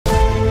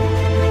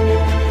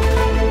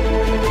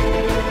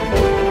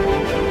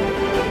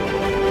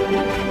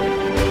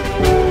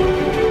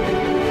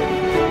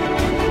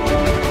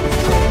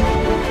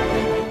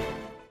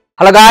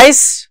Hello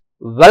guys,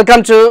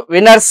 welcome to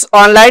Winners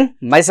Online.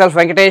 Myself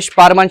Venkatesh,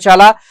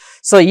 PARUMANCHALA.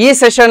 So ఈ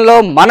session లో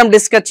మనం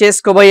discuss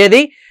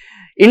చేసుకోబోయేది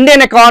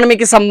Indian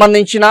ఎకానమీకి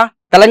సంబంధించిన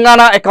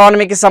తెలంగాణ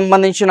ఎకానమీకి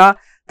సంబంధించిన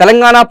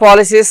Telangana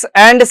policies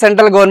and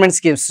central government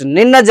schemes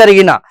నిన్న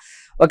జరిగిన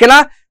ఓకేనా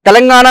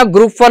తెలంగాణ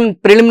గ్రూప్ 1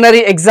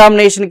 ప్రిలిమినరీ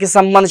ఎగ్జామినేషన్ కి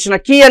సంబంధించిన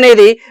కీ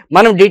అనేది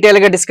మనం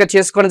డీటెయిల్ గా డిస్కస్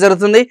చేసుకోవడం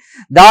జరుగుతుంది.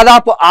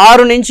 దాదాపు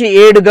 6 నుంచి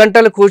 7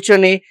 గంటలు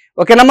కూర్చొని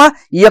ఓకేనమ్మా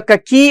ఈ యొక్క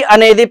కీ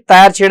అనేది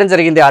తయారు చేయడం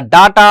జరిగింది. ఆ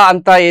డాటా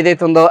అంతా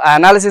ఏదైతే ఉందో ఆ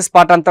అనాలిసిస్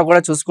పార్ట్ అంతా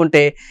కూడా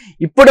చూసుకుంటే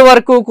ఇప్పటి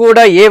వరకు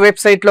కూడా ఏ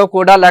వెబ్సైట్ లో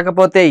కూడా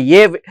లేకపోతే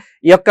ఏ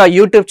యొక్క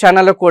యూట్యూబ్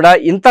ఛానల్లో కూడా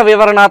ఇంత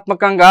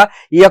వివరణాత్మకంగా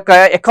ఈ యొక్క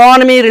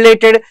ఎకానమీ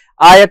రిలేటెడ్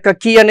ఆ యొక్క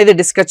కీ అనేది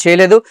డిస్కస్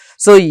చేయలేదు.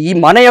 సో ఈ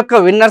మన యొక్క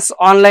విన్నర్స్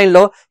ఆన్లైన్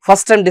లో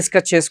ఫస్ట్ టైం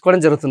డిస్కస్ చేసుకోవడం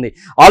జరుగుతుంది.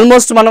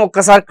 ఆల్మోస్ట్ మనం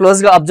ఒక్కసారి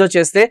క్లోజ్ గా అబ్జర్వ్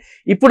చేస్తే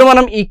ఇప్పుడు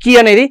మనం ఈ కీ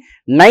అనేది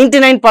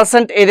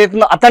 99%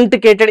 ఏదైతుందో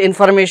అథెంటికేటెడ్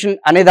ఇన్ఫర్మేషన్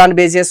అనే దాన్ని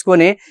బేస్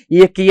చేసుకొని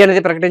ఈ కీ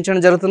అనేది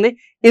ప్రకటించడం జరుగుతుంది.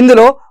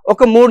 ఇందులో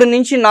ఒక 3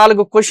 నుంచి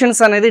 4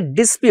 క్వశ్చన్స్ అనేది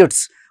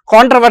డిస్ప్యూట్స్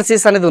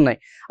కాంట్రవర్సీస్ అనేది ఉన్నాయి.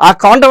 ఆ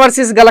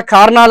కాంట్రవర్సీస్ గల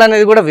కారణాలు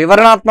అనేది కూడా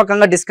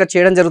వివరణాత్మకంగా డిస్కస్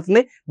చేయడం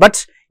జరుగుతుంది. బట్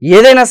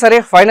ఏదైనా సరే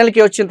ఫైనల్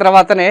కి వచ్చిన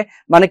తర్వాతనే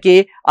మనకి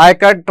ఆ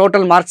యొక్క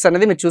టోటల్ మార్క్స్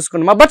అనేది మీరు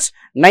చూసుకున్నామా. బట్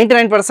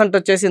 99%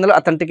 వచ్చేసి ఇందులో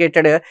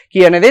అథెంటికేటెడ్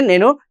కీ అనేది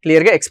నేను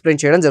క్లియర్ గా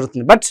ఎక్స్ప్లెయిన్ చేయడం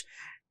జరుగుతుంది. బట్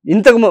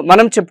ఇంతకు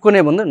మనం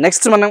చెప్పుకునే ముందు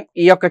నెక్స్ట్ మనం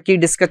ఈ యొక్క కీ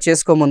డిస్కస్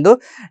చేసుకోముందు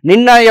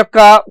నిన్న యొక్క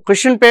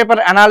క్వశ్చన్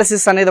పేపర్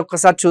అనాలిసిస్ అనేది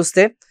ఒక్కసారి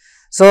చూస్తే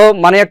సో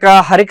మన యొక్క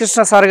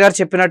హరికృష్ణ సార్ గారు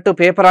చెప్పినట్టు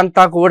పేపర్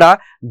అంతా కూడా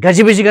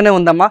గజిబిజిగానే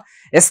ఉందమ్మా.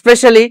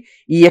 ఎస్పెషల్లీ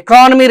ఈ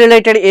ఎకానమీ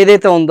రిలేటెడ్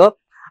ఏదైతే ఉందో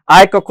ఆ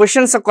యొక్క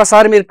క్వశ్చన్స్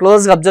ఒక్కసారి మీరు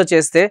క్లోజ్గా అబ్జర్వ్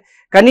చేస్తే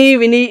కనీ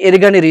విని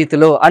ఎరగని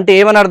రీతిలో అంటే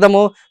ఏమని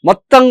అర్థము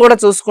మొత్తం కూడా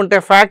చూసుకుంటే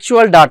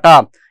ఫ్యాక్చువల్ డాటా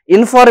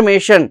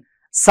ఇన్ఫర్మేషన్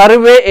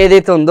సర్వే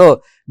ఏదైతే ఉందో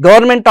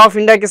గవర్నమెంట్ ఆఫ్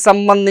ఇండియాకి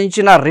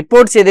సంబంధించిన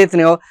రిపోర్ట్స్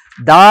ఏదైతున్నాయో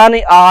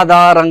దాని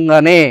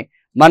ఆధారంగానే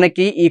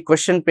మనకి ఈ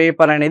క్వశ్చన్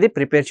పేపర్ అనేది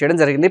ప్రిపేర్ చేయడం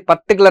జరిగింది.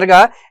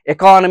 పర్టికులర్గా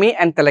economy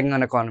and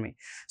Telangana economy.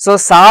 So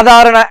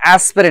సాధారణ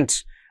ఆస్పిరెంట్స్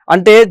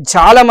అంటే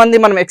చాలా మంది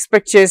మనం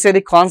ఎక్స్పెక్ట్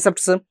చేసేది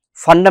కాన్సెప్ట్స్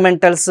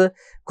ఫండమెంటల్స్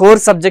కోర్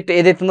సబ్జెక్ట్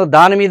ఏదైతుందో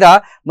దాని మీద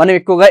మనం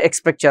ఎక్కువగా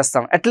ఎక్స్పెక్ట్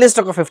చేస్తాం. అట్లీస్ట్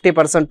ఒక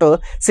 50%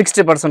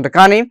 60%.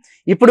 కానీ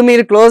ఇప్పుడు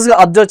మీరు క్లోజ్గా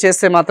అబ్జర్వ్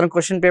చేస్తే మాత్రం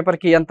క్వశ్చన్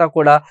పేపర్కి అంతా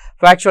కూడా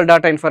ఫ్యాక్చువల్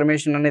డేటా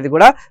ఇన్ఫర్మేషన్ అనేది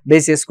కూడా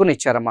బేస్ చేసుకుని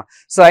ఇచ్చారమ్మా.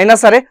 సో అయినా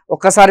సరే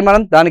ఒక్కసారి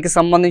మనం దానికి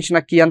సంబంధించిన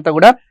కీ అంతా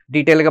కూడా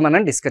డీటెయిల్గా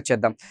మనం డిస్కస్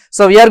చేద్దాం.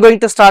 So we are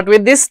going to start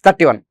with this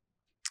 31.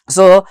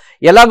 So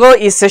ఎలాగో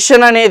ఈ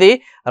సెషన్ అనేది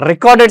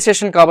రికార్డెడ్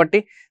సెషన్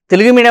కాబట్టి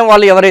తెలుగు మీడియం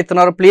వాళ్ళు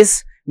ఎవరైతున్నారో ప్లీజ్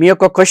మీ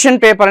యొక్క క్వశ్చన్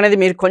పేపర్ అనేది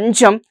మీరు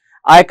కొంచెం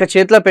ఆ యొక్క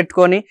చేతిలో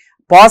పెట్టుకొని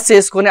పాజ్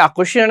చేసుకొని ఆ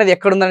క్వశ్చన్ అనేది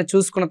ఎక్కడుందని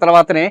చూసుకున్న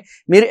తర్వాతనే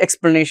మీరు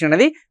ఎక్స్ప్లెనేషన్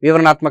అనేది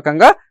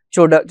వివరణాత్మకంగా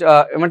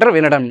ఏమంటారు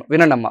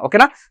వినండమ్మా.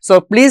 ఓకేనా. So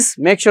please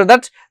make sure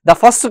that the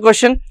first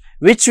question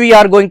which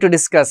we are going to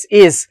discuss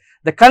is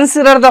the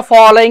consider the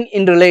following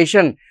in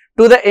relation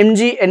to the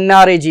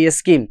MGNREGA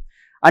scheme.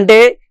 అంటే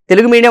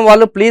తెలుగు మీడియం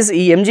వాళ్ళు ప్లీజ్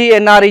ఈ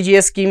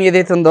MGNREGA స్కీమ్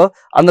ఏదైతే ఉందో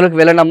అందులోకి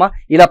వెళ్ళండమ్మా.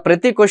 ఇలా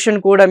ప్రతి క్వశ్చన్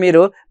కూడా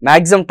మీరు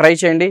మ్యాక్సిమం ట్రై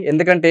చేయండి.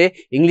 ఎందుకంటే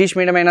ఇంగ్లీష్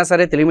మీడియం అయినా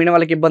సరే తెలుగు మీడియం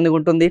వాళ్ళకి ఇబ్బందిగా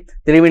ఉంటుంది,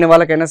 తెలుగు మీడియం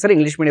వాళ్ళకైనా సరే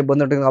ఇంగ్లీష్ మీడియం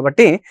ఇబ్బంది ఉంటుంది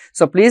కాబట్టి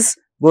so please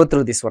go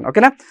through this one.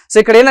 ఓకేనా. సో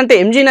ఇక్కడ ఏంటంటే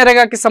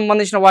MGNREGAకి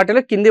సంబంధించిన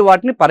వాటిలో కింది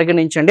వాటిని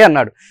పరిగణించండి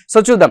అన్నాడు. సో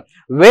చూద్దాం.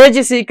 Veg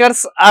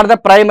seekers are the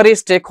primary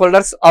stake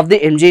holders of the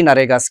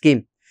MGNREGA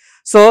scheme.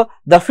 So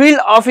the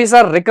field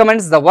officer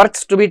recommends the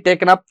works to be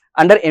taken up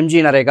under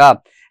MGNREGA.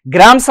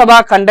 Gram Sabha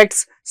conducts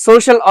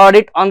social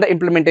audit on the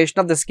implementation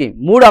of the scheme.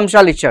 3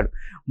 అంశాలు ఇచ్చాడు,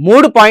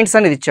 3 points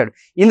అనేది ఇచ్చాడు.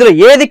 ఇందులో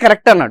ఏది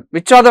correct అన్నాడు.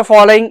 Which are the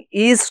following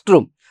is true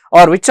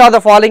or which are the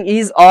following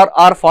is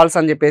are falls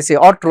అని చెప్పేసి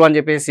are true అని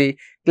చెప్పేసి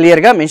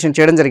క్లియర్ గా మెన్షన్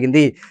చేయడం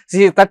జరిగింది.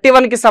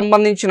 31కి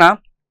సంబంధించిన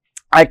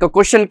ఆ యొక్క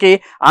క్వశ్చన్ కి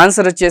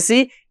ఆన్సర్ వచ్చేసి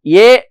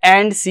A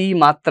and C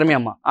మాత్రమే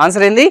అమ్మ.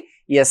 ఆన్సర్ ఏంది?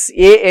 Yes,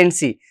 A and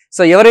C.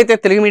 So ఎవరైతే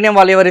తెలుగు మీడియం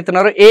వాళ్ళు ఎవరైతే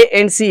ఉన్నారో A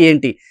and C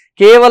ఏంటి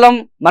కేవలం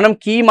మనం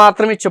కీ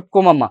మాత్రమే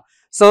చెప్పుకోమమ్మా.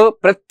 సో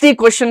ప్రతి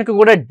క్వశ్చన్కి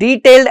కూడా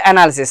డీటెయిల్డ్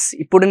అనాలిసిస్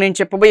ఇప్పుడు నేను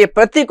చెప్పబోయే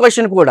ప్రతి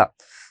క్వశ్చన్ కూడా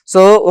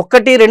సో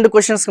 1-2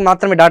 క్వశ్చన్స్కి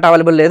మాత్రమే డాటా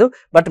అవైలబుల్ లేదు.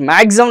 బట్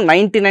మ్యాక్సిమం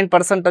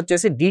 99%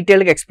 వచ్చేసి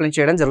డీటెయిల్గా ఎక్స్ప్లెయిన్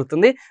చేయడం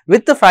జరుగుతుంది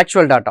విత్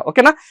ఫ్యాక్చువల్ డాటా.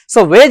 ఓకేనా.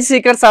 So veg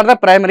seekers are the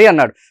primary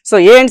అన్నాడు. So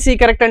A and C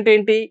correct అంటే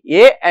ఏంటి?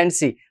 A and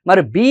C.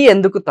 మరి B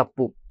ఎందుకు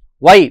తప్పు?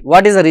 Why?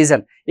 What is the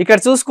reason? ఇక్కడ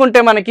చూసుకుంటే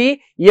మనకి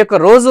ఈ యొక్క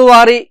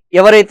రోజువారీ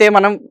ఎవరైతే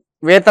మనం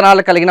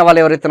వేతనాలు కలిగిన వాళ్ళు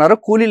ఎవరైతున్నారో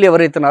కూలీలు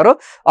ఎవరైతున్నారో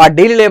ఆ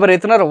డైలీ లేబర్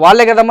అవుతున్నారో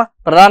వాళ్ళే కదమ్మా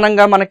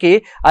ప్రధానంగా మనకి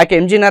ఆ యొక్క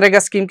MGNREGA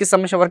స్కీమ్కి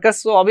సంబంధించిన వర్కర్స్.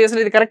 సో ఆబ్వియస్లీ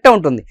ఇది కరెక్టే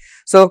ఉంటుంది.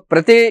 సో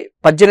ప్రతి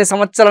 18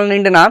 సంవత్సరాల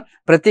నిండిన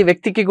ప్రతి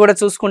వ్యక్తికి కూడా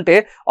చూసుకుంటే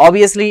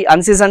ఆబ్వియస్లీ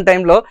అన్సీజన్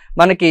టైంలో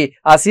మనకి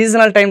ఆ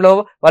సీజనల్ టైంలో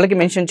వాళ్ళకి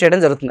మెన్షన్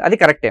చేయడం జరుగుతుంది.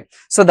 అది కరెక్టే.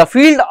 So the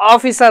field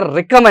officer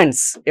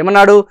recommends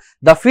ఏమన్నాడు?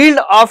 The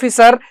field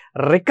officer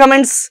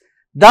recommends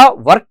the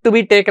work to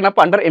be taken up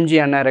under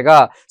MGNREGA.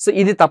 So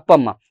ఇది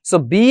తప్పమ్మా. సో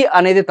B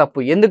అనేది తప్పు.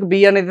 ఎందుకు B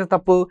అనేది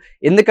తప్పు?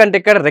 ఎందుకంటే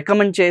ఇక్కడ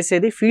రికమెండ్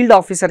చేసేది ఫీల్డ్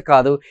ఆఫీసర్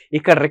కాదు,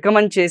 ఇక్కడ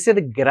రికమెండ్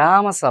చేసేది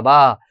గ్రామ సభ.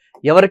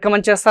 ఎవరు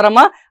రికమెండ్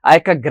చేస్తారమ్మా? ఆ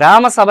యొక్క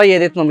గ్రామ సభ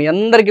ఏదైతుందో మీ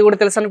అందరికీ కూడా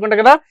తెలుసు అనుకుంటా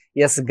కదా.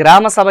 ఎస్,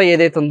 గ్రామ సభ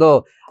ఏదైతుందో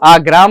ఆ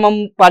గ్రామం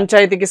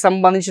పంచాయతీకి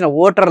సంబంధించిన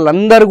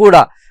ఓటర్లందరూ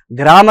కూడా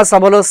గ్రామ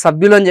సభలో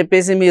సభ్యులు అని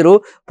చెప్పేసి మీరు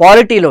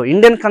పాలిటీలో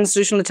ఇండియన్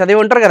కాన్స్టిట్యూషన్లో చదివి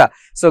ఉంటారు కదా.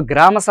 సో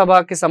గ్రామ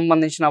సభకి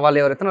సంబంధించిన వాళ్ళు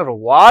ఎవరైతున్నారో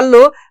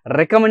వాళ్ళు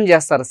రికమెండ్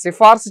చేస్తారు,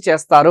 సిఫార్సు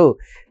చేస్తారు,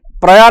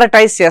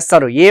 ప్రయారిటైజ్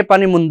చేస్తారు. ఏ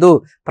పని ముందు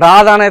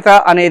ప్రాధాన్యత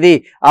అనేది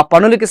ఆ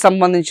పనులకి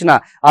సంబంధించిన,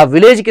 ఆ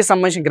విలేజ్కి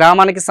సంబంధించిన,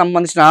 గ్రామానికి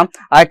సంబంధించిన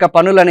ఆ యొక్క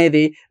పనులు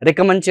అనేది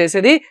రికమెండ్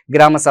చేసేది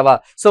గ్రామ సభ.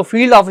 సో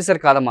ఫీల్డ్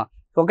ఆఫీసర్ కాదమ్మా,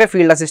 ఓకే,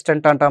 ఫీల్డ్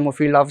అసిస్టెంట్ అంటాము,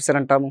 ఫీల్డ్ ఆఫీసర్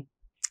అంటాము,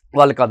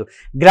 వాళ్ళు కాదు.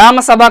 గ్రామ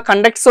సభ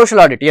కండక్ట్ సోషల్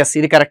ఆడిట్. ఎస్,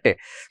 ఇది కరెక్టే.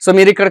 సో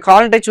మీరు ఇక్కడ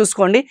కావాలంటే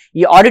చూసుకోండి,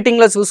 ఈ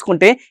ఆడిటింగ్లో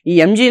చూసుకుంటే ఈ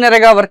ఎంజీ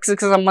నరేగా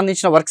వర్క్స్కి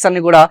సంబంధించిన వర్క్స్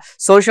అన్ని కూడా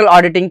సోషల్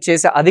ఆడిటింగ్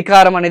చేసే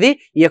అధికారం అనేది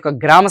ఈ యొక్క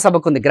గ్రామ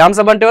సభకు ఉంది. గ్రామ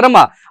సభ అంటే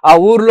ఎవరమ్మా? ఆ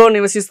ఊర్లో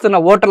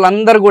నివసిస్తున్న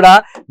ఓటర్లందరూ కూడా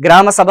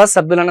గ్రామ సభ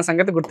సభ్యులన్న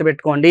సంగతి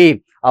గుర్తుపెట్టుకోండి.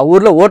 ఆ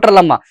ఊర్లో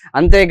ఓటర్లమ్మ,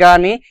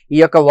 అంతేగాని ఈ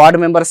యొక్క వార్డు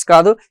మెంబర్స్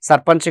కాదు,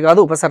 సర్పంచ్ కాదు,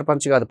 ఉప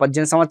సర్పంచ్ కాదు.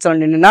 18 సంవత్సరాలు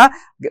నిండిన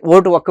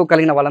ఓటు హక్కు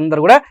కలిగిన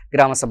వాళ్ళందరూ కూడా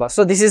గ్రామ సభ.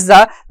 So this is the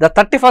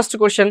 31st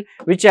question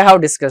which I have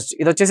discussed.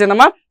 ఇది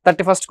వచ్చేసిందమ్మా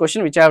 31st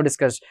question which I have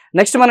discussed.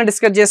 Next మనం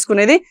డిస్కస్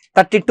చేసుకునేది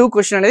 32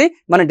 క్వశ్చన్ అనేది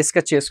మనం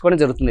డిస్కస్ చేసుకోవడం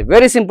జరుగుతుంది.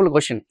 వెరీ సింపుల్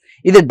క్వశ్చన్,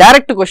 ఇది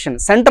direct question.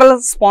 Central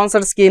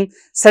sponsored scheme,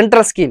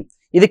 central scheme,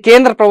 ఇది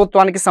కేంద్ర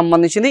ప్రభుత్వానికి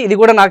సంబంధించింది. ఇది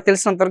కూడా నాకు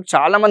తెలిసినంత వరకు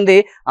చాలా మంది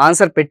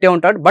ఆన్సర్ పెట్టే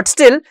ఉంటాడు, బట్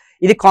స్టిల్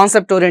ఇది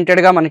కాన్సెప్ట్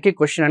ఓరియంటెడ్గా మనకి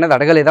క్వశ్చన్ అనేది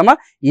అడగలేదమ్మా,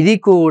 ఇది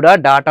కూడా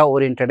డాటా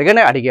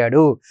ఓరియంటెడ్గానే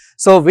అడిగాడు.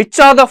 So which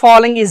of the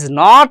following is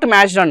not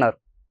matched అన్నారు.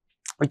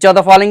 Which of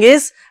the following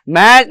is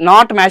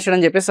not matched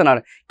అని చెప్పేసి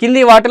అన్నాడు.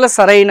 కింది వాటిలో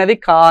సరైనది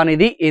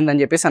కానిది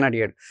ఏందని చెప్పేసి అని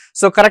అడిగాడు.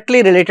 So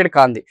correctly related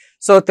కాంది.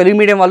 So Telugu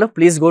medium వాళ్ళు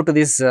please go to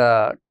this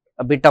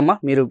bit అమ్మ,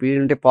 మీరు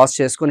వీలుంటే పాజ్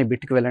చేసుకొని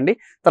బిట్కి వెళ్ళండి,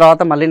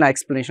 తర్వాత మళ్ళీ నా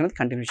ఎక్స్ప్లెనేషన్ అనేది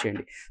కంటిన్యూ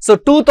చేయండి. So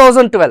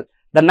 2012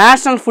 the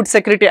national food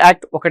security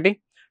act ఒకటి,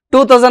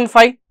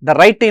 2005 the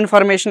right to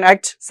information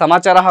act,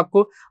 సమాచార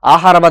హక్కు,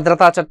 ఆహార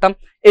భద్రతా చట్టం,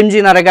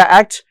 MG NREGA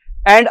act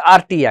and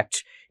RT act.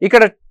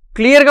 ఇక్కడ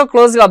క్లియర్గా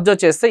క్లోజ్గా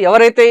అబ్జర్వ్ చేస్తే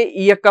ఎవరైతే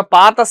ఈ యొక్క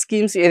పాత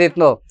స్కీమ్స్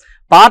ఏదైతుందో,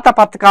 పాత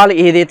పథకాలు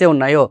ఏదైతే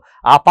ఉన్నాయో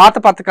ఆ పాత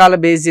పథకాలు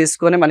బేస్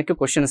చేసుకొని మనకి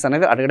క్వశ్చన్స్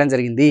అనేది అడగడం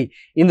జరిగింది.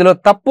 ఇందులో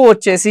తప్పు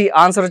వచ్చేసి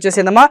answer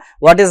వచ్చేసిందమ్మా,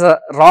 what is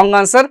wrong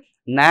answer?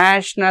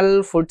 National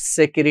food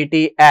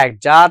security act,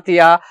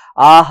 జాతీయ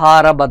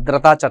ఆహార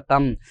భద్రతా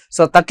చట్టం.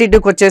 సో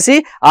 32కి వచ్చేసి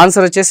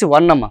ఆన్సర్ వచ్చేసి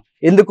 1 అమ్మ.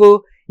 ఎందుకు?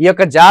 ఈ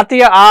యొక్క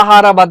జాతీయ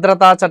ఆహార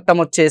భద్రతా చట్టం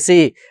వచ్చేసి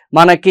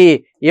మనకి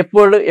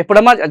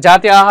ఎప్పుడమ్మా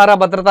జాతీయ ఆహార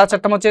భద్రతా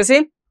చట్టం వచ్చేసి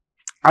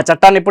ఆ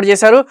చట్టాన్ని ఎప్పుడు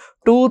చేశారు?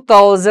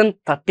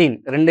 2013,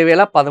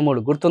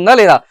 2013 గుర్తుందా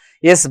లేదా?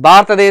 ఎస్,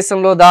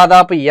 భారతదేశంలో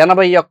దాదాపు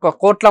 81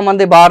 కోట్ల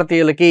మంది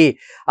భారతీయులకి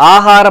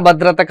ఆహార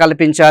భద్రత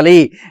కల్పించాలి.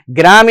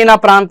 గ్రామీణ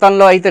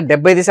ప్రాంతంలో అయితే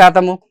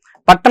 75%,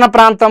 పట్టణ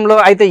ప్రాంతంలో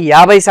అయితే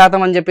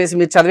 50% అని చెప్పేసి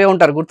మీరు చదివే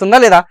ఉంటారు, గుర్తుందా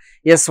లేదా?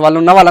 ఎస్, వాళ్ళు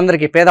ఉన్న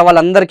వాళ్ళందరికీ, పేద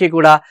వాళ్ళందరికీ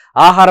కూడా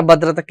ఆహార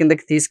భద్రత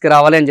కిందకి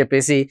తీసుకురావాలి అని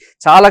చెప్పేసి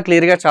చాలా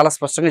క్లియర్గా, చాలా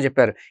స్పష్టంగా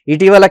చెప్పారు.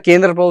 ఇటీవల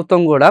కేంద్ర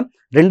ప్రభుత్వం కూడా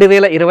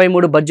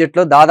 2023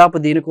 బడ్జెట్లో దాదాపు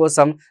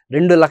దీనికోసం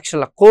 2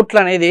 లక్షల కోట్లు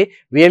అనేది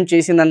వ్యయం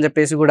చేసిందని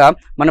చెప్పేసి కూడా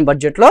మన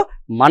బడ్జెట్లో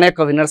మన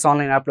యొక్క విన్నర్స్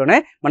ఆన్లైన్ యాప్లోనే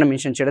మనం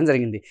మెన్షన్ చేయడం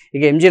జరిగింది.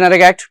 ఇక ఎంజీ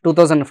నరేగా యాక్ట్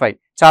 2005,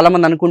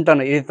 చాలామంది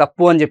అనుకుంటాను ఇది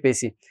తప్పు అని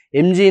చెప్పేసి.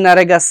 ఎంజీ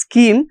నరేగా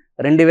స్కీమ్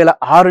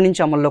 2006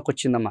 నుంచి అమల్లోకి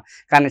వచ్చిందమ్మా,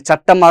 కానీ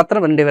చట్టం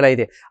మాత్రం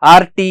 2005.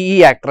 RTE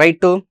act,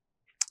 right to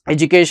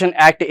education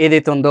act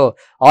ఏదైతే ఉందో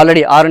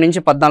ఆల్రెడీ 6 నుంచి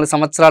 14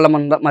 సంవత్సరాల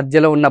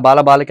మధ్యలో ఉన్న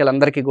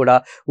బాలబాలికలందరికీ కూడా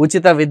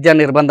ఉచిత విద్యా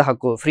నిర్బంధ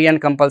హక్కు, ఫ్రీ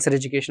అండ్ కంపల్సరీ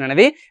ఎడ్యుకేషన్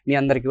అనేది మీ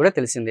అందరికీ కూడా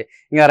తెలిసిందే.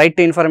 ఇంకా రైట్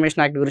టు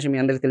ఇన్ఫర్మేషన్ యాక్ట్ గురించి మీ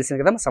అందరికీ తెలిసింది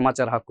కదా,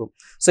 సమాచార హక్కు.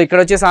 సో ఇక్కడ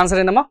వచ్చేసి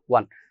ఆన్సర్ ఏందమ్మా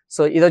 1.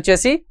 సో ఇది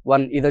వచ్చేసి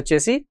 1, ఇది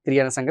వచ్చేసి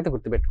 3 అనే సంగతి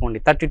గుర్తుపెట్టుకోండి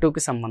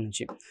 32కి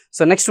సంబంధించి.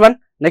 So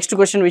next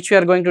question which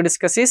we are going to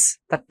discuss is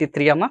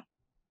 33 అమ్మా,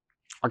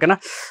 ఓకేనా.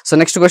 సో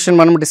నెక్స్ట్ క్వశ్చన్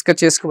మనం డిస్కస్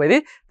చేసుకోబోయేది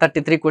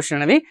 33 క్వశ్చన్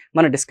అనేది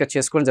మనం డిస్కస్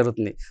చేసుకోవడం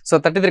జరుగుతుంది. సో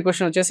 33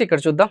 క్వశ్చన్ వచ్చేసి ఇక్కడ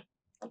చూద్దాం,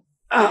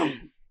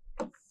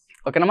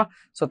 ఓకేనమ్మా.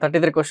 సో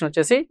 33 క్వశ్చన్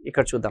వచ్చేసి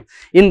ఇక్కడ చూద్దాం.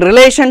 In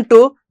relation to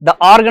the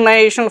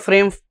organisational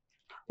frame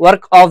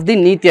work of the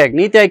నీతి ఆయోగ్,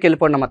 నీతి ఆయోగ్కి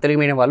వెళ్ళిపోండి అమ్మా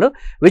తెలుగు మీడియం వాళ్ళు.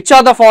 Which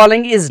of the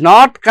following is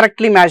not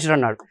correctly matched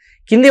అన్నాడు.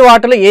 కింది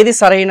వాటిలో ఏది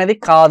సరైనది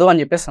కాదు అని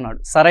చెప్పేసి అన్నాడు.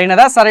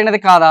 సరైనదా,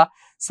 సరైనది కాదా?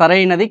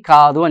 సరైనది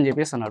కాదు అని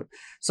చెప్పేసి అన్నాడు.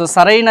 సో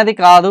సరైనది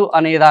కాదు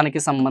అనే దానికి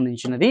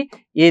సంబంధించినది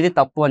ఏది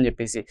తప్పు అని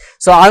చెప్పేసి.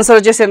 సో ఆన్సర్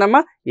వచ్చేసి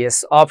ఏందమ్మా, yes,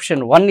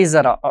 option 1 is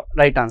the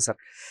right answer.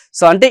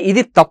 So అంటే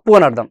ఇది తప్పు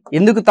అని అర్థం.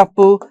 ఎందుకు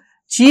తప్పు?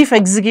 చీఫ్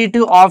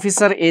ఎగ్జిక్యూటివ్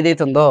ఆఫీసర్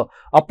ఏదైతే ఉందో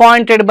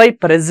అపాయింటెడ్ బై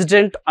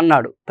ప్రెసిడెంట్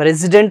అన్నాడు.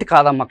 ప్రెసిడెంట్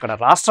కాదమ్మా, అక్కడ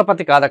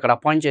రాష్ట్రపతి కాదు అక్కడ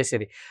అపాయింట్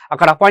చేసేది.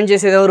 అక్కడ అపాయింట్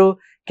చేసేది ఎవరు?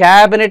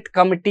 Cabinet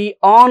committee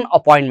on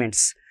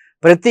appointments.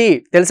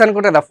 తెలుసు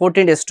అనుకుంటే కదా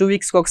 14 days 2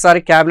 weeksకి ఒకసారి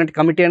క్యాబినెట్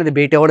కమిటీ అనేది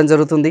భేటీ అవ్వడం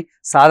జరుగుతుంది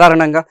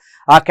సాధారణంగా.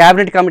 ఆ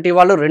క్యాబినెట్ కమిటీ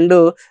వాళ్ళు 2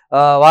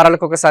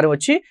 వారాలకు ఒకసారి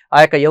వచ్చి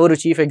ఆ యొక్క ఎవరు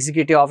చీఫ్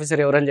ఎగ్జిక్యూటివ్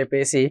ఆఫీసర్ ఎవరు అని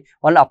చెప్పేసి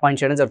వాళ్ళు అపాయింట్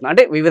చేయడం జరుగుతుంది.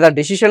 అంటే వివిధ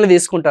డెసిషన్లు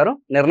తీసుకుంటారు,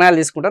 నిర్ణయాలు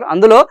తీసుకుంటారు.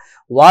 అందులో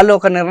వాళ్ళు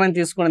ఒక నిర్ణయం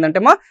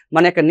తీసుకునేదంటే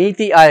మన యొక్క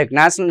నీతి Aayog,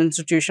 national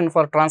institution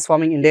for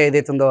transforming India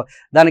ఏదైతే ఉందో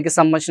దానికి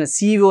సంబంధించిన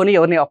సిఇఓని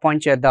ఎవరిని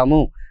అపాయింట్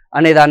చేద్దాము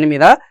అనే దాని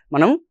మీద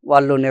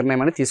వాళ్ళు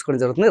నిర్ణయం అనేది తీసుకోవడం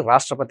జరుగుతుంది,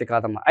 రాష్ట్రపతి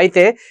కాదమ్మా.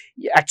 అయితే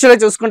యాక్చువల్గా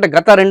చూసుకుంటే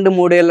గత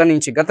 2-3 ఏళ్ల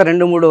నుంచి, గత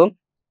 2-3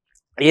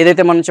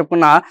 ఏదైతే మనం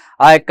చెప్పుకున్న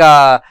ఆ యొక్క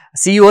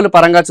సిఇఓల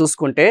పరంగా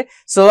చూసుకుంటే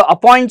సో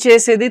అపాయింట్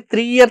చేసేది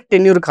 3 ఇయర్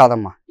టెన్యూర్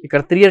కాదమ్మా,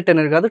 ఇక్కడ 3 ఇయర్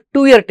టెన్యూర్ కాదు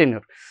 2 ఇయర్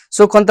టెన్యూర్.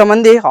 సో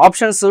కొంతమంది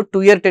ఆప్షన్స్ 2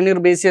 ఇయర్ టెన్యూర్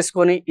బేస్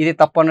చేసుకొని ఇది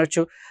తప్పు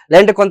అనొచ్చు,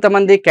 లేదంటే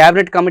కొంతమంది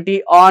క్యాబినెట్ కమిటీ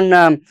ఆన్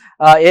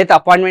ఏదైతే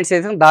అపాయింట్మెంట్స్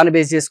అయితే దాన్ని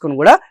బేస్ చేసుకుని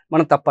కూడా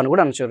మనం తప్పు అని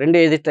కూడా అనొచ్చు. రెండు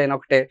ఏదైతే అయినా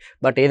ఒకటే,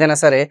 బట్ ఏదైనా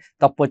సరే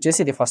తప్పు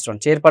వచ్చేసి ఇది ఫస్ట్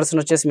వన్.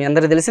 చైర్పర్సన్ వచ్చేసి మీ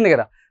అందరికీ తెలిసింది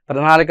కదా,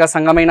 ప్రణాళిక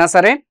సంఘం అయినా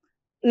సరే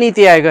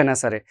నీతి ఆయోగ్ అయినా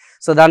సరే,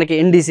 సో దానికి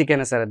ఎన్డీసీకి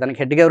అయినా సరే దానికి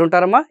హెడ్గా ఎవరు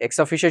ఉంటారమ్మా, ఎక్స్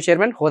అఫీషియల్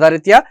చైర్మన్.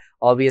 హోదారీత్యా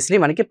ఆబ్వియస్లీ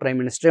మనకి ప్రైమ్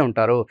మినిస్టరే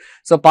ఉంటారు.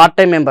 సో పార్ట్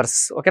టైం మెంబర్స్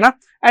ఓకేనా,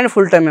 అండ్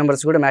ఫుల్ టైం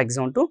మెంబర్స్ కూడా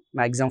మ్యాక్సిమం 2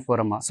 మ్యాక్సిమం 4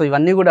 అమ్మా. సో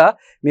ఇవన్నీ కూడా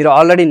మీరు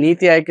ఆల్రెడీ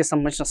నీతి ఆయోగ్కి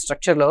సంబంధించిన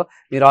స్ట్రక్చర్లో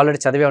మీరు ఆల్రెడీ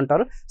చదివే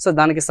ఉంటారు. సో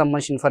దానికి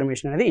సంబంధించిన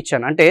ఇన్ఫర్మేషన్ అనేది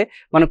ఇచ్చాను. అంటే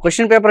మనం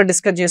క్వశ్చన్ పేపర్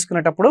డిస్కస్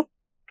చేసుకునేటప్పుడు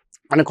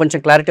మనకు కొంచెం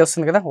క్లారిటీ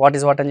వస్తుంది కదా, వాట్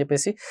ఈస్ వాట్ అని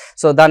చెప్పేసి.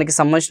 సో దానికి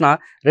సంబంధించిన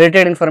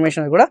రిలేటెడ్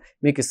ఇన్ఫర్మేషన్ కూడా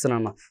మీకు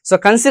ఇస్తున్నాను. So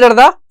consider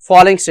the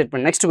following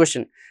statement. Next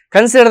question,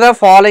 consider the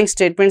following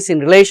statements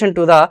in relation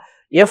to the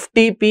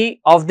FTP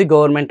of the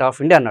government of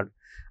India అన్నాడు.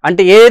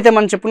 అంటే ఏదైతే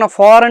మనం చెప్పుకున్న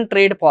ఫారెన్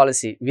ట్రేడ్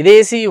పాలసీ,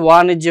 విదేశీ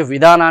వాణిజ్య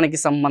విధానానికి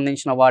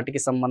సంబంధించిన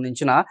వాటికి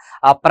సంబంధించిన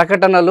ఆ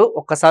ప్రకటనలు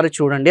ఒక్కసారి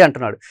చూడండి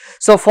అంటున్నాడు.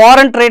 So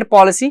foreign trade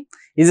policy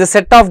is a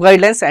set of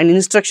guidelines and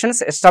instructions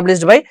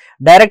established by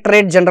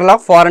Directorate General of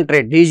Foreign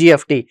Trade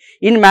DGFT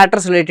in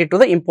matters related to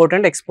the import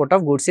and export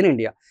of goods in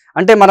India.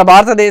 అంటే మన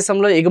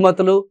భారతదేశంలో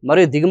ఎగుమతులు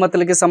మరియు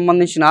దిగుమతులకి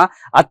సంబంధించిన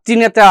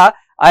అత్యున్నత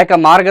ఆ యొక్క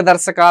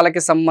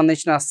మార్గదర్శకాలకి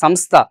సంబంధించిన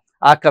సంస్థ,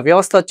 ఆ యొక్క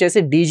వ్యవస్థ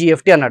వచ్చేసి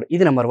DGFT అన్నాడు.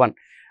 ఇది నెంబర్ 1.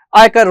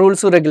 ఆ యొక్క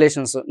రూల్స్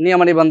రెగ్యులేషన్స్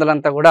నియమ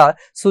నిబంధనలంతా కూడా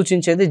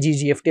సూచించేది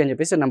DGFT అని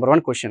చెప్పేసి నెంబర్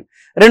 1 క్వశ్చన్.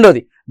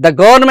 రెండోది, the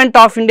government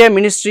of India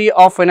ministry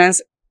of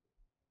finance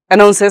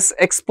announces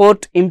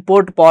export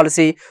import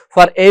policy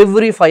for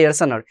every 5 years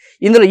అన్నాడు.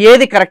 ఇందులో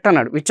ఏది కరెక్ట్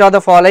అన్నాడు, which are the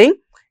following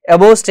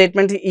above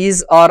statement is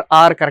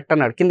are correct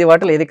అన్నాడు. కింది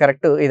వాటిలో ఏది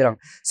కరెక్ట్ ఏది రాంగ్.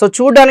 సో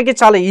చూడడానికి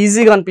చాలా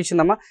ఈజీగా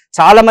అనిపించిందమ్మా,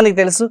 చాలా మందికి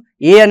తెలుసు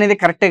ఏ అనేది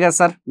కరెక్టే కదా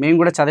సార్, మేము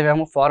కూడా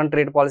చదివాము foreign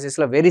trade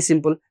పాలసీస్లో. Very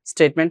simple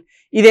statement.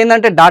 ఇది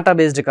ఏంటంటే డాటా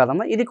బేస్డ్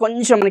కాదమ్మా, ఇది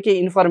కొంచెం మనకి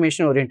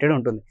ఇన్ఫర్మేషన్ ఓరియంటెడ్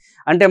ఉంటుంది.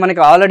 అంటే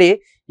మనకి ఆల్రెడీ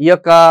ఈ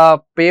యొక్క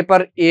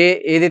పేపర్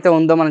ఏదైతే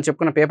ఉందో మనం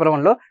చెప్పుకున్న పేపర్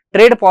 1లో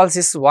ట్రేడ్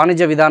పాలసీస్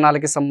వాణిజ్య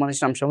విధానాలకి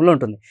సంబంధించిన అంశంలో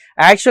ఉంటుంది.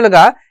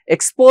 యాక్చువల్గా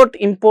ఎక్స్పోర్ట్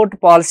ఇంపోర్ట్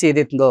పాలసీ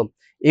ఏదైతే ఉందో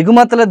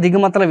ఎగుమతుల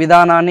దిగుమతుల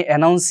విధానాన్ని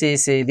అనౌన్స్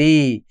చేసేది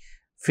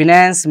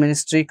ఫినాన్స్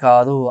మినిస్ట్రీ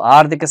కాదు,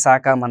 ఆర్థిక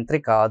శాఖ మంత్రి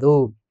కాదు.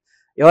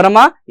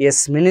 ఎవరమ్మా?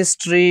 Yes,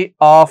 ministry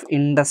of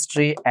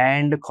industry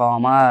and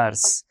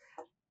commerce.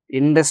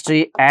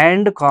 Industry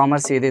and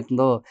commerce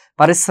ఏదైతుందో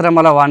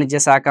పరిశ్రమల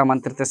వాణిజ్య శాఖ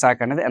మంత్రిత్వ శాఖ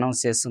అనేది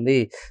అనౌన్స్ చేస్తుంది.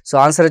 సో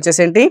ఆన్సర్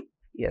వచ్చేసి ఏంటి?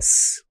 ఎస్,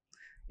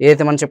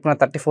 ఏదైతే మనం చెప్పుకున్న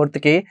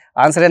 34కి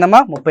ఆన్సర్ ఏందమ్మా?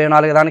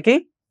 34 దానికి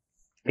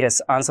ఎస్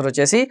ఆన్సర్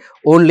వచ్చేసి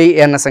ఓన్లీ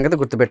అన్న సంగతి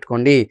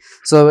గుర్తుపెట్టుకోండి.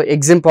 సో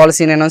ఎగ్జిమ్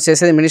పాలసీని అనౌన్స్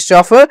చేసేది ministry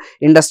of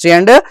industry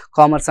and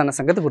commerce అన్న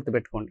సంగతి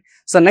గుర్తుపెట్టుకోండి.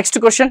 So next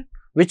question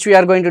which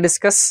we are going to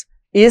discuss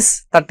is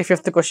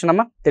 35th question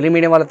అమ్మా. తెలుగు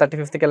మీడియం వాళ్ళ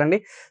 35కి వెళ్ళండి.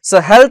 So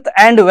health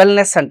and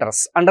wellness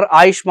centres under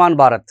Ayushman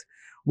Bharat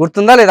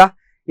గుర్తుందా లేదా?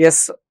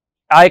 ఎస్,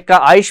 ఆ యొక్క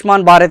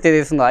ఆయుష్మాన్ భారత్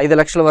ఏదైతుందో 5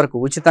 లక్షల వరకు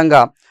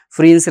ఉచితంగా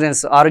ఫ్రీ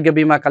ఇన్సూరెన్స్ ఆరోగ్య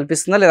బీమా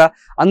కల్పిస్తుందా లేదా?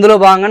 అందులో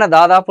భాగంగానే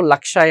దాదాపు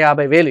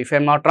 1,50,000 ఇఫ్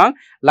ఐఎమ్ నాట్ రాంగ్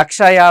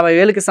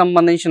 1,50,000కి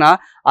సంబంధించిన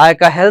ఆ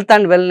యొక్క హెల్త్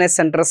అండ్ వెల్నెస్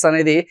సెంటర్స్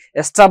అనేది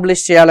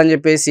ఎస్టాబ్లిష్ చేయాలని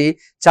చెప్పేసి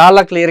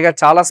చాలా క్లియర్గా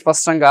చాలా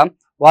స్పష్టంగా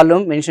వాళ్ళు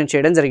మెన్షన్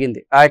చేయడం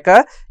జరిగింది. ఆ యొక్క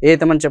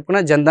ఏదైతే మనం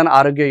చెప్పుకున్న జన్ధన్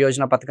ఆరోగ్య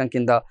యోజన పథకం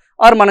కింద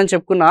ఆర్ మనం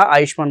చెప్పుకున్న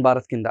ఆయుష్మాన్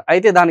భారత్ కింద.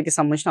 అయితే దానికి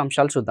సంబంధించిన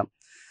అంశాలు చూద్దాం.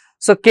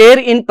 So care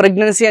in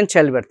pregnancy and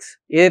child birth,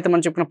 ఏదైతే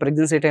మనం చెప్పిన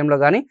ప్రెగ్నెన్సీ టైంలో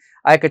కానీ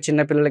ఆ యొక్క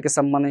చిన్నపిల్లలకి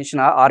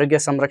సంబంధించిన ఆరోగ్య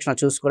సంరక్షణ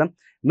చూసుకోవడం,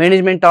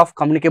 మేనేజ్మెంట్ ఆఫ్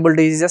కమ్యూనికేబుల్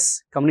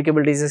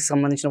డిజీజెస్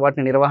సంబంధించిన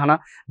వాటిని నిర్వహణ,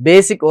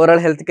 బేసిక్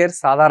ఓరల్ హెల్త్ కేర్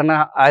సాధారణ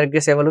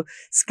ఆరోగ్య సేవలు,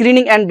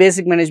 screening and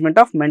basic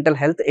management of mental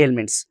health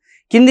ailments.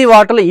 కింది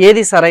వాటిలో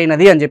ఏది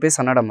సరైనది అని చెప్పేసి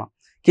అన్నాడమ్మా.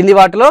 కింది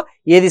వాటిలో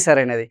ఏది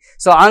సరైనది?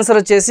 సో ఆన్సర్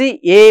వచ్చేసి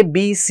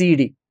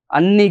ABCD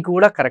అన్నీ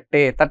కూడా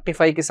కరెక్టే.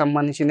 35కి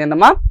సంబంధించింది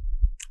ఏందమ్మా?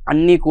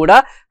 అన్నీ కూడా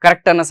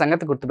కరెక్ట్ అన్న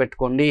సంగతి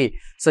గుర్తుపెట్టుకోండి.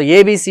 So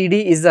ABCD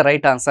is the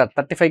right answer.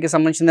 35కి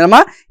సంబంధించిందమ్మా.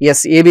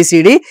 Yes,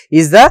 ABCD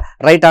is the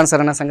right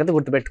answer అన్న సంగతి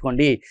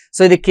గుర్తుపెట్టుకోండి.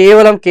 సో ఇది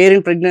కేవలం care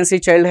in pregnancy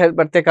child health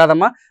బర్తే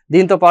కాదమ్మా,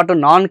 దీంతో పాటు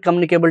నాన్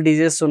కమ్యూనికేబుల్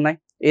డిజీజెస్ ఉన్నాయి.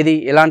 ఇది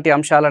ఎలాంటి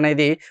అంశాలు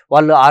అనేది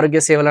వాళ్ళు ఆరోగ్య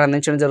సేవలను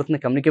అందించడం జరుగుతుంది.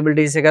 కమ్యూనికేబుల్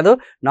డిజీజే కాదు,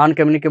 నాన్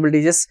కమ్యూనికేబుల్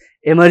డిజీజెస్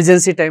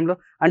ఎమర్జెన్సీ టైంలో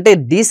అంటే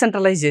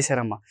డీసెంట్రలైజ్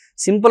చేశారమ్మా.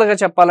 సింపుల్గా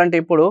చెప్పాలంటే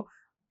ఇప్పుడు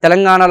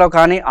తెలంగాణలో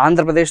కానీ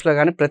ఆంధ్రప్రదేశ్లో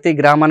కానీ ప్రతి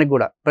గ్రామానికి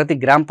కూడా ప్రతి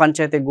గ్రామ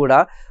పంచాయతీకి కూడా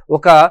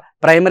ఒక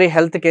ప్రైమరీ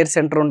హెల్త్ కేర్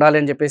సెంటర్ ఉండాలి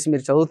అని చెప్పేసి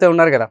మీరు చదువుతూ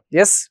ఉన్నారు కదా.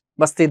 ఎస్,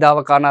 బస్తీ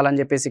దవాఖానాలు అని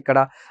చెప్పేసి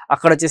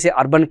అక్కడ వచ్చేసి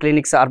urban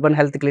clinics, urban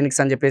health clinics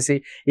అని చెప్పేసి,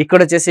 ఇక్కడ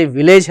వచ్చేసి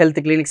విలేజ్ హెల్త్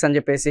క్లినిక్స్ అని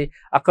చెప్పేసి,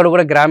 అక్కడ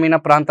కూడా గ్రామీణ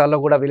ప్రాంతాల్లో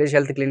కూడా విలేజ్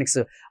హెల్త్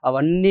క్లినిక్స్,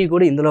 అవన్నీ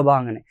కూడా ఇందులో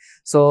భాగంగానే.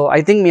 సో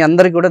ఐ థింక్ మీ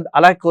అందరికి కూడా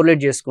అలా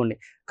కోరిలేట్ చేసుకోండి.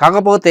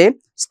 కాకపోతే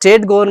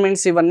స్టేట్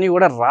గవర్నమెంట్స్ ఇవన్నీ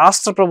కూడా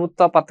రాష్ట్ర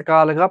ప్రభుత్వ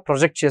పథకాలుగా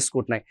ప్రొజెక్ట్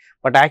చేసుకుంటున్నాయి.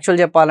 బట్ యాక్చువల్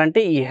చెప్పాలంటే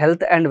ఈ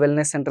హెల్త్ అండ్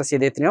వెల్నెస్ సెంటర్స్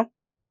ఏదైతున్నాయో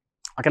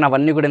అక్కడ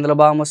అవన్నీ కూడా ఇందులో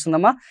భాగం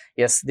వస్తుందమ్మా.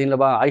 ఎస్, దీనిలో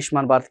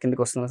ఆయుష్మాన్ భారత్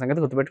కిందకి వస్తున్న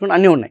సంగతి గుర్తుపెట్టుకుని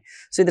అన్నీ ఉన్నాయి.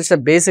 సో ఇది it's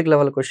basic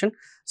level question.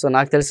 So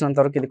నాకు తెలిసినంత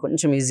వరకు ఇది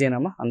కొంచెం ఈజీ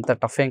అనమ్మా, అంత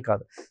టఫ్ ఏం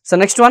కాదు. So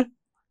next one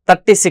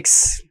 36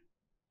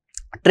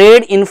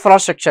 trade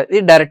infrastructure,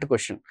 ఇది డైరెక్ట్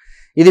క్వశ్చన్.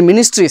 ఇది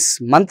మినిస్ట్రీస్,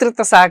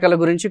 మంత్రిత్వ శాఖల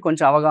గురించి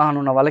కొంచెం అవగాహన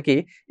ఉన్న వాళ్ళకి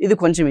ఇది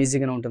కొంచెం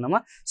ఈజీగానే ఉంటుందమ్మా.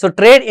 So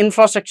trade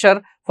infrastructure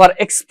for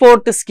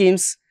export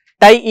schemes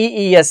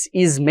టైఈఈఎస్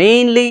is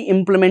mainly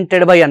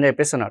implemented by అని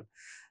చెప్పేసి అన్నాడు.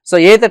 సో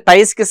ఏదైతే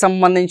టైస్కి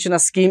సంబంధించిన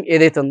స్కీమ్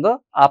ఏదైతే ఉందో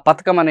ఆ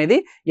పథకం అనేది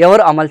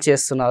ఎవరు అమలు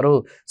చేస్తున్నారు?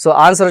 So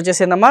answer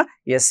వచ్చేసిందమ్మా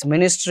yes,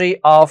 ministry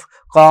of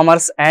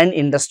commerce and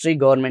industry,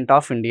 government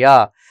of India.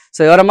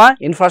 So ఎవరమ్మా?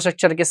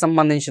 ఇన్ఫ్రాస్ట్రక్చర్కి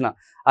సంబంధించిన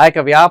ఆ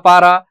యొక్క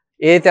వ్యాపార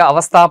ఏదైతే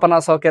అవస్థాపన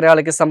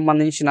సౌకర్యాలకి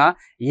సంబంధించిన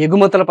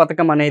ఎగుమతుల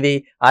పథకం అనేది,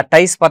 ఆ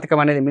టైస్ పథకం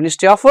అనేది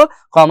ministry of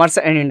commerce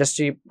and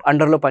industry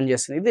అండర్లో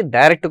పనిచేస్తుంది. ఇది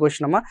డైరెక్ట్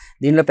క్వశ్చన్ అమ్మా.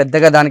 దీనిలో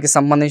పెద్దగా దానికి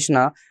సంబంధించిన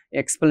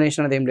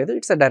ఎక్స్ప్లెనేషన్ అనేది ఏం లేదు,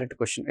 ఇట్స్ అ డైరెక్ట్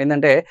క్వశ్చన్.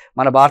 ఏంటంటే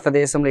మన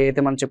భారతదేశంలో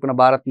ఏదైతే మనం చెప్పిన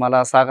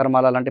భారత్మాల,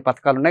 సాగర్మాల లాంటి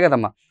పథకాలు ఉన్నాయి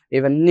కదమ్మా,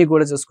 ఇవన్నీ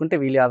కూడా చూసుకుంటే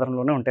వీళ్ళ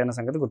ఆధారంలోనే ఉంటాయన్న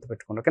సంగతి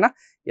గుర్తుపెట్టుకోండి. ఓకేనా?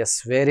 Yes,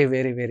 very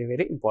very very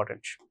very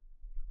important.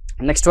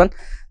 Next one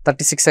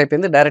 36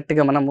 అయిపోయింది.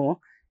 డైరెక్ట్గా మనము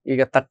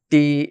ఇక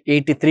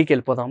 83కి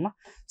వెళ్ళిపోదామమ్మా.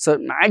 సో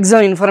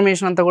మ్యాక్సిమం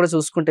ఇన్ఫర్మేషన్ అంతా కూడా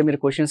చూసుకుంటే మీరు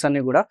క్వశ్చన్స్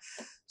అన్నీ కూడా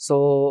సో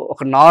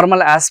ఒక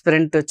నార్మల్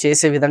ఆస్పిరెంట్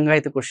చేసే విధంగా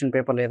అయితే క్వశ్చన్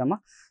పేపర్ లేదమ్మా.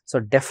 సో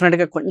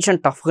డెఫినెట్గా కొంచెం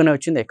టఫ్గానే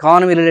వచ్చింది.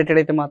 ఎకానమీ రిలేటెడ్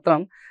అయితే మాత్రం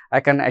I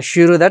can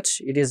assure that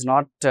it is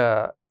not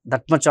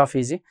that much off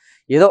easy.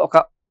 ఏదో ఒక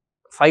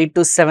 5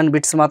 to 7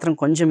 బిట్స్ మాత్రం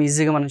కొంచెం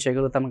ఈజీగా మనం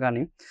చేయగలుగుతాం,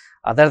 కానీ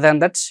other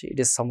than that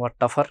it is somewhat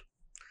టఫర్.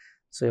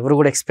 So ఎవరు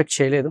కూడా ఎక్స్పెక్ట్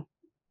చేయలేదు.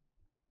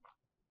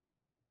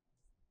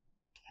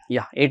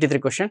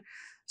 83 క్వశ్చన్.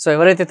 సో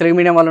ఎవరైతే తెలుగు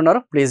మీడియం వాళ్ళు ఉన్నారో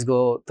please go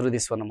through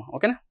this one అమ్మా.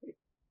 ఓకేనా?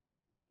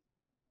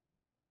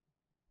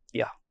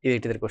 ఇది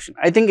 83 question.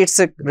 I think it's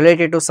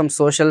related to some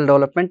social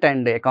development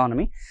and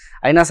economy.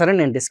 అయినా సరే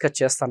నేను డిస్కస్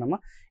చేస్తానమ్మా.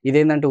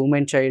 ఇదేంటంటే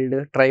ఉమెన్ చైల్డ్,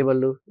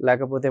 ట్రైబల్,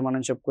 లేకపోతే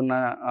మనం చెప్పుకున్న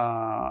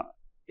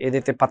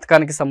ఏదైతే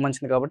పథకానికి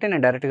సంబంధించింది కాబట్టి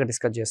నేను డైరెక్ట్గా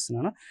డిస్కస్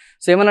చేస్తున్నాను.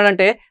 సో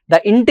ఏమన్నాడంటే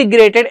the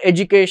integrated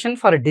education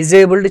for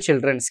disabled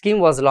children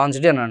scheme was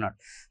launched అని అన్నాడు.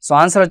 సో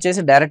ఆన్సర్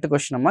వచ్చేసి డైరెక్ట్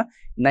క్వశ్చన్ అమ్మా,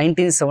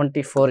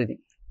 1974. ఇది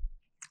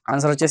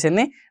ఆన్సర్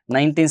వచ్చేసింది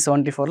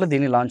 1974లో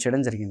దీన్ని లాంచ్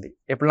చేయడం జరిగింది.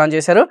 ఎప్పుడు లాంచ్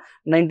చేశారు?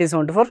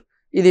 1974.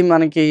 ఇది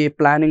మనకి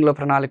ప్లానింగ్లో,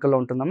 ప్రణాళికలో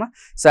ఉంటుందమ్మా.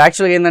 సో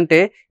యాక్చువల్గా ఏంటంటే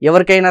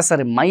ఎవరికైనా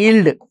సరే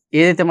మైల్డ్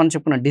ఏదైతే మనం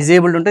చెప్పుకున్న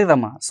డిజేబుల్డ్ ఉంటుంది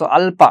కదమ్మా, సో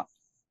అల్ప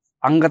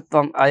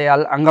అంగత్వం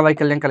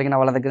అంగవైకల్యం కలిగిన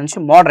వాళ్ళ దగ్గర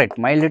నుంచి మోడరేట్,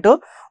 మైల్డ్ టు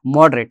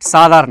మోడరేట్,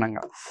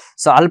 సాధారణంగా.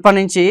 సో అల్ప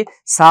నుంచి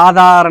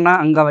సాధారణ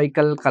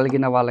అంగవైకల్యం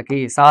కలిగిన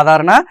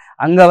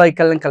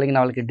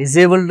వాళ్ళకి,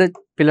 డిజేబుల్డ్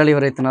పిల్లలు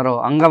ఎవరైతున్నారో,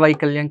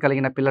 అంగవైకల్యం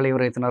కలిగిన పిల్లలు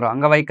ఎవరైతున్నారో,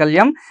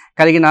 అంగవైకల్యం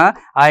కలిగిన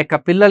ఆ యొక్క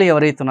పిల్లలు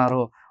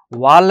ఎవరైతున్నారో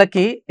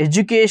వాళ్ళకి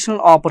ఎడ్యుకేషనల్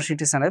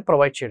ఆపర్చునిటీస్ అనేది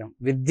ప్రొవైడ్ చేయడం,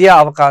 విద్యా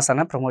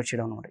అవకాశాలను ప్రమోట్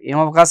చేయడం అనమాట. ఏం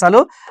అవకాశాలు?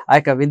 ఆ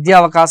యొక్క విద్యా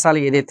అవకాశాలు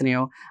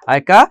ఏదైతున్నాయో ఆ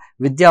యొక్క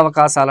విద్యా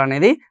అవకాశాలు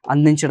అనేది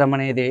అందించడం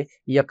అనేది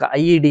ఈ యొక్క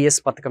IEDS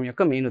పథకం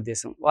యొక్క మెయిన్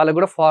ఉద్దేశం. వాళ్ళకు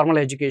కూడా ఫార్మల్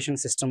ఎడ్యుకేషన్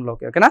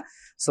సిస్టంలోకి, ఓకేనా,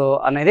 సో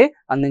అనేది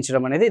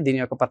అందించడం అనేది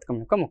దీని యొక్క పథకం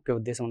యొక్క ముఖ్య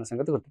ఉద్దేశం అన్న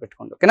సంగతి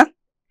గుర్తుపెట్టుకోండి. ఓకేనా?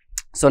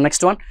 సో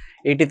నెక్స్ట్ వన్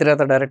 83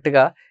 తర్వాత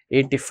డైరెక్ట్గా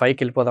 85కి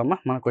వెళ్ళిపోదామా.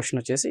 మన క్వశ్చన్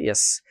వచ్చేసి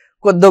ఎస్,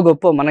 కొద్దో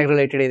గొప్ప మనకి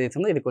రిలేటెడ్ ఏదైతే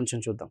ఉందో ఇది కొంచెం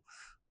చూద్దాం.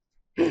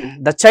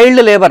 ద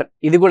చైల్డ్ లేబర్,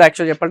 ఇది కూడా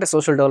యాక్చువల్ చెప్పాలంటే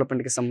సోషల్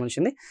డెవలప్మెంట్కి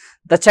సంబంధించింది.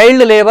 The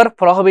child labour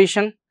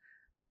prohibition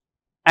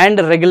and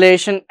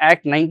regulation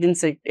act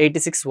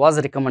 1986 was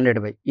recommended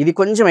by. ఇది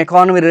కొంచెం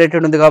ఎకానమీ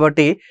రిలేటెడ్ ఉంది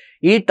కాబట్టి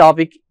ఈ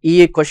టాపిక్, ఈ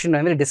క్వశ్చన్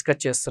అనేది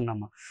డిస్కస్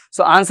చేస్తున్నాము.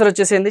 సో ఆన్సర్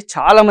వచ్చేసింది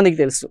చాలా మందికి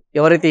తెలుసు.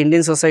 ఎవరైతే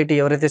ఇండియన్ సొసైటీ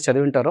ఎవరైతే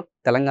చదివింటారో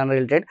తెలంగాణ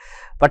రిలేటెడ్,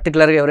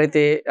 పర్టికులర్గా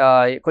ఎవరైతే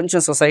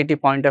కొంచెం సొసైటీ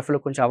పాయింట్ ఆఫ్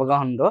వ్యూలో కొంచెం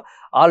అవగాహన ఉందో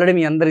ఆల్రెడీ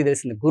మీ అందరికీ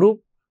తెలిసింది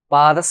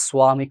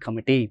గురుపాదస్వామి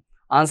కమిటీ.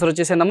 Answer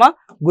వచ్చేసిందమ్మా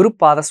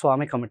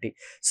గురుపాదస్వామి committee.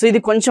 సో ఇది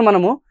కొంచెం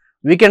మనము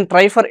we can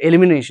try for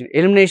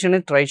elimination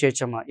try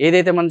చేయొచ్చమ్మా.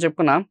 ఏదైతే మనం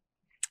చెప్పుకున్నా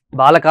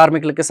బాల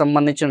కార్మికులకి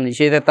సంబంధించిన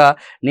నిషేధిత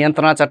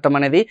నియంత్రణ చట్టం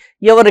అనేది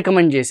ఎవరు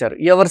రికమెండ్ చేశారు,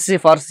 ఎవరు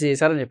సిఫార్సు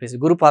చేశారని చెప్పేసి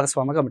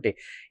గురుపాదస్వామి కమిటీ.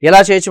 ఎలా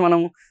చేయొచ్చు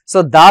మనము? సో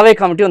దావే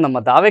కమిటీ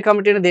ఉందమ్మా. దావే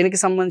కమిటీ దేనికి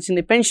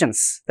సంబంధించింది?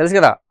 పెన్షన్స్, తెలుసు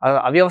కదా,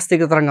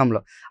 అవ్యవస్థీకృత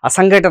రంగంలో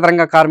అసంఘటిత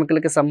రంగ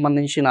కార్మికులకి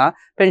సంబంధించిన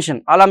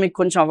పెన్షన్. అలా మీకు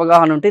కొంచెం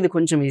అవగాహన ఉంటే ఇది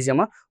కొంచెం ఈజీ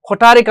అమ్మా.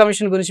 కొఠారి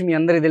కమిషన్ గురించి మీ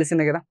అందరికీ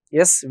తెలిసిందే కదా.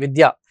 ఎస్,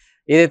 విద్య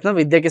ఏదైతే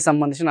విద్యకి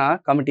సంబంధించిన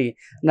కమిటీ.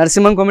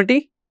 నరసింహం కమిటీ,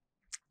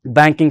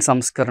 బ్యాంకింగ్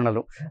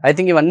సంస్కరణలు. ఐ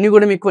థింక్ ఇవన్నీ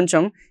కూడా మీకు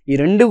కొంచెం ఈ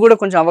రెండు కూడా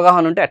కొంచెం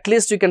అవగాహన ఉంటే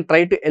at least you can try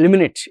to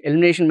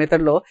elimination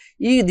మెథడ్లో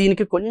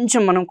దీనికి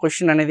కొంచెం మనం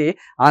క్వశ్చన్ అనేది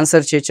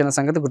ఆన్సర్ చేయొచ్చు అన్న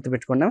సంగతి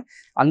గుర్తుపెట్టుకోండి.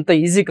 అంత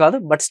ఈజీ కాదు,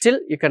 but still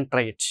you can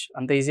try it.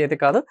 అంత ఈజీ అయితే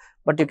కాదు,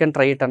 but you can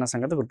try it అన్న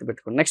సంగతి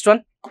గుర్తుపెట్టుకోండి. నెక్స్ట్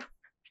వన్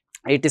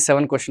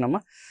 87 క్వశ్చన్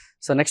అమ్మా.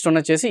 సో నెక్స్ట్ వన్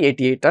వచ్చేసి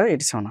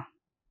 87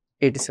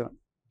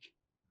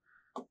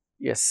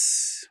 ఎస్.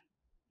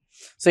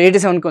 సో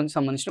 87కి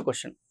సంబంధించిన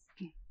question.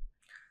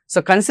 So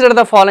consider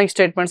the following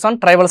statements on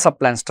tribal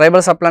సబ్ప్లాన్స్.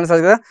 Tribal సబ్ప్లాన్స్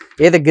కదా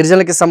ఏదైతే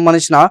గిరిజనులకి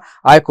సంబంధించిన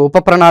ఆ యొక్క ఉప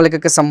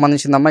ప్రణాళికకి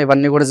సంబంధించిందమ్మా.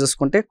 ఇవన్నీ కూడా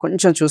చూసుకుంటే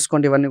కొంచెం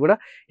చూసుకోండి. ఇవన్నీ కూడా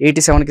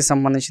 87కి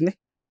సంబంధించింది.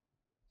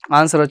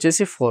 ఆన్సర్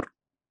వచ్చేసి 4.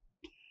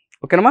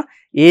 ఓకేనమ్మా,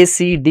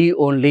 ACD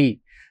only.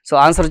 So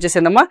answer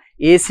వచ్చేసిందమ్మా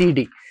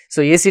ACD. So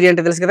ACD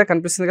అంటే తెలుసు కదా,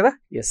 కనిపిస్తుంది కదా.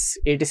 ఎస్,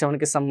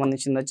 87కి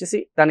సంబంధించింది వచ్చేసి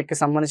దానికి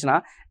సంబంధించిన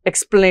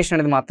ఎక్స్ప్లెనేషన్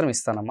అనేది మాత్రం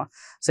ఇస్తానమ్మా.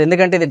 సో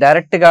ఎందుకంటే ఇది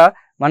డైరెక్ట్గా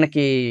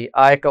మనకి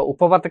ఆ యొక్క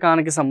ఉప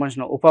పథకానికి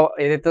సంబంధించిన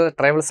ఏదైతే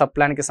ట్రైబల్ సబ్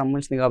ప్లాన్కి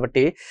సంబంధించింది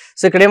కాబట్టి.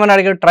 సో ఇక్కడ ఏమన్నా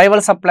అడిగాడు,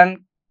 tribal sub plan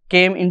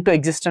came in to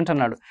existent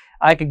అన్నాడు.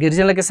 ఆ యొక్క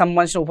గిరిజనులకి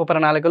సంబంధించిన ఉప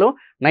ప్రణాళికలు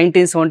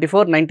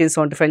 1974,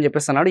 1975 అని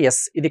చెప్పేసి అన్నాడు. ఎస్,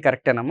 ఇది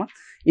కరెక్టేనమ్మా.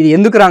 ఇది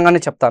ఎందుకు రాగానే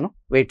చెప్తాను,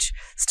 wait.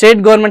 State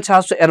government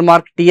has to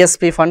ఎర్మార్క్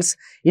TSP funds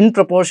in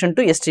proportion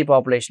to ST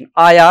population.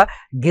 ఆయా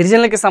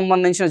గిరిజనులకి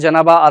సంబంధించిన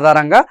జనాభా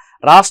ఆధారంగా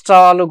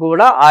రాష్ట్రాలు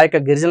కూడా ఆ యొక్క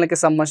గిరిజనులకి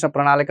సంబంధించిన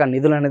ప్రణాళిక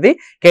నిధులు అనేది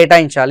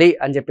కేటాయించాలి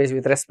అని చెప్పేసి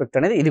విత్ రెస్పెక్ట్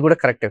అనేది ఇది కూడా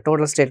కరెక్టే.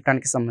 టోటల్ స్టేట్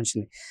ప్లాన్కి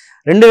సంబంధించింది.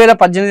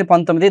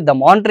 2018-19 the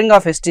monitoring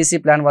of STC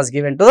plan was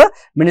given to the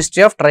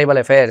ministry of tribal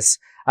affairs.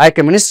 ఆ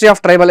యొక్క మినిస్ట్రీ ఆఫ్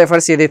ట్రైబల్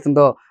అఫైర్స్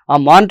ఏదైతుందో, ఆ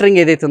మానిటరింగ్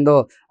ఏదైతుందో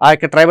ఆ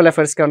యొక్క ట్రైబల్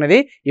అఫైర్స్కి అనేది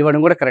ఇవ్వడం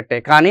కూడా కరెక్టే.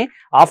 కానీ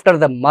after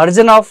the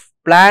మర్జన్ of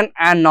plan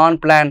and non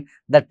plan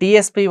the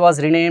TSP was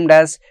renamed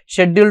as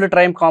scheduled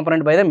tribe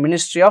component by the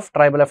ministry of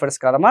tribal affairs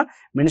కాదమ్మా,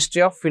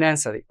 మినిస్ట్రీ ఆఫ్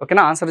ఫినాన్స్ అది.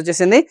 ఓకేనా, ఆన్సర్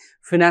వచ్చేసింది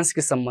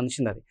ఫినాన్స్కి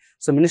సంబంధించింది అది.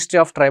 సో మినిస్ట్రీ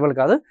ఆఫ్ ట్రైబల్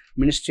కాదు,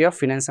 మినిస్ట్రీ ఆఫ్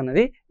ఫినాన్స్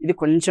అనేది. ఇది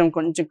కొంచెం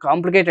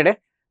కాంప్లికేటెడే,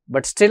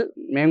 బట్ స్టిల్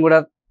మేము కూడా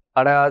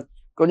అక్కడ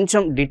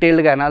కొంచెం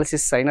డీటెయిల్డ్గా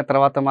అనాలిసిస్ అయిన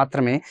తర్వాత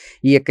మాత్రమే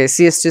ఈ యొక్క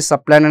SC/ST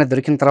సబ్ ప్లాన్ అనేది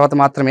దొరికిన తర్వాత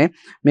మాత్రమే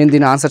మేము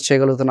దీన్ని ఆన్సర్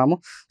చేయగలుగుతున్నాము.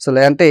 సో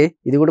లేదంటే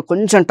ఇది కూడా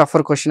కొంచెం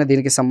టఫర్ క్వశ్చన్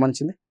దీనికి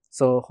సంబంధించింది.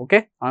 సో ఓకే,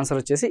 ఆన్సర్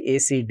వచ్చేసి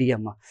ACD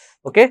అమ్మ.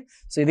 ఓకే,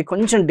 సో ఇది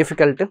కొంచెం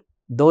difficult,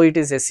 though it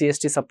is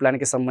SC/ST sub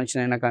ప్లాన్కి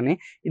సంబంధించిన అయినా కానీ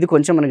ఇది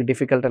కొంచెం మనకి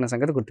డిఫికల్ట్ అనే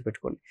సంగతి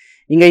గుర్తుపెట్టుకోండి.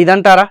 ఇంకా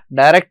ఇదంటారా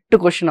డైరెక్ట్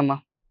క్వశ్చన్ అమ్మ.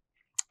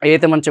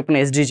 ఏదైతే మనం చెప్పిన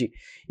SDG,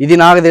 ఇది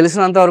నాకు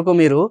తెలిసినంత వరకు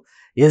మీరు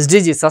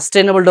SDG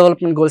సస్టైనబుల్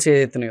డెవలప్మెంట్ గోల్స్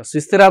ఏదైతున్నాయో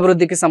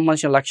సుస్థిరాభివృద్ధికి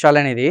సంబంధించిన లక్ష్యాలు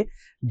అనేది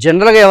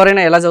జనరల్గా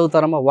ఎవరైనా ఎలా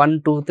చదువుతారమ్మా, 1,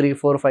 2, 3,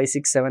 4, 5,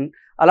 6, 7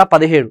 అలా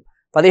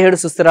 17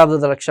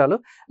 సుస్థిరాభివృద్ధి లక్ష్యాలు.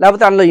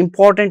 లేకపోతే అందులో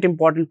ఇంపార్టెంట్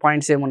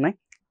పాయింట్స్ ఏమున్నాయి,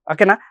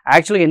 ఓకేనా.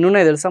 యాక్చువల్గా ఎన్ని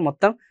ఉన్నాయి తెలుసా,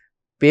 మొత్తం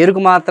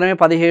పేరుకు మాత్రమే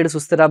 17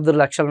 సుస్థిరాభివృద్ధి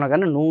లక్ష్యాలు ఉన్నాయి,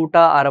 కానీ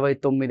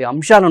 169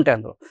 అంశాలు ఉంటాయి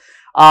అందులో.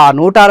 ఆ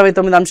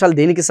 169 అంశాలు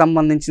దేనికి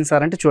సంబంధించిన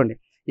సార్ అంటే చూడండి,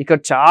 ఇక్కడ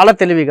చాలా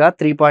తెలివిగా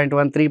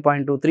 3.1,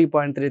 3.2,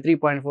 3.3,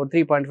 3.4,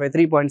 3.5,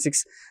 3.6,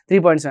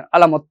 3.7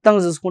 అలా మొత్తం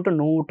చూసుకుంటూ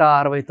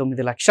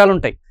 169 లక్ష్యాలు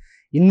ఉంటాయి.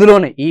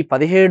 ఇందులోనే ఈ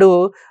 17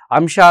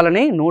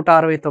 అంశాలని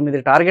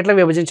 169 టార్గెట్లకు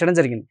విభజించడం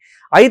జరిగింది.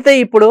 అయితే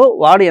ఇప్పుడు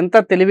వాడు ఎంత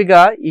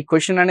తెలివిగా ఈ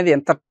క్వశ్చన్ అనేది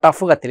ఎంత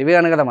టఫ్గా,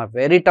 తెలివిగానే కదమ్మా,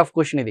 వెరీ టఫ్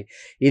క్వశ్చన్ ఇది.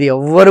 ఇది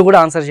ఎవ్వరు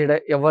కూడా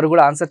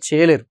ఆన్సర్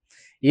చేయలేరు.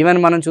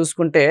 ఈవెన్ మనం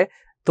చూసుకుంటే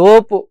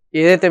తోపు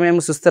ఏదైతే మేము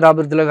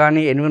సుస్థిరాభివృద్ధిలో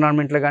కానీ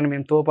ఎన్విరాన్మెంట్లో కానీ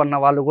మేము తోపు అన్న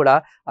వాళ్ళు కూడా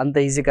అంత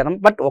ఈజీ కదా.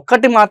 బట్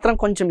ఒక్కటి మాత్రం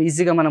కొంచెం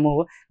ఈజీగా మనము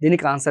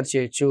దీనికి ఆన్సర్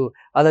చేయొచ్చు,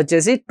 అది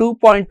వచ్చేసి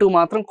 2.2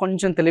 మాత్రం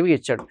కొంచెం తెలివిగా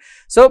ఇచ్చాడు.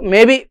 సో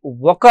మేబీ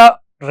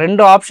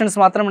 1-2 ఆప్షన్స్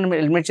మాత్రం మనం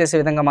ఎలిమినేట్ చేసే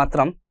విధంగా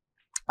మాత్రం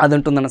అది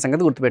ఉంటుందన్న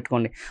సంగతి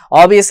గుర్తుపెట్టుకోండి.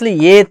 ఆబ్వియస్లీ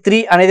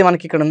A3 అనేది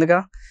మనకి ఇక్కడ ఉందిగా,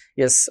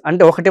 ఎస్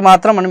అంటే ఒకటి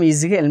మాత్రం మనం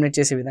ఈజీగా ఎలిమినేట్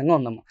చేసే విధంగా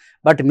ఉందమ్మా.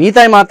 బట్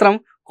మిగతాయి మాత్రం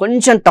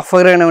కొంచెం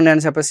టఫ్గానే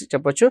ఉన్నాయని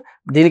చెప్పొచ్చు.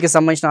 దీనికి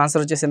సంబంధించిన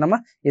ఆన్సర్ వచ్చేసిందమ్మా.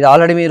 ఇది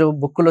ఆల్రెడీ మీరు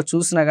బుక్లో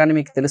చూసినా కానీ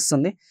మీకు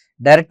తెలుస్తుంది,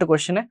 డైరెక్ట్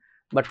క్వశ్చనే.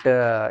 బట్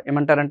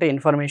ఏమంటారంటే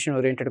information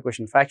oriented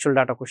question, factual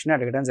data question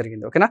అడగడం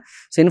జరిగింది. ఓకేనా,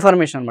 సో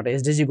ఇన్ఫర్మేషన్ అనమాట.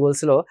 SDG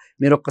గోల్స్లో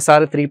మీరు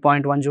ఒక్కసారి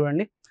 3.1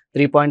 చూడండి,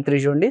 3.3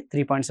 చూడండి,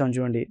 3.7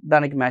 చూడండి,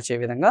 దానికి మ్యాచ్ అయ్యే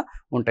విధంగా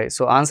ఉంటాయి.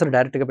 సో ఆన్సర్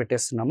డైరెక్ట్గా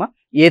పెట్టేస్తున్నామా,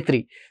 A3.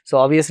 సో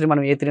ఆబ్వియస్లీ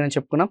మనం A3 అని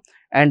చెప్పుకున్నాం.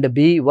 అండ్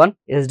B1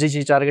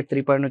 SDG టార్గెట్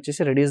 3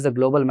 వచ్చేసి reduce the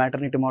global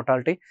maternity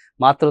mortality,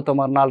 మాతృత్వ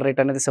మరణాల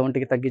రేట్ అనేది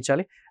 70కి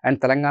తగ్గించాలి. And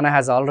Telangana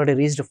has already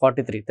reached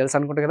 43, తెలుసు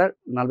అనుకుంటే కదా,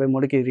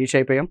 43కి రీచ్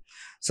అయిపోయాం.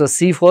 సో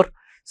C4,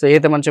 సో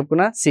ఏదైతే మనం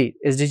చెప్పుకున్నా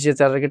SDG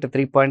టార్గెట్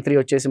 3.3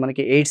 వచ్చేసి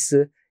మనకి ఎయిడ్స్,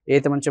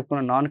 ఏదైతే మనం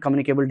చెప్పుకున్న నాన్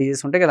కమ్యూనికేబుల్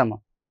డిజీజ్ ఉంటాయి కదమ్మా,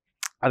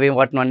 అవి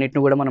వాటిని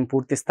అన్నింటిని కూడా మనం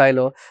పూర్తి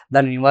స్థాయిలో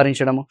దాన్ని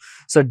నివారించడము.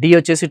 సో D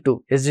వచ్చేసి 2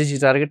 SDG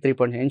target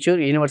 3.0 ensure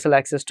universal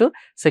access to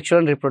sexual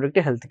and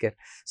reproductive health care.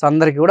 So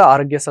అందరికీ కూడా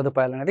ఆరోగ్య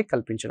సదుపాయాలు అనేది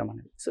కల్పించడం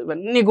అనేది. సో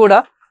ఇవన్నీ కూడా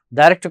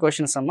డైరెక్ట్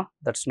క్వశ్చన్స్ అమ్మా,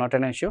 that's not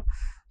an issue.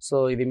 So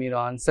ఇది మీరు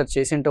ఆన్సర్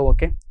చేసింటే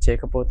ఓకే,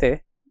 చేయకపోతే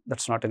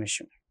that's not an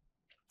issue.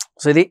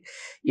 So ఇది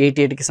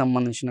 88కి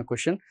సంబంధించిన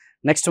క్వశ్చన్.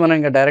 నెక్స్ట్ మనం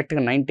ఇంకా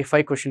డైరెక్ట్గా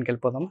 95 క్వశ్చన్కి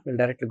వెళ్ళిపోదాము. వీళ్ళు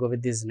డైరెక్ట్గా గో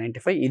విత్ దిస్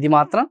 95. ఇది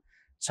మాత్రం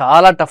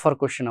చాలా టఫర్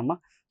క్వశ్చన్ అమ్మా.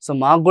 సో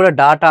మాకు కూడా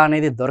డాటా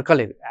అనేది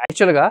దొరకలేదు.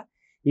 యాక్చువల్గా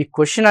ఈ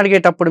క్వశ్చన్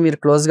అడిగేటప్పుడు మీరు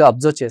క్లోజ్గా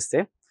అబ్జర్వ్ చేస్తే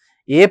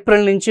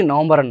ఏప్రిల్ నుంచి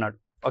నవంబర్ అన్నాడు,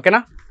 ఓకేనా.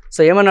 సో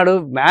ఏమన్నాడు,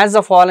 match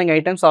the following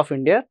items of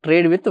India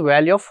trade with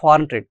value of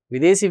foreign trade,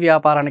 విదేశీ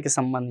వ్యాపారానికి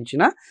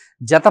సంబంధించిన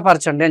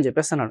జతపరచండి అని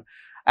చెప్పేసి అన్నాడు.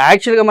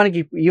 యాక్చువల్గా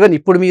మనకి ఈవెన్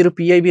ఇప్పుడు మీరు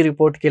PIB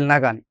రిపోర్ట్కి వెళ్ళినా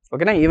కానీ,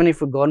 ఓకేనా, ఈవెన్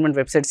ఇఫ్ గవర్నమెంట్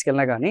వెబ్సైట్స్కి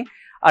వెళ్ళినా కానీ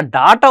ఆ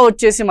డాటా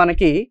వచ్చేసి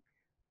మనకి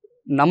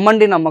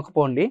నమ్మండి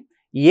నమ్మకపోండి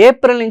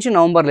ఏప్రిల్ నుంచి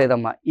నవంబర్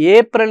లేదమ్మా,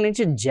 ఏప్రిల్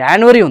నుంచి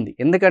జనవరి ఉంది.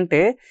 ఎందుకంటే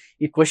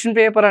ఈ క్వశ్చన్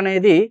పేపర్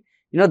అనేది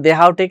they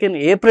have taken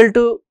April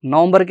to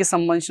నవంబర్కి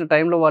సంబంధించిన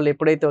టైంలో వాళ్ళు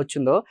ఎప్పుడైతే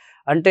వచ్చిందో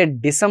అంటే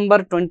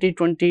డిసెంబర్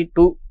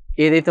 2022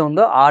 ఏదైతే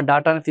ఉందో ఆ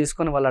డాటాని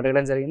తీసుకొని వాళ్ళు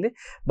అడగడం జరిగింది.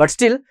 బట్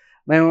స్టిల్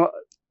మేము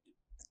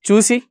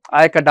చూసి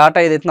ఆ యొక్క డాటా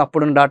ఏదైతే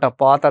అప్పుడున్న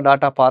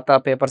డాటా, పాత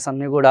పేపర్స్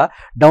అన్నీ కూడా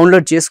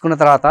డౌన్లోడ్ చేసుకున్న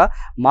తర్వాత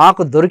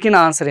మాకు దొరికిన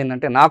ఆన్సర్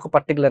ఏంటంటే, నాకు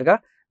పర్టికులర్గా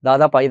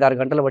దాదాపు 5-6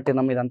 గంటలు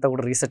పట్టిందమ్మా ఇదంతా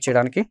కూడా రీసెర్చ్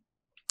చేయడానికి.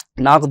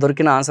 నాకు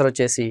దొరికిన ఆన్సర్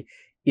వచ్చేసి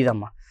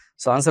ఇదమ్మా.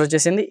 సో ఆన్సర్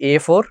వచ్చేసింది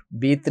A4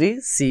 B3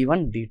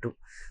 C1 D2.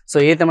 So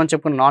ఏదైతే మనం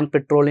చెప్పుకున్న నాన్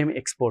పెట్రోలియం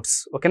ఎక్స్పోర్ట్స్,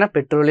 ఓకేనా,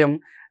 పెట్రోలియం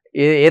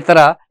ఏతర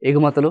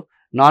ఎగుమతులు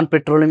నాన్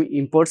పెట్రోలియం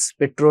ఇంపోర్ట్స్,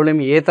 పెట్రోలియం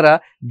ఏతర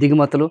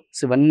దిగుమతులు,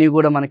 సో ఇవన్నీ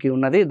కూడా మనకి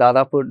ఉన్నది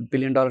దాదాపు $1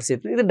 బిలియన్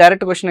అవుతుంది. ఇది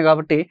డైరెక్ట్ క్వశ్చన్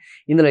కాబట్టి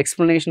ఇందులో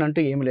ఎక్స్ప్లెనేషన్ అంటూ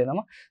ఏమి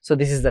లేదమ్మా. So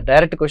this is the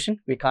direct question,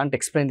 we can't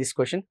explain this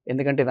question,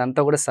 ఎందుకంటే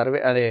ఇదంతా కూడా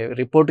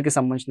రిపోర్ట్కి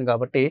సంబంధించింది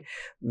కాబట్టి,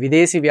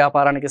 విదేశీ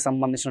వ్యాపారానికి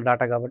సంబంధించిన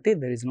డేటా కాబట్టి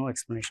దెర్ ఇస్ నో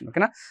ఎక్స్ప్లెనేషన్.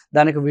 ఓకేనా,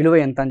 దానికి విలువ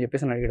ఎంత అని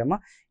చెప్పేసి అడిగాడమ్మా.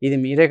 ఇది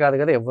మీరే కాదు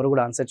కదా, ఎవరు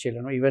కూడా ఆన్సర్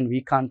చేయలేను, even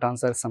we can't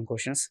answer some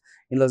questions.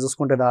 ఇందులో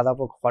చూసుకుంటే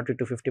దాదాపు ఒక 40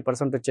 to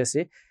 50%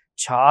 వచ్చేసి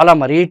చాలా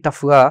మరీ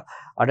టఫ్గా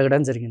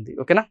అడగడం జరిగింది.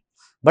 ఓకేనా,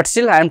 but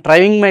still I'm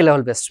trying my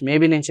level best.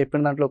 Maybe నేను చెప్పిన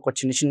దాంట్లో ఒక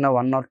చిన్న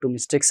 1 or 2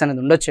 మిస్టేక్స్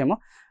అనేది ఉండొచ్చేమో,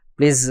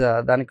 ప్లీజ్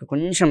దానికి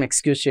కొంచెం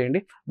ఎక్స్క్యూజ్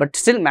చేయండి. But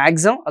still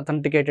maximum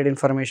authenticated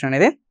information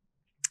అనేది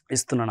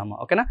ఇస్తున్నానమ్మా.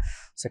 ఓకేనా,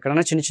 సో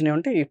ఎక్కడైనా చిన్నవి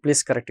ఉంటే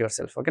ప్లీజ్ కరెక్ట్ యువర్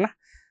సెల్ఫ్. ఓకేనా,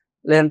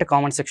 లేదంటే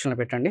కామెంట్ సెక్షన్లో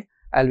పెట్టండి.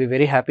 I will be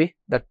very happy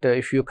that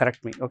if you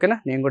correct మీ. ఓకేనా,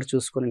 నేను కూడా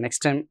చూసుకొని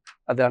నెక్స్ట్ టైం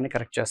దాన్ని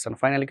కరెక్ట్ చేస్తాను.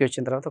 ఫైనల్కి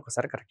వచ్చిన తర్వాత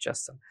ఒకసారి కరెక్ట్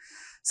చేస్తాను.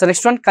 So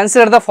next one,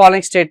 consider the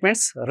following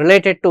statements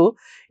related to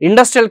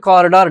industrial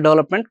corridor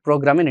development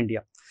programme in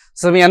India.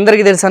 So మీ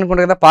అందరికీ తెలుసు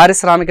అనుకుంటారు కదా,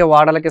 పారిశ్రామిక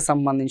వాడలకి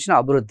సంబంధించిన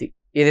అభివృద్ధి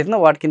ఏదైతే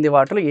వాటి కింది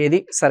వాటిలో ఏది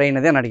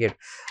సరైనది అని అడిగాడు.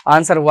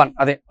 ఆన్సర్ 1,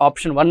 అదే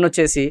ఆప్షన్ 1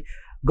 వచ్చేసి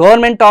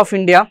గవర్నమెంట్ ఆఫ్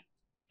ఇండియా.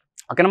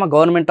 ఓకేనమ్మా,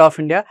 government of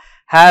India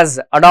has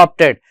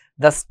adapted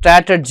the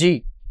strategy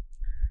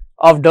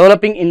of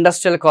developing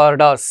industrial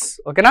corridors.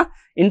 ఓకేనా,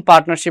 in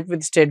partnership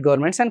with state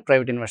governments and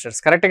private investors.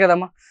 కరెక్టే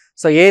కదమ్మా.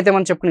 సో ఏదైతే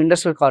మనం చెప్పుకున్న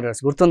ఇండస్ట్రియల్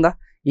కారిడార్స్ గుర్తుందా,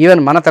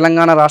 ఈవెన్ మన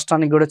తెలంగాణ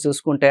రాష్ట్రానికి కూడా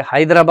చూసుకుంటే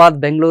హైదరాబాద్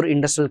బెంగళూరు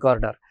ఇండస్ట్రియల్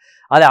కారిడార్,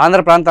 అదే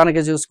ఆంధ్ర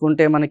ప్రాంతానికి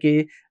చూసుకుంటే మనకి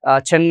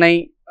Chennai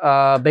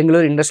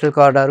Bengaluru industrial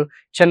corridor,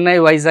 Chennai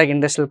Vizag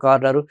industrial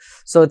corridor.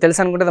 So తెలుసు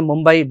అనుకుంటే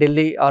ముంబై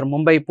ఢిల్లీ ఆర్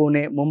ముంబై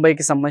పూణే,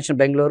 ముంబైకి సంబంధించిన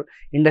బెంగళూరు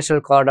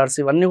ఇండస్ట్రియల్ కారిడార్స్,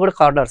 ఇవన్నీ కూడా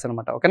కారిడార్స్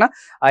అనమాట. ఓకేనా,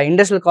 ఆ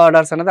ఇండస్ట్రియల్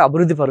కారిడార్స్ అనేది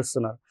అభివృద్ధి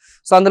పరుస్తున్నారు.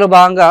 సో అందులో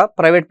భాగంగా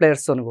ప్రైవేట్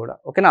ప్లేయర్స్తో కూడా,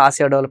 ఓకేనా,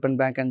 ఆసియా డెవలప్మెంట్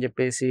బ్యాంక్ అని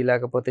చెప్పేసి,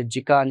 లేకపోతే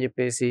జికా అని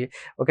చెప్పేసి,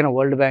 ఓకేనా,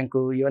 వరల్డ్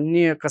బ్యాంకు,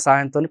 ఇవన్నీ యొక్క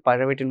సహాయంతో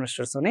ప్రైవేట్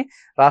ఇన్వెస్టర్స్తోని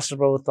రాష్ట్ర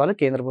ప్రభుత్వాలు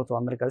కేంద్ర ప్రభుత్వం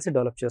అందరూ కలిసి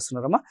develop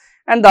చేస్తున్నారమ్మా.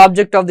 And the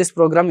object of this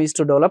program is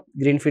to develop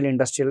greenfield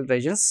industrial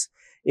reasons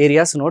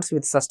areas notes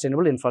with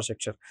sustainable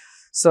infrastructure.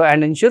 So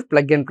and ensure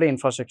plug and play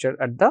infrastructure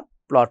at the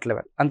plot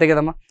level. అంతే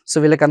కదమ్మా. సో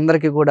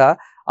వీళ్ళకందరికీ కూడా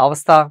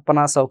అవస్థాపన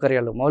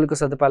సౌకర్యాలు, మౌలిక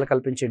సదుపాయాలు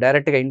కల్పించి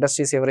డైరెక్ట్గా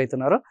ఇండస్ట్రీస్ ఎవరైతే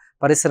ఉన్నారో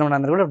పరిశ్రమలు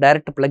అందరూ కూడా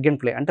డైరెక్ట్ ప్లగ్ అండ్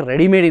ప్లే అంటే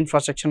రెడీమేడ్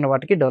ఇన్ఫ్రాస్ట్రక్చర్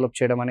వాటికి డెవలప్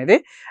చేయడం అనేది,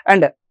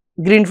 అండ్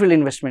గ్రీన్ఫీల్డ్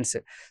ఇన్వెస్ట్మెంట్స్.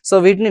 సో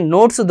వీటిని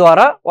నోట్స్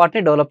ద్వారా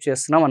వాటిని డెవలప్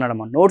చేస్తున్నాం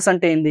అనడమా. నోట్స్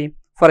అంటే ఏంది,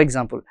 ఫర్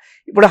ఎగ్జాంపుల్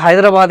ఇప్పుడు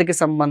హైదరాబాద్కి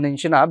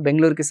సంబంధించిన,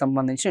 బెంగళూరుకి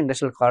సంబంధించిన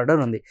ఇండస్ట్రియల్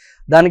కారిడార్ ఉంది,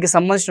 దానికి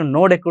సంబంధించిన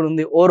నోడ్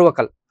ఎక్కడుంది,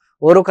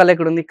 ఓరువకల్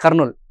ఎక్కడుంది,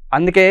 కర్నూలు.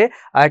 అందుకే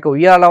ఆ యొక్క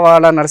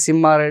ఉయ్యాలవాడ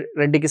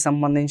నరసింహారెడ్డికి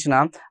సంబంధించిన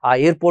ఆ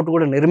ఎయిర్పోర్ట్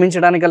కూడా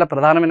నిర్మించడానికి గల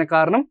ప్రధానమైన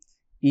కారణం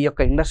ఈ యొక్క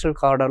ఇండస్ట్రియల్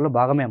కారిడార్లో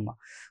భాగమే అమ్మ.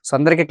 సో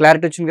అందరికీ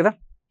క్లారిటీ వచ్చింది కదా.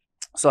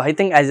 So I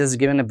think I just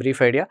given a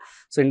brief idea.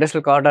 So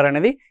industrial corridor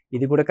అనేది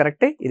ఇది కూడా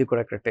కరెక్టే, ఇది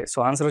కూడా కరెక్టే. So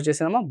answer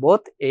వచ్చేసిందమ్మా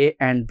both A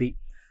and B.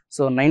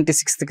 So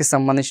 96కి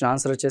సంబంధించిన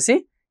ఆన్సర్ వచ్చేసి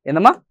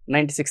ఏందమ్మా,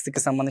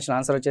 96కి సంబంధించిన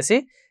ఆన్సర్ వచ్చేసి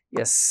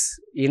ఎస్,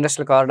 ఈ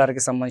ఇండస్ట్రియల్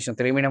కారిడార్కి సంబంధించిన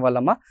తెలుగు మీడియం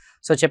వాళ్ళమ్మా.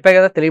 సో చెప్పే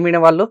కదా తెలుగు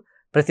మీడియం వాళ్ళు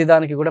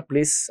ప్రతిదానికి కూడా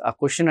ప్లీజ్ ఆ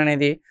క్వశ్చన్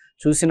అనేది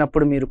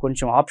చూసినప్పుడు మీరు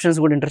కొంచెం ఆప్షన్స్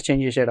కూడా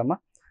ఇంటర్చేంజ్ చేసేయడమ్మా,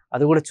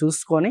 అది కూడా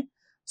చూసుకొని.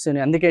 సో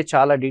నేను అందుకే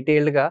చాలా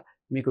డీటెయిల్డ్గా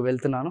మీకు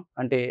వెళ్తున్నాను,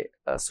 అంటే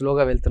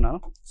స్లోగా వెళ్తున్నాను.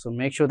 So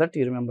make sure that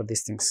you remember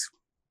these things.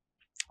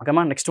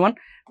 ఓకేమ్మా, next one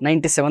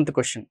 97th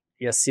question.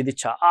 Yes, ఇది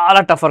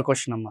చాలా టఫర్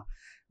క్వశ్చన్ అమ్మా,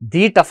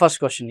 ది టఫస్ట్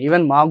క్వశ్చన్.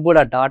 ఈవెన్ మాకు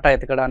కూడా డాటా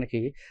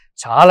ఎతకడానికి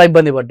చాలా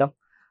ఇబ్బంది పడ్డాం.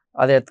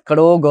 అది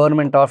ఎక్కడో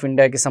గవర్నమెంట్ ఆఫ్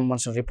ఇండియాకి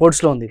సంబంధించిన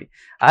రిపోర్ట్స్లో ఉంది. ఇది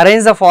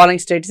arrange the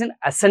following states in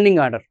ascending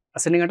order.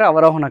 Ascending అంటే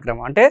అవరోహణ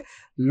క్రమం, అంటే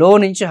లో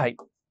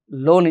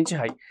నుంచి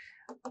high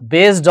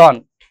based on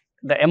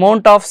the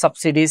amount of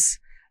subsidies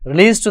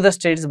release to the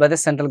states by the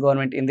central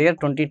government in the year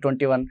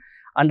 2021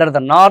 under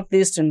the north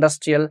east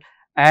industrial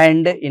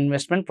and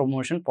investment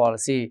promotion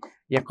policy.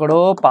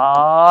 ఎక్కడో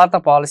పాత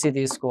policy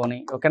తీసుకొని,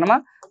 ఓకేనమ్మా,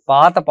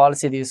 పాత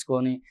పాలసీ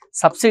తీసుకొని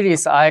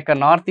సబ్సిడీస్ ఆ యొక్క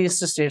నార్త్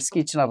ఈస్ట్ స్టేట్స్కి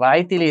ఇచ్చిన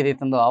రాయితీలు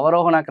ఏదైతే ఉందో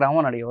అవరోహణ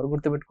క్రమం అని ఎవరు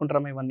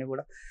గుర్తుపెట్టుకుంటారమ్మా ఇవన్నీ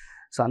కూడా.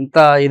 సో అంత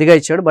ఇదిగా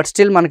ఇచ్చాడు, బట్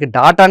స్టిల్ మనకి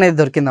డాటా అనేది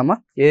దొరికిందమ్మా.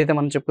 ఏదైతే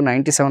మనం చెప్పుకున్న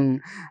 97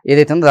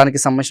 ఏదైతే ఉందో దానికి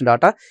సంబంధించిన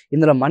డాటా.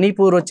 ఇందులో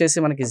మణిపూర్ వచ్చేసి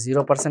మనకి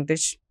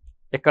 0%,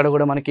 ఎక్కడ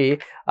కూడా మనకి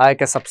ఆ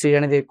యొక్క సబ్సిడీ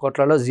అనేది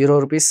కోట్లలో 0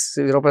 రూపీస్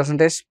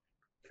 0%.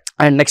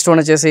 అండ్ నెక్స్ట్ వన్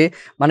వచ్చేసి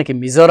మనకి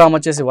మిజోరాం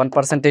వచ్చేసి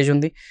 1%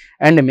 ఉంది,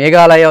 అండ్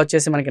మేఘాలయ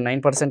వచ్చేసి మనకి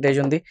 9%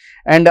 ఉంది,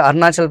 అండ్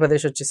అరుణాచల్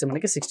ప్రదేశ్ వచ్చేసి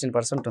మనకి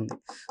 16% ఉంది.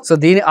 సో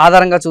దీని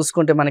ఆధారంగా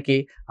చూసుకుంటే మనకి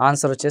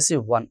ఆన్సర్ వచ్చేసి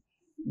 1.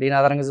 దీని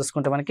ఆధారంగా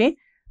చూసుకుంటే మనకి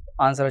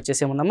ఆన్సర్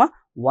వచ్చేసి ఏముందమ్మా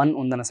 1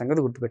 ఉందన్న సంగతి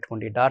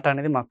గుర్తుపెట్టుకోండి. డాటా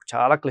అనేది మాకు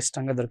చాలా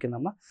క్లిష్టంగా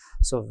దొరికిందమ్మా.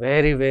 So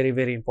very very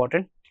very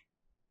important.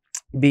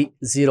 B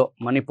 0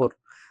 Manipur,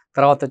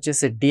 తర్వాత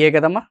వచ్చేసి DA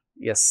కదమ్మా,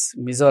 ఎస్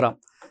మిజోరాం,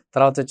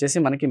 తర్వాత వచ్చేసి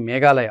మనకి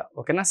మేఘాలయ,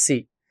 ఓకేనా, C.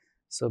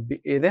 సో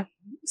ఇదే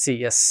C,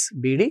 yes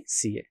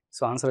BDCA.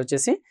 So answer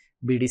వచ్చేసి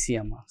BDC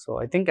అమ్మ. So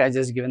I think I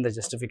just given the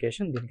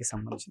justification దీనికి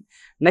సంబంధించింది.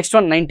 Next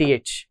one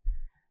 98.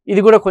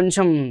 ఇది కూడా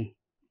కొంచెం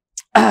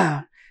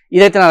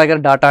ఇదైతే నా దగ్గర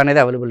డాటా అనేది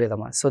అవైలబుల్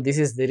లేదమ్మా. So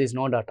there is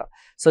no data.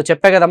 So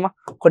చెప్పే కదమ్మా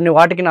కొన్ని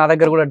వాటికి నా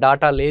దగ్గర కూడా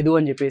డాటా లేదు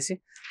అని చెప్పేసి.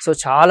 సో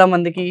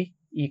చాలామందికి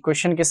ఈ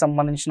క్వశ్చన్కి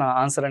సంబంధించిన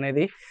ఆన్సర్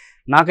అనేది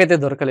నాకైతే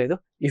దొరకలేదు.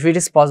 If it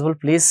is possible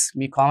please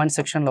me comment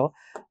సెక్షన్లో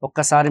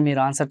ఒక్కసారి మీరు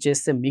ఆన్సర్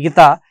చేస్తే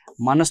మిగతా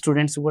మన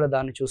స్టూడెంట్స్ కూడా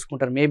దాన్ని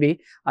చూసుకుంటారు. మేబీ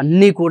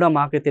అన్నీ కూడా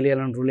మాకే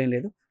తెలియాలని రూల్ ఏం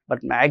లేదు,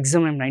 బట్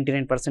మ్యాక్సిమం మేము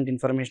 99%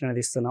 ఇన్ఫర్మేషన్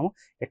అనేది ఇస్తున్నాము.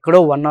 ఎక్కడో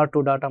 1 or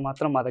 2 డాటా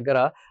మాత్రం మా దగ్గర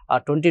ఆ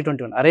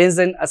 2021 అరేంజ్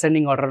అండ్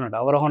అసెండింగ్ ఆర్డర్ అన్నాడు,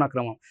 అవరోహణ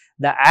క్రమం.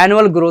 The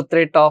annual growth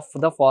rate of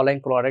the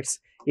following products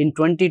in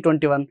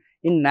 2021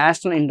 in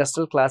national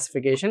industrial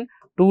classification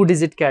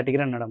 2-digit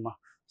category అన్నాడమ్మా.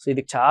 So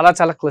ఇది చాలా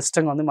చాలా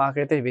క్లిష్టంగా ఉంది,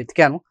 మాకైతే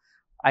వెతికాను.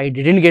 I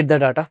didn't get the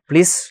data.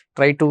 Please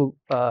try to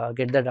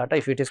get the data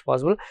if it is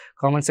possible.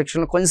 Comment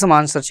సెక్షన్లో కొంచెం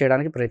answer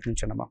చేయడానికి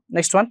ప్రయత్నించండి అమ్మా.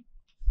 నెక్స్ట్ వన్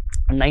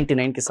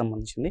 99కి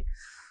సంబంధించింది.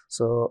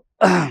 So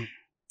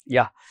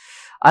yeah,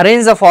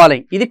 arrange the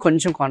following. ఇది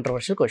కొంచెం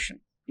కాంట్రవర్షియల్ క్వశ్చన్.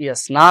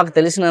 ఎస్, నాకు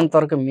తెలిసినంత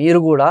వరకు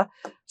మీరు కూడా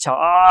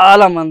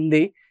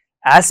చాలామంది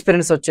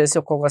ఆస్పిరెంట్స్ వచ్చేసి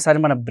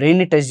ఒక్కొక్కసారి మన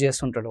బ్రెయిన్ని టెస్ట్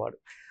చేస్తుంటాడు వాడు.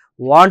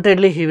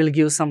 Wantedly he will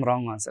give some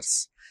wrong answers.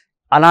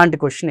 అలాంటి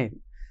క్వశ్చన్ ఇది.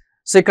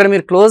 సో ఇక్కడ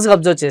మీరు క్లోజ్గా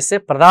అబ్జర్వ్ చేస్తే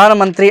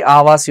ప్రధానమంత్రి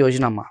ఆవాస్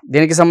యోజన అమ్మ.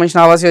 దీనికి సంబంధించిన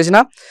ఆవాస్ యోజన,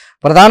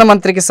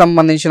 ప్రధానమంత్రికి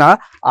సంబంధించిన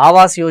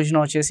ఆవాస్ యోజన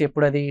వచ్చేసి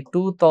ఎప్పుడు అది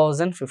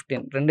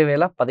 2015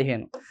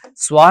 2015.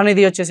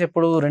 స్వానిధి వచ్చేసి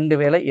ఎప్పుడు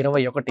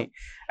 2021.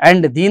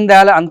 అండ్ దీన్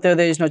దయాళ్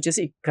అంత్యోదయ యోజన వచ్చేసి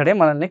ఇక్కడే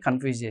మనల్ని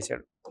కన్ఫ్యూజ్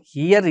చేశాడు.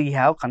 Here you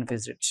have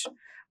confused it.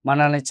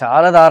 మనల్ని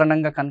చాలా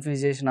దారుణంగా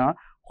కన్ఫ్యూజ్ చేసిన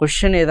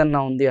క్వశ్చన్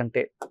ఏదన్నా ఉంది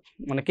అంటే,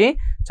 మనకి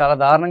చాలా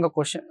దారుణంగా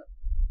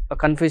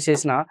కన్ఫ్యూజ్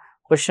చేసిన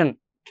క్వశ్చన్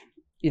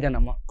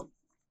ఇదేనమ్మా.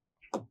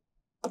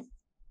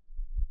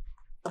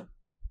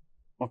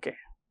 ఓకే,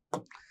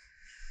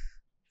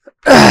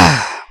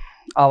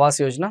 ఆవాస్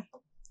యోజన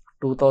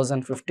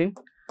 2015,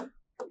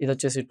 ఇది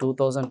వచ్చేసి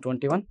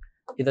 2021,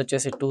 ఇది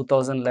వచ్చేసి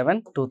 2011,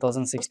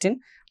 2016.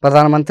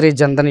 ప్రధానమంత్రి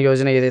జన్ధన్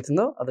యోజన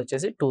ఏదైతుందో అది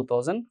వచ్చేసి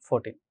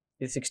 2014.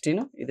 ఇది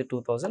 16, ఇది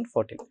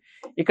 2014.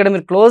 ఇక్కడ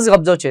మీరు క్లోజ్గా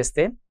అబ్జర్వ్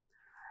చేస్తే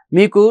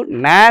మీకు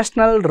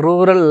నేషనల్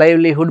రూరల్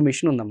లైవ్లీహుడ్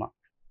మిషన్ ఉందమ్మా.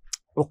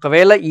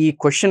 ఒకవేళ ఈ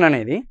క్వశ్చన్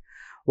అనేది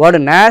వాడు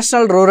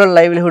నేషనల్ రూరల్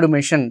లైవ్లీహుడ్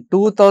మిషన్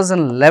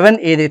 2011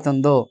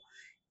 ఏదైతుందో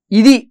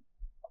ఇది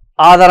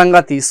ఆధారంగా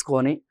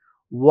తీసుకొని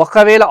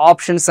ఒకవేళ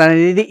ఆప్షన్స్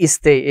అనేది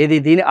ఇస్తే, ఏది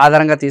దీని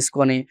ఆధారంగా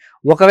తీసుకొని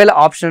ఒకవేళ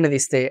ఆప్షన్ అనేది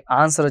ఇస్తే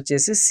ఆన్సర్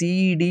వచ్చేసి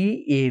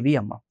సిడిఏబి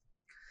అమ్మ.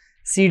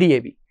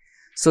 సిడిఏబి.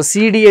 సో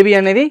సిడిఏబి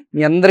అనేది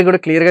మీ అందరికి కూడా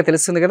క్లియర్గా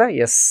తెలుస్తుంది కదా.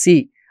 ఎస్సి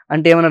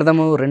అంటే ఏమని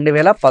అర్థము?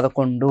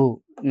 2011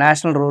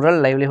 నేషనల్ రూరల్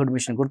లైవ్లీహుడ్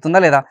మిషన్. గుర్తుందా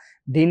లేదా?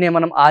 దీన్నే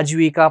మనం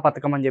ఆజీవికా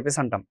పథకం అని చెప్పేసి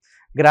అంటాం.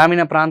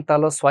 గ్రామీణ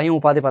ప్రాంతాల్లో స్వయం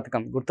ఉపాధి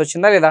పథకం.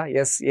 గుర్తొచ్చిందా లేదా?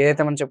 ఎస్,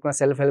 ఏదైతే మనం చెప్పుకున్న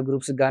సెల్ఫ్ హెల్ప్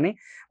గ్రూప్స్కి కానీ,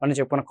 మనం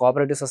చెప్పుకున్న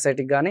కోఆపరేటివ్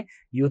సొసైటీకి కానీ,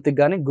 యూత్కి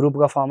కానీ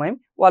గ్రూప్గా ఫామ్ అయ్యి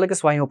వాళ్ళకి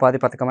స్వయం ఉపాధి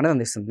పథకం అనేది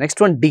అందిస్తుంది.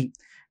 Next one D.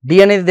 డి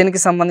అనేది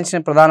దీనికి సంబంధించిన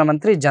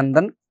ప్రధానమంత్రి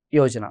జన్ధన్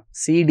యోజన.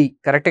 సిడి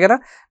కరెక్ట్ కదా.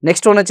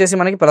 నెక్స్ట్ వన్ వచ్చేసి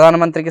మనకి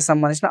ప్రధానమంత్రికి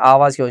సంబంధించిన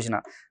ఆవాస్ యోజన.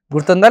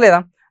 గుర్తుందా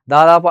లేదా?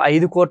 దాదాపు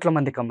 5 కోట్ల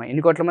మందికి అమ్మ.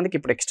 ఎన్ని కోట్ల మందికి?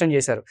 ఇప్పుడు ఎక్స్టెండ్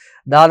చేశారు.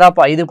 దాదాపు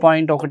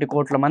 5.1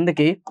 కోట్ల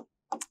మందికి,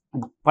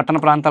 పట్టణ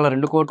ప్రాంతాల్లో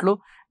 2 కోట్లు,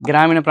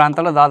 గ్రామీణ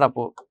ప్రాంతాల్లో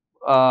దాదాపు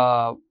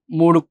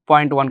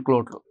 3.1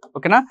 కోట్లు.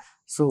 ఓకేనా.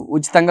 సో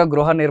ఉచితంగా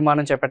గృహ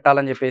నిర్మాణం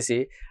చేపట్టాలని చెప్పేసి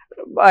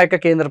ఆ యొక్క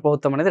కేంద్ర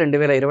ప్రభుత్వం అనేది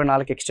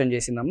 2024కి ఎక్స్టెండ్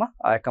చేసిందమ్మా.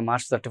 ఆ యొక్క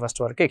March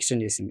 31 వరకు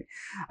ఎక్స్టెండ్ చేసింది.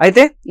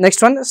 అయితే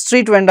next one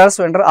street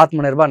vendor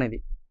Atmanirbhar అనేది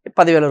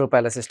 10,000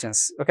 రూపాయల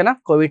అసిస్టెన్స్. ఓకేనా.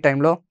 కోవిడ్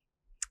టైంలో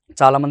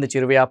చాలామంది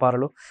చిరు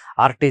వ్యాపారులు,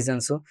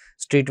 ఆర్టిజన్స్,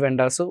 స్ట్రీట్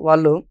వెండర్స్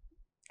వాళ్ళు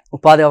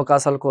ఉపాధి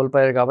అవకాశాలు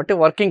కోల్పోయారు కాబట్టి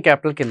వర్కింగ్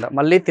క్యాపిటల్ కింద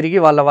మళ్ళీ తిరిగి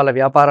వాళ్ళ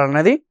వ్యాపారం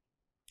అనేది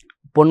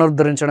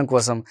పునరుద్ధరించడం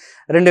కోసం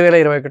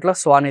 2021లో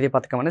స్వానిధి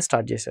పథకం అనేది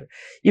స్టార్ట్ చేశారు.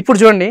 ఇప్పుడు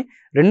చూడండి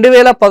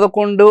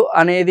 2011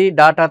 అనేది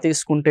డాటా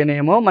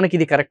తీసుకుంటేనేమో మనకి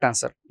ఇది కరెక్ట్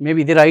ఆన్సర్.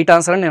 మేబీ ఇది రైట్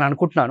ఆన్సర్ అని నేను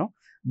అనుకుంటున్నాను.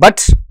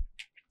 బట్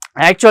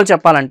యాక్చువల్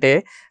చెప్పాలంటే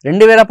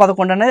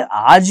 2011 అనేది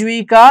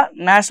Aajeevika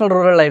national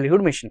rural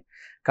livelihood machine.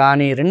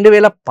 కానీ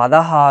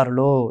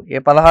 2016లో, ఏ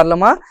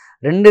 16లోమా?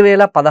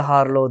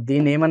 2016లో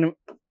దీన్ని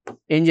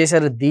ఏం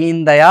చేశారు? దీన్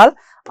దయాళ్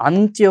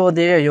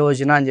అంత్యోదయ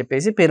యోజన అని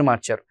చెప్పేసి పేరు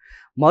మార్చారు.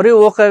 మరి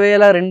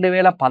ఒకవేళ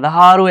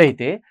 2016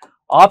 అయితే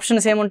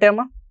ఆప్షన్స్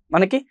ఏముంటాయమ్మా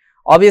మనకి?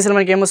 ఆబ్వియస్లీ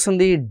మనకి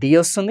ఏమొస్తుంది? డి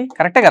వస్తుంది,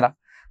 కరెక్టే కదా.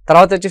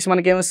 తర్వాత వచ్చేసి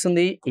మనకి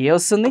ఏమొస్తుంది? ఏ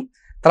వస్తుంది.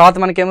 తర్వాత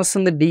మనకి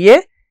ఏమొస్తుంది? డిఏ.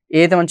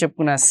 ఏదైతే మనం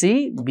చెప్పుకున్న సి,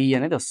 బి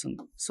అనేది వస్తుంది.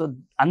 సో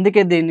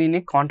అందుకే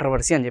దీనిని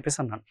కాంట్రవర్సీ అని చెప్పేసి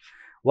అన్నాను.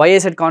 Why I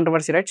said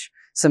controversy, right?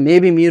 So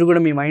maybe మీరు కూడా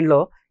మీ మైండ్లో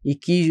ఈ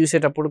కీ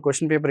చూసేటప్పుడు,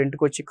 క్వశ్చన్ పేపర్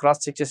ఇంటికి వచ్చి క్రాస్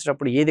చెక్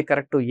చేసేటప్పుడు ఏది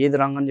కరెక్ట్ ఏది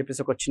రాంగ్ అని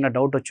చెప్పేసి ఒక చిన్న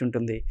డౌట్ వచ్చి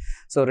ఉంటుంది.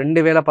 సో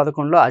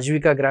 2011లో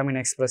ఆజీవికా గ్రామీణ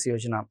ఎక్స్ప్రెస్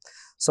యోజన.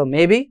 సో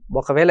మేబీ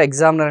ఒకవేళ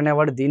ఎగ్జామినర్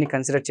అనేవాడు దీన్ని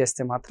కన్సిడర్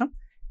చేస్తే మాత్రం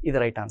ఇది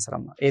రైట్ ఆన్సర్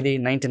అమ్మ. ఇది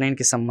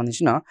 99కి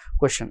సంబంధించిన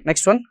క్వశ్చన్.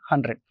 Next one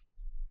 100.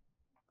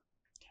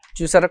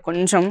 చూసారా,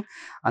 కొంచెం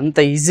అంత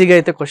ఈజీగా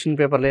అయితే క్వశ్చన్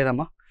పేపర్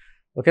లేదమ్మా.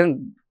 Okay,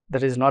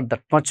 that is not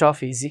that much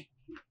off easy.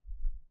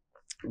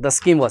 The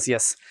scheme was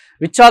yes.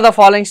 Which are the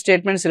following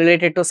statements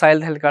related to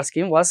child health card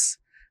scheme was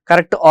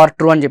correct or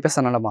true అని చెప్పేసి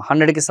అన్నాడమ్మా.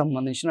 100కి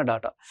సంబంధించిన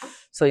data.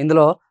 So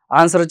ఇందులో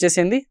answer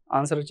వచ్చేసింది,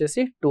 answer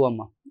వచ్చేసి 2 అమ్మ.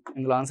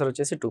 ఇందులో answer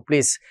వచ్చేసి 2.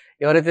 Please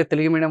ఎవరైతే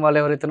తెలుగు మీడియం వాళ్ళు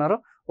ఎవరైతే ఉన్నారో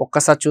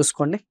ఒక్కసారి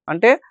చూసుకోండి.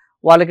 అంటే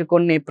వాళ్ళకి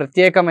కొన్ని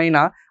ప్రత్యేకమైన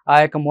ఆ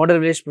యొక్క మోడల్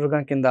విలేజ్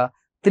ప్రోగ్రామ్ కింద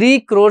 3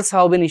 crores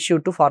have been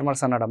issued to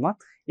farmers అన్నాడమ్మా.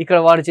 ఇక్కడ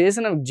వాడు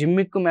చేసిన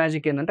జిమ్మిక్కు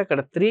మ్యాజిక్ ఏంటంటే అక్కడ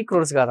 3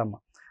 crores కాదమ్మా,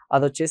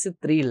 అది వచ్చేసి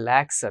 3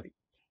 lakhs. అది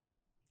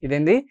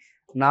ఇదేంది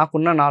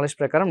నాకున్న నాలెడ్జ్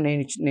ప్రకారం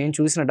నేను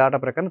చూసిన డేటా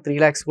ప్రకారం 3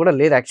 lakhs కూడా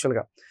లేదు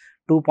యాక్చువల్గా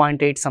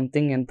 2.8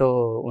 సంథింగ్ ఎంతో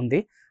ఉంది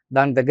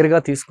దాని దగ్గరగా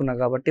తీసుకున్నా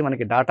కాబట్టి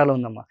మనకి డేటాలో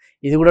ఉందమ్మా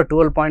ఇది కూడా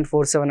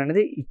 12.47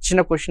 అనేది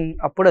ఇచ్చిన క్వశ్చన్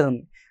అప్పుడు అది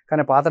ఉంది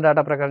కానీ పాత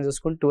డేటా ప్రకారం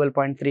చూసుకుంటే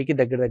 12.3కి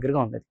దగ్గరగా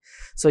ఉంది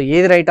సో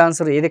ఏది రైట్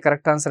ఆన్సర్ ఏది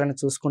కరెక్ట్ ఆన్సర్ అని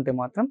చూసుకుంటే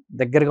మాత్రం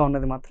దగ్గరగా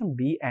ఉన్నది మాత్రం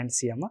బి అండ్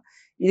సి అమ్మ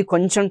ఇది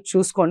కొంచెం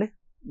చూసుకోండి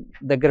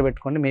దగ్గర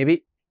పెట్టుకోండి మేబీ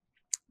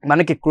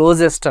మనకి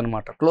క్లోజెస్ట్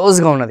అనమాట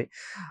క్లోజ్గా ఉన్నది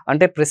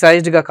అంటే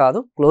ప్రిసైజ్డ్గా కాదు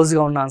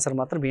క్లోజ్గా ఉన్న ఆన్సర్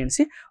మాత్రం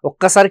బిఎన్సి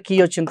ఒక్కసారి కీ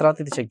వచ్చిన తర్వాత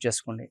ఇది చెక్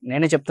చేసుకోండి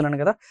నేనే చెప్తున్నాను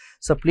కదా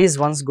so please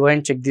once go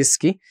and check this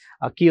key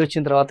ఆ కీ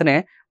వచ్చిన తర్వాతనే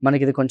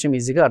మనకి ఇది కొంచెం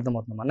ఈజీగా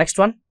అర్థమవుతుంది నెక్స్ట్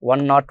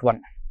 101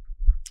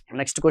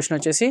 నెక్స్ట్ క్వశ్చన్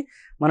వచ్చేసి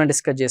మనం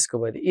డిస్కస్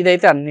చేసుకోబోయేది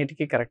ఇదైతే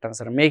అన్నిటికీ correct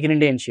answer make in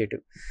India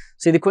initiative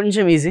so ఇది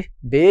కొంచెం ఈజీ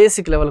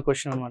బేసిక్ లెవెల్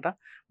క్వశ్చన్ అనమాట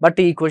బట్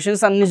ఈ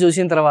క్వశ్చన్స్ అన్ని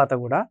చూసిన తర్వాత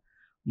కూడా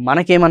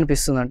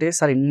మనకేమనిపిస్తుంది అంటే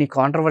సార్ ఇన్ని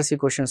కాంట్రవర్సీ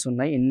క్వశ్చన్స్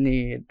ఉన్నాయి ఇన్ని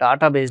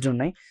డాటా బేస్డ్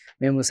ఉన్నాయి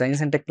మేము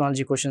సైన్స్ అండ్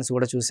టెక్నాలజీ క్వశ్చన్స్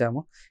కూడా చూసాము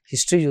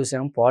హిస్టరీ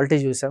చూసాము పాలిటీ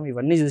చూసాము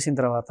ఇవన్నీ చూసిన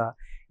తర్వాత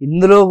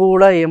ఇందులో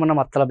కూడా ఏమన్నా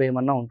మతలబ్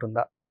ఏమన్నా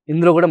ఉంటుందా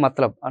ఇందులో కూడా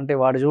మతలబ్ అంటే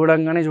వాడు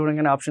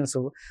చూడంగానే ఆప్షన్స్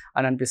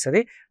అని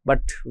అనిపిస్తుంది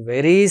but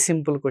very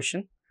simple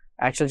question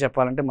actual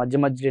చెప్పాలంటే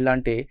మధ్యలో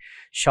ఇలాంటి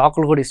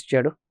షాకులు కూడా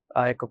ఇచ్చాడు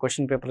ఆ యొక్క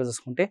క్వశ్చన్ పేపర్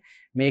చూసుకుంటే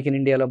మేక్ ఇన్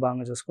ఇండియాలో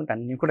భాగంగా చూసుకుంటే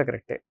అన్నీ కూడా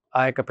కరెక్టే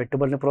ఆ యొక్క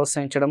పెట్టుబడిని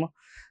ప్రోత్సహించడము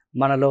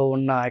మనలో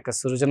ఉన్న ఆ యొక్క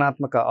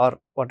సృజనాత్మక are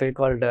what you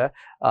called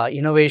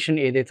innovation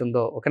ఏదైతే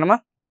ఉందో ఓకేనమ్మా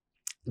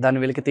దాన్ని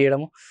వెలికి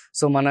తీయడము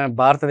సో మన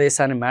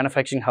భారతదేశాన్ని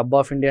మ్యానుఫ్యాక్చరింగ్ హబ్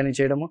ఆఫ్ ఇండియాని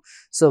చేయడము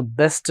so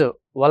best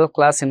world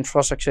class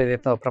infrastructure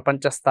ఏదైతే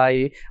ప్రపంచ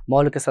స్థాయి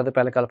మౌలిక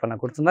సదుపాయాల కల్పన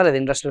గుర్తుందా లేదా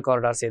ఇండస్ట్రియల్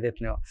కారిడార్స్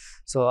ఏదైతున్నాయో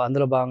సో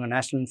అందులో భాగంగా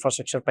నేషనల్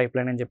ఇన్ఫ్రాస్ట్రక్చర్ పైప్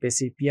లైన్ అని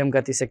చెప్పేసి పిఎం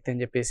గతి శక్తి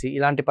అని చెప్పేసి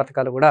ఇలాంటి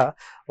పథకాలు కూడా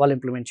వాళ్ళు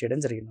ఇంప్లిమెంట్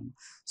చేయడం జరిగిందమ్మా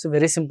so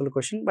very simple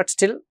question but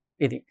still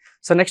ఇది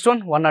సో నెక్స్ట్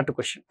 102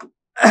 క్వశ్చన్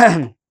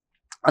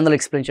అందులో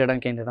ఎక్స్ప్లెయిన్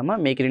చేయడానికి ఏం లేదమ్మా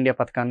మేక్ ఇన్ ఇండియా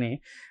పథకాన్ని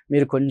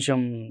మీరు కొంచెం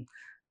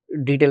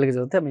డీటెయిల్గా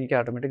చదివితే మీకు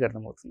ఆటోమేటిక్గా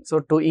అర్థమవుతుంది so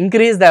to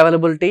increase the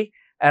availability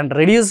and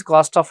reduce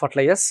cost of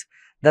fertilisers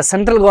the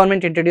central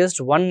government introduced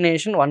 1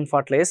 nation 1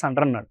 fertilisers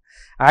అన్నాడు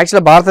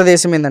యాక్చువల్గా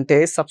భారతదేశం ఏంటంటే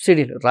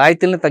సబ్సిడీలు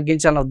రాయితీలను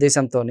తగ్గించాలన్న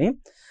ఉద్దేశంతో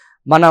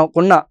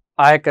మనకున్న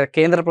ఆ యొక్క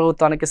కేంద్ర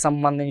ప్రభుత్వానికి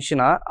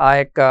సంబంధించిన ఆ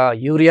యొక్క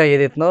యూరియా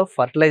ఏదైతుందో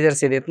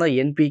ఫర్టిలైజర్స్ ఏదైతుందో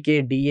ఎన్పికే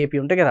డిఏపి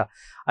ఉంటాయి కదా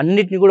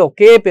అన్నిటిని కూడా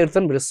ఒకే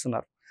పేరుతో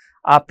పిలుస్తున్నారు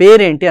ఆ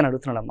పేరేంటి అని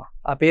అడుగుతున్నాడమ్మా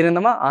ఆ పేరు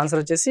ఏందమ్మా ఆన్సర్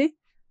వచ్చేసి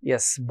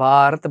ఎస్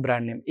భారత్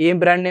బ్రాండ్ నేమ్ ఏం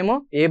బ్రాండ్ నేమో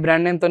ఏ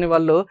బ్రాండ్ నేమ్తో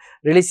వాళ్ళు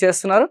రిలీజ్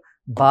చేస్తున్నారు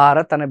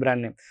భారత్ అనే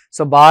brand name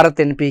so Bharat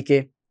NPK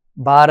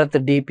Bharat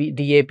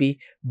DAP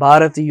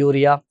Bharat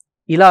urea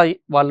ఇలా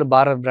వాళ్ళు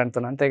భారత్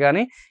బ్రాండ్తో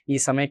అంతేగాని ఈ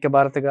సమైక్య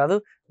భారత్ కాదు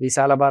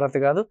విశాల భారత్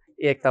కాదు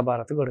ఏకతా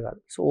భారత్ కూడా కాదు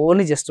సో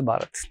ఓన్లీ జస్ట్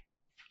భారత్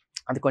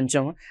అది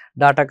కొంచెం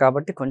డాటా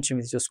కాబట్టి కొంచెం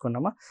ఇది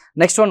చూసుకున్నామా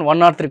నెక్స్ట్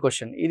 103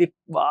 క్వశ్చన్ ఇది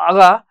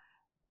బాగా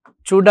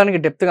చూడడానికి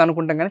డెప్త్గా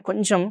అనుకుంటాం కానీ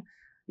కొంచెం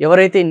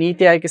ఎవరైతే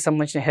నీతి ఆయోగ్కి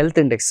సంబంధించిన హెల్త్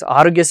ఇండెక్స్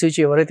ఆరోగ్య సూచి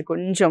ఎవరైతే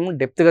కొంచెం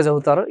డెప్త్గా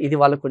చదువుతారో ఇది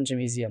వాళ్ళకి కొంచెం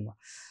ఈజీ అమ్మ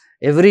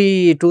ఎవ్రీ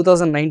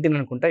 2019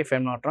 అనుకుంటా ఇఫ్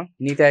ఐఎమ్ నాట్ రాంగ్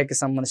నీతి ఆయోగ్కి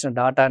సంబంధించిన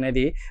డాటా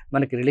అనేది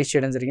మనకి రిలీజ్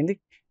చేయడం జరిగింది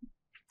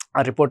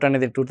ఆ రిపోర్ట్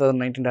అనేది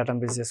 2019 డాటాను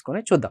బేస్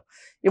చేసుకొని చూద్దాం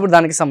ఇప్పుడు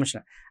దానికి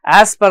సంబంధించిన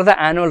as per the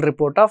annual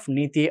report of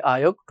NITI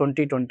Aayog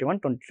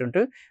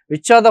 2021-2022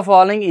 which are the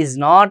following is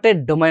not a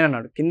domain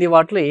అన్నాడు కింది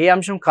వాటిలో ఏ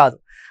అంశం కాదు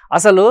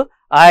అసలు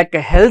ఆ యొక్క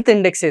హెల్త్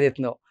ఇండెక్స్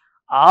ఏదైతుందో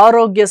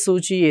ఆరోగ్య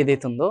సూచి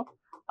ఏదైతుందో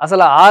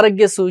అసలు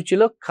ఆరోగ్య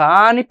సూచిలో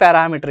కాని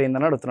పారామీటర్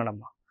ఏందని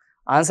అడుగుతున్నాడమ్మా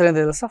ఆన్సర్ ఏంటో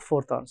తెలుసా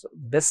 4th ఆన్సర్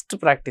బెస్ట్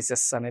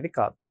ప్రాక్టీసెస్ అనేది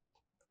కాదు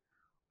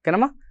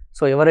ఓకేనమ్మా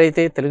సో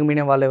ఎవరైతే తెలుగు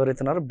మీడియం వాళ్ళు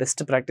ఎవరైతే ఉన్నారో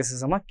బెస్ట్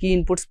ప్రాక్టీసెస్ అమ్మా కీ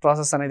ఇన్పుట్స్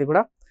ప్రాసెస్ అనేది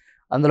కూడా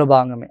అందులో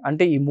భాగమే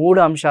అంటే ఈ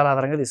 3 అంశాల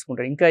ఆధారంగా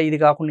తీసుకుంటారు ఇంకా ఇది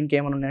కాకుండా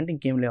ఇంకేమైనా ఉన్నాయంటే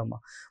ఇంకేం లేవమ్మా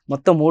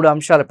మొత్తం 3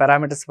 అంశాలు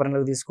పారామీటర్స్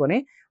పరంగా తీసుకొని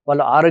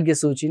వాళ్ళు ఆరోగ్య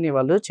సూచిని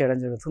వాళ్ళు చేయడం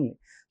జరుగుతుంది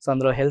సో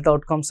అందులో హెల్త్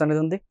అవుట్కమ్స్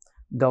అనేది ఉంది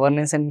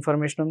గవర్నెన్స్ అండ్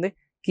ఇన్ఫర్మేషన్ ఉంది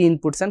కీ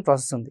ఇన్పుట్స్ అండ్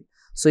ప్రాసెస్ ఉంది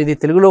సో ఇది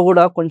తెలుగులో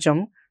కూడా కొంచెం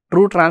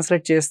ట్రూ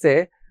ట్రాన్స్లేట్ చేస్తే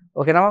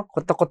ఓకేనా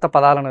కొత్త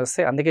పదాలను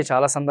వస్తాయి అందుకే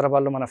చాలా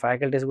సందర్భాల్లో మన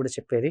ఫ్యాకల్టీస్ కూడా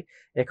చెప్పేది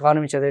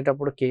ఎకానమీ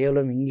చదివేటప్పుడు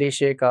కేవలం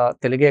ఇంగ్లీషే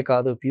తెలుగే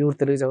కాదు ప్యూర్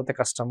తెలుగు చదివితే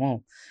కష్టము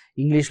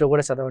ఇంగ్లీష్లో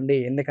కూడా చదవండి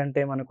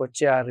ఎందుకంటే మనకు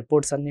వచ్చే ఆ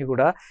రిపోర్ట్స్ అన్నీ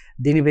కూడా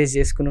దీన్ని బేస్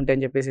చేసుకుని ఉంటాయి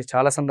అని చెప్పేసి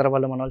చాలా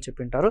సందర్భాల్లో మన వాళ్ళు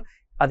చెప్పింటారు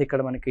అది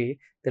ఇక్కడ మనకి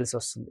తెలిసి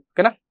వస్తుంది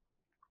ఓకేనా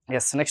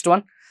ఎస్ నెక్స్ట్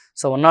 1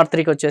 సో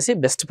 103కి వచ్చేసి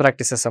బెస్ట్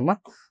ప్రాక్టీసెస్ అమ్మ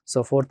so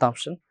 4th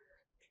option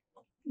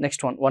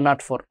next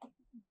 104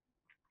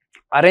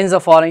 arrange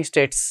the following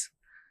states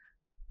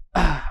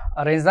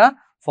arrange the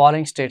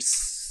following states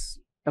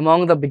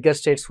among the bigger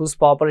states whose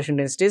population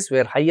densities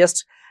were highest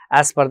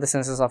as per the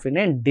census of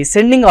India in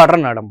descending order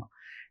అన్నాడమ్మా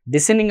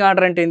descending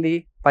order అంటే ఏంది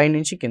పై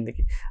నుంచి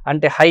కిందికి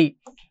అంటే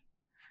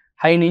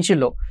high నుంచి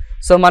లో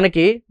so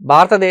మనకి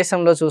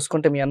భారతదేశంలో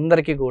చూసుకుంటే మీ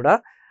అందరికీ కూడా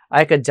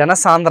ఆ యొక్క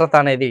జనసాంద్రత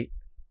అనేది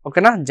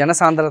ఓకేనా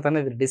జనసాంద్రత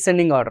అనేది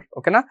డిసెండింగ్ ఆర్డర్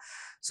ఓకేనా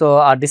సో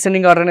ఆ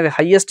డిసెండింగ్ ఆర్డర్ అనేది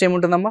హైయెస్ట్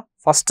ఏముంటుందమ్మా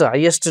ఫస్ట్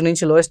హైయెస్ట్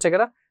నుంచి లోయెస్టే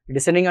కదా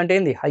డిసెండింగ్ అంటే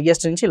ఏంది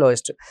హైయెస్ట్ నుంచి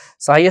లోయెస్ట్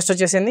సో హైయెస్ట్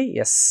వచ్చేసింది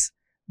ఎస్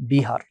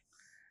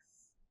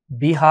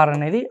బీహార్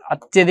అనేది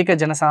అత్యధిక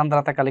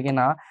జనసాంద్రత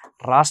కలిగిన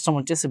రాష్ట్రం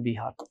వచ్చేసి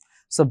బీహార్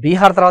సో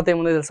బీహార్ తర్వాత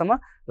ఏముందో తెలుసమ్మా,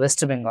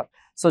 వెస్ట్ బెంగాల్.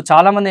 సో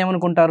చాలా మంది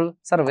ఏమనుకుంటారు,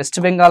 సార్ వెస్ట్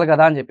బెంగాల్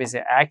కదా అని చెప్పేసి.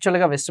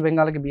 యాక్చువల్గా వెస్ట్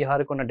బెంగాల్కి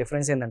బీహార్కి ఉన్న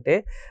డిఫరెన్స్ ఏంటంటే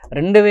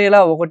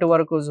 2001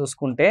 వరకు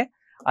చూసుకుంటే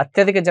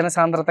అత్యధిక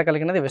జనసాంద్రత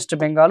కలిగినది వెస్ట్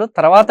బెంగాల్,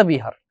 తర్వాత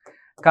బీహార్.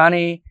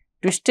 కానీ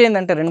ట్విస్ట్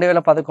ఏంటంటే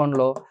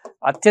 2011లో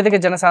అత్యధిక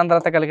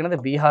జనసాంద్రత కలిగినది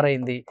బీహార్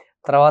అయింది,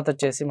 తర్వాత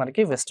వచ్చేసి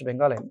మనకి వెస్ట్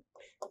బెంగాల్ అయింది.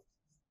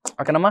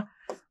 ఓకేనమ్మా.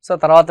 సో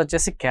తర్వాత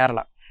వచ్చేసి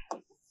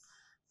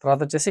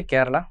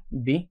కేరళ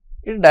బి.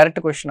 ఇది డైరెక్ట్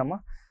క్వశ్చన్ అమ్మా.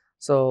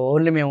 సో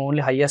మేము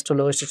ఓన్లీ హైయెస్ట్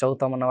లోయెస్ట్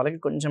చదువుతామన్న వాళ్ళకి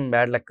కొంచెం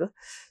బ్యాడ్ లక్.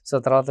 సో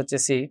తర్వాత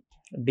వచ్చేసి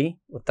డి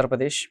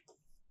ఉత్తరప్రదేశ్,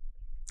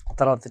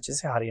 తర్వాత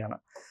వచ్చేసి హర్యానా.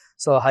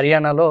 సో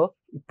హర్యానాలో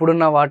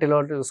ఇప్పుడున్న వాటిలో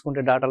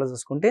చూసుకుంటే డాటాలో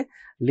చూసుకుంటే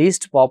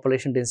లీస్ట్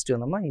పాపులేషన్ డెన్సిటీ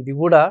ఉందమ్మా. ఇది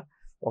కూడా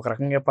ఒక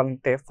రకంగా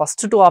చెప్పాలంటే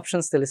ఫస్ట్ 2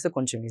 ఆప్షన్స్ తెలిస్తే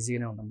కొంచెం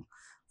ఈజీగానే ఉందమ్మా.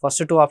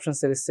 ఫస్ట్ 2 ఆప్షన్స్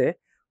తెలిస్తే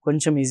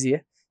కొంచెం ఈజీయే.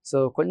 సో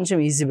కొంచెం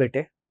ఈజీ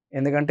బెట్టే,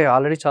 ఎందుకంటే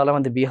ఆల్రెడీ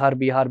చాలామంది బీహార్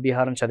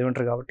అని చదివి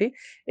ఉంటారు కాబట్టి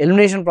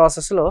ఎలిమినేషన్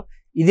ప్రాసెస్లో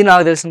ఇది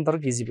నాకు తెలిసినంత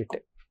వరకు ఈజీ బెట్టే.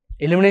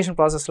 ఎలిమినేషన్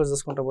ప్రాసెస్లో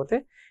చూసుకుంటూ పోతే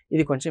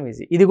ఇది కొంచెం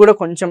ఈజీ, ఇది కూడా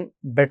కొంచెం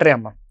బెటరే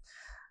అమ్మ.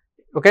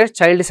 ఓకే,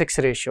 చైల్డ్ సెక్స్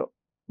రేషియో,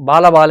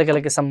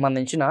 బాలబాలికలకి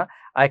సంబంధించిన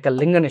ఆ యొక్క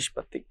లింగ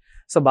నిష్పత్తి.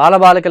 సో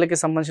బాలబాలికలకి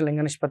సంబంధించిన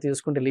లింగ నిష్పత్తి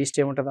చూసుకుంటే లీస్ట్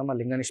ఏముంటుందమ్మా,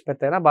 లింగ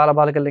నిష్పత్తి అయినా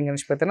బాలబాలికల లింగ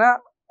నిష్పత్తి అయినా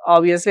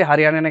ఆబ్వియస్లీ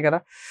హర్యానానే కదా.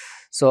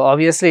 సో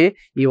ఆబ్వియస్లీ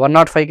ఈ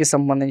 105కి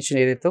సంబంధించిన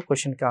ఏదైతే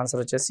క్వశ్చన్కి ఆన్సర్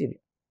వచ్చేసి ఇది.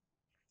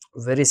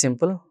 Very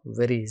simple,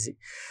 very easy.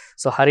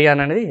 So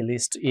Haryana అనేది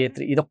లీస్ట్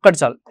A3, ఇది ఒక్కటి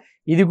చాలు.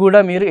 ఇది కూడా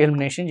మీరు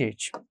ఎలిమినేషన్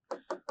చేయొచ్చు.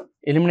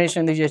 ఎలిమినేషన్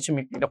ఎందుకు చేయొచ్చు,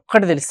 మీకు ఇది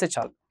ఒక్కటి తెలిస్తే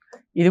చాలు.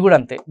 ఇది కూడా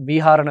అంతే,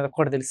 బీహార్ అనేది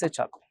ఒక్కటి తెలిస్తే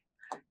చాలు.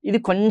 ఇది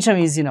కొంచెం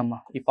ఈజీనమ్మా.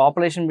 ఈ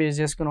పాపులేషన్ బేస్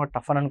చేసుకుని ఒక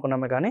టఫ్ అని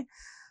అనుకున్నామే కానీ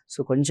సో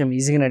కొంచెం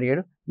ఈజీగానే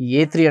అడిగాడు. ఈ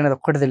A3 అనేది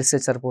ఒక్కటి తెలిస్తే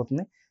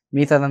సరిపోతుంది,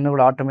 మిగతాదన్నీ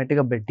కూడా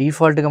ఆటోమేటిక్గా బై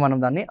డిఫాల్ట్గా మనం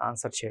దాన్ని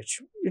ఆన్సర్ చేయొచ్చు.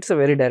 It's a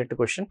very direct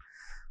question.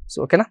 So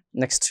ఓకేనా.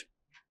 Next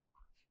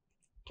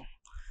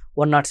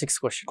 106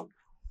 question.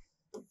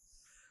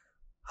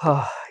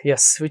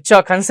 Yes, which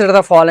are consider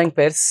the following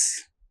pairs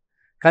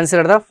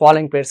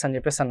అని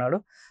చెప్పేసి అన్నాడు.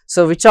 So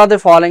which are the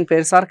following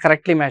pairs are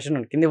correctly matched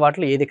అన్నాడు. కింది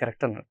వాటిలో ఏది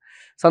కరెక్ట్ అన్నాడు.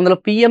 సో అందులో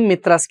పిఎం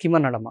మిత్ర స్కీమ్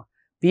అన్నాడమ్మా.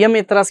 పిఎం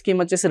మిత్ర స్కీమ్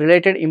వచ్చేసి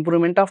related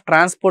improvement of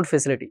transport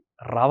facility,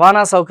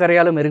 రవాణా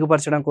సౌకర్యాలు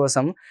మెరుగుపరచడం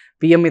కోసం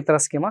పిఎం మిత్ర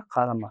స్కీమా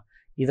కాదమ్మా.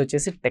 ఇది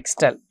వచ్చేసి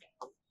టెక్స్టైల్,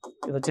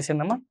 ఇది వచ్చేసి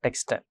ఏంటమ్మా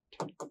టెక్స్టైల్,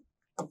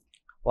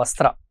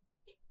 వస్త్ర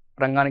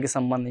రంగానికి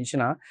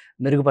సంబంధించిన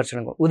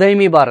మెరుగుపరచడం.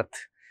 ఉదయమి Bharat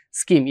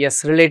scheme, yes,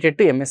 related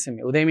to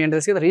MSME. ఉదయమి అంటే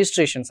కదా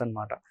రిజిస్ట్రేషన్స్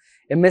అనమాట.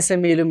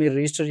 ఎంఎస్ఎంఈలు మీరు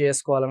రిజిస్టర్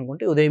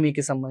చేసుకోవాలనుకుంటే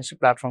ఉదయమికి సంబంధించిన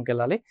ప్లాట్ఫామ్కి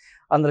వెళ్ళాలి.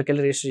 అందులోకి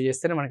వెళ్ళి రిజిస్టర్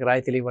చేస్తేనే మనకి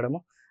రాయితీలు ఇవ్వడము,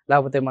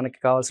 లేకపోతే మనకి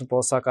కావాల్సిన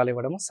ప్రోత్సాహకాలు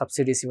ఇవ్వడము,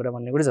 సబ్సిడీస్ ఇవ్వడం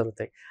అన్నీ కూడా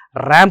జరుగుతాయి.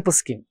 Ramp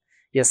scheme,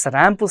 yes,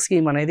 ramp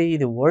scheme అనేది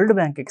ఇది వరల్డ్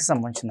బ్యాంక్కి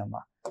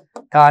సంబంధించిందమ్మా.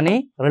 కానీ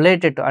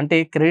రిలేటెడ్ అంటే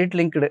క్రెడిట్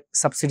లింక్డ్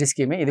సబ్సిడీ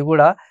స్కీమే. ఇది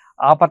కూడా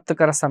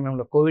ఆపత్కర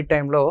సమయంలో కోవిడ్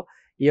టైంలో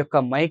ఈ యొక్క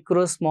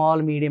మైక్రో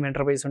స్మాల్ మీడియం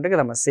ఎంటర్ప్రైజ్ ఉంటాయి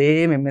కదమ్మా,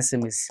 సేమ్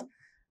ఎంఎస్ఎంఈస్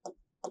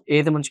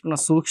ఏది మంచుకున్న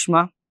సూక్ష్మ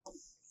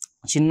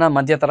చిన్న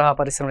మధ్య తరహా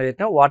పరిశ్రమలు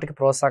ఏదైతే వాటికి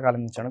ప్రోత్సాహకాలు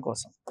అందించడం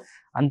కోసం,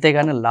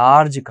 అంతేగాని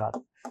లార్జ్ కాదు.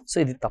 సో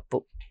ఇది తప్పు.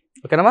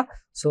 ఓకేనమ్మా.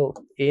 సో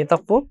ఏ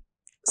తప్పు,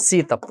 సి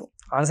తప్పు.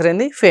 ఆన్సర్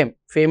ఏంది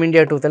ఫేమ్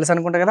ఇండియా 2 తెలుసు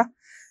అనుకుంటా కదా.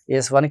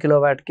 ఎస్, 1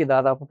 కిలోవాట్కి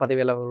దాదాపు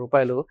 10,000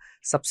 రూపాయలు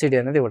సబ్సిడీ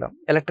అనేది ఇవ్వడం.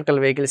 ఎలక్ట్రికల్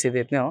వెహికల్స్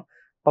ఏదైతే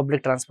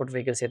పబ్లిక్ ట్రాన్స్పోర్ట్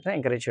వెహికల్స్ అయితే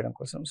ఎంకరేజ్ చేయడం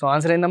కోసం. సో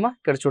ఆన్సర్ ఏందమ్మా,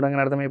 ఇక్కడ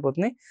చూడంగానే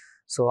అర్థమైపోతుంది.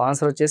 సో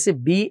ఆన్సర్ వచ్చేసి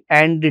B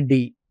and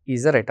D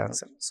is the right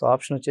answer. So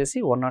option వచ్చేసి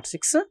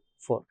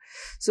 106(4).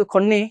 సో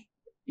కొన్ని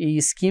ఈ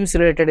స్కీమ్స్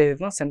రిలేటెడ్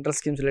ఏదైతే సెంట్రల్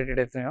స్కీమ్స్ రిలేటెడ్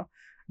అవుతున్నాయో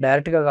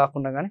డైరెక్ట్గా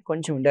కాకుండా కానీ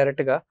కొంచెం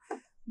ఇండైరెక్ట్గా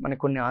మనకి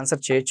కొన్ని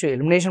ఆన్సర్ చేయొచ్చు.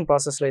 ఎలిమినేషన్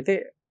ప్రాసెస్లో అయితే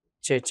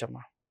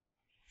చేయొచ్చమ్మా.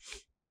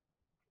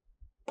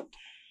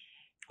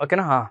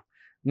 ఓకేనా.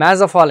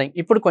 మ్యాథ్స్ ఆఫ్ ఫాలోయింగ్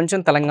ఇప్పుడు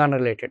కొంచెం తెలంగాణ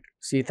రిలేటెడ్.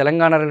 సో ఈ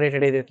తెలంగాణ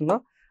రిలేటెడ్ ఏదైతుందో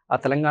ఆ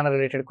తెలంగాణ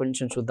రిలేటెడ్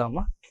కొంచెం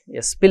చూద్దామా.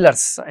 Yes,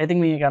 pillars. ఐ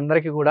థింక్ మీకు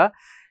అందరికీ కూడా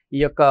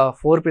ఈ యొక్క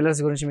 4 పిల్లర్స్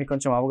గురించి మీకు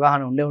కొంచెం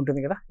అవగాహన ఉండే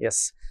ఉంటుంది కదా.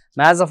 Yes,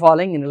 maths of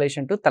following in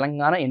relation to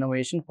Telangana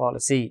innovation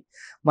policy.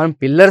 మనం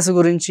పిల్లర్స్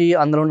గురించి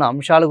అందులో ఉన్న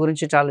అంశాల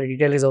గురించి చాలా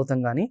డీటెయిల్గా చదువుతాం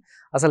కానీ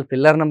అసలు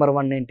పిల్లర్ నెంబర్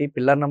 1 ఏంటి,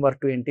 పిల్లర్ నెంబర్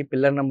 2 ఏంటి,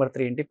 పిల్లర్ నెంబర్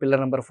 3 ఏంటి,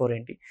 పిల్లర్ నెంబర్ 4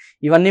 ఏంటి,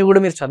 ఇవన్నీ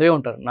కూడా మీరు చదివే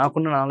ఉంటారు.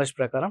 నాకున్న నాలెడ్జ్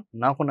ప్రకారం,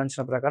 నాకున్న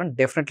అంచనా ప్రకారం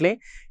డెఫినెట్లీ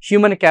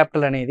హ్యూమన్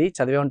క్యాపిటల్ అనేది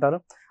చదివే ఉంటారు.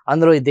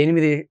 అందులో దేని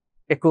మీద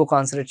ఎక్కువ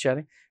కాన్సన్ట్రేట్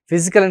చేయాలి,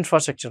 ఫిజికల్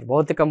ఇన్ఫ్రాస్ట్రక్చర్,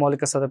 భౌతిక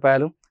మౌలిక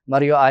సదుపాయాలు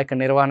మరియు ఆ యొక్క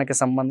నిర్వహణకి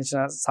సంబంధించిన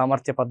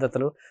సామర్థ్య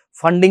పద్ధతులు,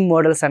 funding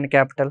models and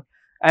capital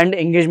and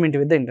engagement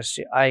with the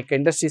industry. ఆ యొక్క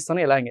ఇండస్ట్రీస్తోనే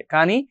ఇలాగే.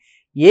 కానీ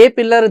ఏ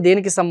పిల్లర్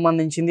దేనికి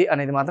సంబంధించింది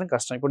అనేది మాత్రం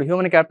కష్టం. ఇప్పుడు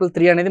హ్యూమన్ క్యాపిటల్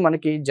 3 అనేది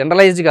మనకి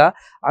జనరలైజ్డ్గా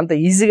అంత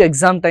ఈజీగా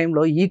ఎగ్జామ్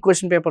టైంలో ఈ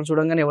క్వశ్చన్ పేపర్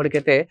చూడంగానే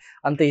ఎవరికైతే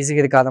అంత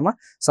ఈజీగా ఇది కాదమ్మా.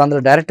 సో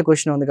అందులో డైరెక్ట్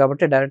క్వశ్చన్ ఉంది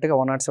కాబట్టి డైరెక్ట్గా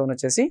 107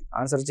 వచ్చేసి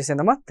ఆన్సర్ వచ్చేసి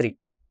ఏందమ్మా 3.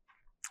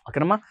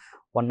 ఓకేనమ్మా.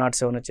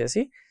 107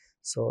 వచ్చేసి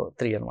సో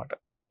 3 అనమాట.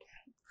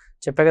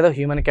 చెప్పా కదా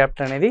హ్యూమన్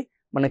క్యాపిటల్ అనేది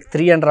మనకి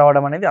 3 అని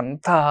రావడం అనేది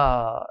అంత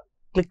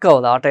క్లిక్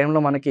అవ్వదు. ఆ టైంలో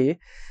మనకి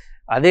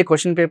అదే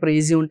క్వశ్చన్ పేపర్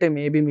ఈజీ ఉంటే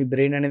మేబీ మీ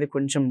బ్రెయిన్ అనేది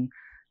కొంచెం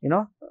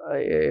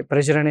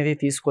ప్రెషర్ అనేది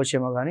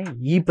తీసుకోవచ్చేమో, కానీ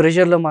ఈ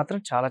ప్రెషర్లో మాత్రం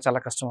చాలా చాలా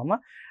కష్టం అమ్మ.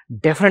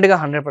 డెఫినెట్గా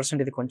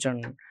 100% ఇది కొంచెం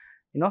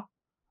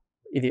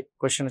ఇది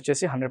క్వశ్చన్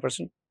వచ్చేసి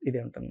 100% ఇదే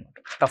ఉంటుంది అనమాట.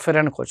 టఫర్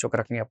అనుకోవచ్చు ఒక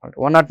రకంగా చెప్పాలంటే.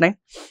 109,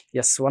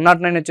 ఎస్,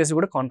 109 వచ్చేసి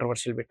కూడా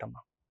కాంట్రవర్షియల్ బిట్ అమ్మ.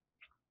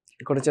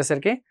 ఇక్కడ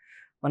వచ్చేసరికి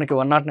మనకి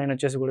 109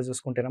 వచ్చేసి కూడా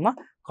చూసుకుంటేనమ్మా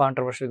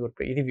కాంట్రవర్షియల్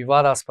గ్రూప్. ఇది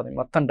వివాదాస్పదం.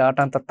 మొత్తం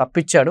డేటా అంతా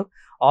తప్పిచ్చాడు.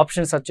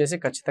 ఆప్షన్స్ వచ్చేసి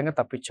ఖచ్చితంగా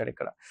తప్పిచ్చాడు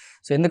ఇక్కడ.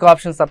 సో ఎందుకు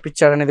ఆప్షన్స్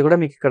తప్పిచ్చాడు అనేది కూడా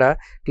మీకు ఇక్కడ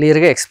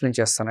క్లియర్గా ఎక్స్ప్లెయిన్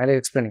చేస్తాను. అలా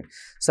ఎక్స్ప్లెయినింగ్.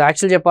 సో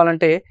యాక్చువల్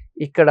చెప్పాలంటే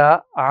ఇక్కడ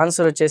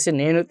ఆన్సర్ వచ్చేసి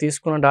నేను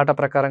తీసుకున్న డేటా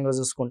ప్రకారంగా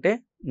చూసుకుంటే,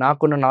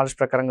 నాకున్న నాలెడ్జ్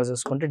ప్రకారంగా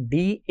చూసుకుంటే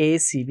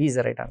డిఏసిబి ఇస్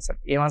ద రైట్ ఆన్సర్.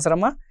 ఏం ఆన్సర్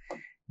అమ్మా?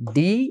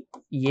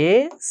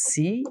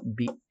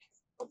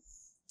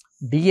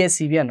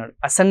 డిఏసిబి అన్నాడు.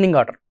 Ascending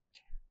order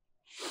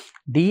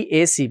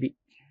డిఏసిబి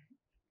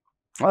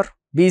are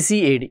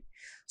BCAD.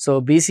 So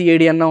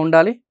BCAD అన్న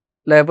ఉండాలి,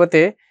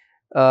 లేకపోతే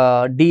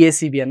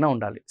డిఏసిబి అన్న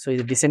ఉండాలి. సో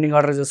ఇది డిసెండింగ్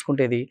ఆర్డర్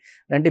చూసుకుంటే ఇది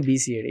అంటే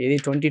బీసీఏడి. ఇది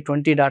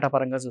 2020 డేటా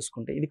పరంగా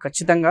చూసుకుంటే ఇది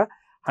ఖచ్చితంగా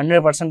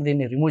 100%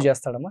 దీన్ని రిమూవ్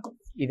చేస్తాడమ్మా.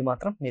 ఇది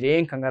మాత్రం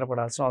మీరేం కంగారు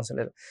పడాల్సిన అవసరం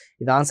లేదు.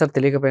 ఇది ఆన్సర్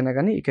తెలియకపోయినా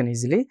కానీ you can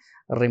easily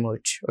remove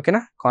it.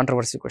 ఓకేనా?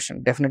 Controversy question,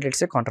 definitely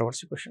it's a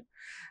controversy question.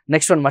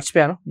 Next one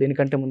మర్చిపోయాను,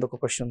 దీనికంటే ముందు ఒక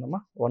క్వశ్చన్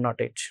ఉందమ్మా.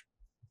 108.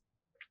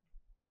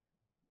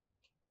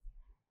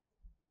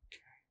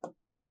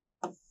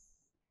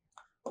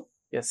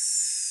 ఎస్,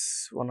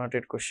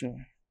 108 క్వశ్చన్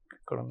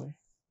ఎక్కడ ఉంది?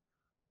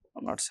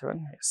 107.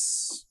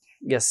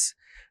 Yes.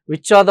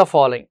 Which are the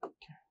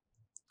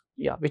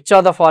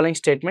following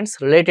statements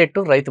related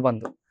to Rythu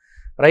Bandhu?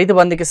 రైతు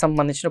బంధుకి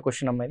సంబంధించిన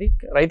క్వశ్చన్ అమ్మ ఇది.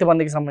 రైతు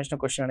బంధుకి సంబంధించిన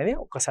క్వశ్చన్ అనేది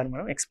ఒక్కసారి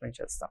మనం ఎక్స్ప్లెయిన్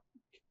చేస్తాం.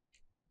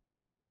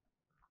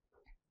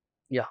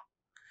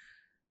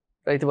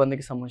 రైతు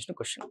బంధుకి సంబంధించిన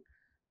క్వశ్చన్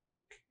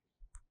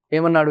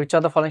ఏమన్నాడు? Which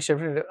are the following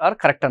statements are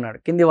correct అన్నాడు.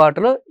 కింది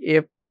వాటిలో ఏ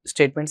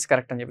స్టేట్మెంట్స్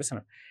కరెక్ట్ అని చెప్పేసి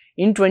అన్నాడు.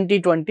 ఇన్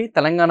 2020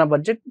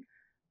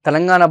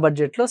 తెలంగాణ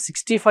బడ్జెట్లో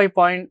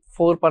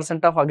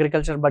 65.4% of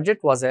agriculture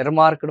budget was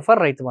earmarked for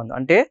Rythu Bandhu.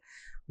 అంటే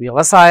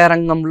వ్యవసాయ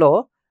రంగంలో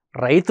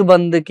రైతు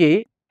బంధుకి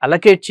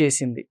అలకేట్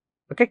చేసింది,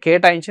 ఓకే,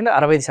 కేటాయించింది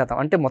 65%.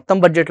 అంటే మొత్తం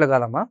బడ్జెట్లో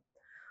కాదమ్మా,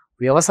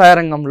 వ్యవసాయ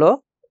రంగంలో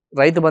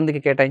రైతు బంధుకి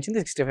కేటాయించింది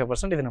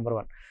 65%. ఇది నెంబర్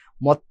 1.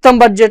 మొత్తం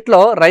బడ్జెట్లో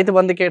రైతు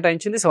బంధు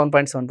కేటాయించింది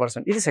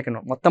 7.7%. ఇది సెకండ్.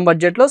 మొత్తం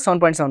బడ్జెట్లో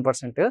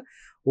 7.7%.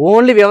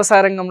 ఓన్లీ వ్యవసాయ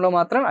రంగంలో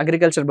మాత్రం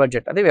అగ్రికల్చర్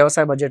బడ్జెట్, అదే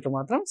వ్యవసాయ బడ్జెట్లో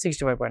మాత్రం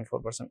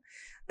 65.4%.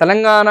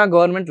 Telangana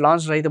government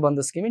launch Rythu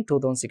Bandhu scheme in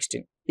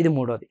 2016. ఇది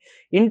మూడోది.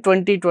 ఇన్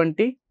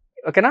 2020,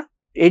 ఓకేనా,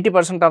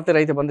 80% of the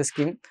Rythu Bandhu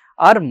scheme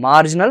are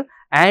marginal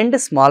and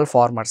small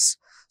farmers.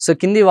 So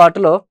కింది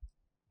వాటిలో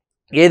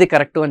ఏది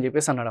కరెక్ట్ అని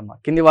చెప్పేసి అన్నాడమ్మా.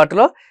 కింది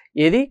వాటిలో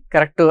ఏది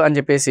కరెక్ట్ అని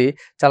చెప్పేసి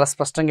చాలా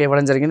స్పష్టంగా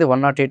ఇవ్వడం జరిగింది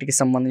 108కి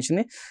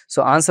సంబంధించింది. సో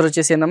ఆన్సర్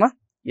వచ్చేసి ఏందమ్మా?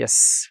 ఎస్.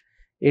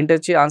 ఏంటి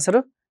వచ్చి ఆన్సర్?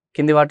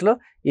 కింది వాటిలో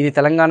ఇది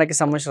తెలంగాణకి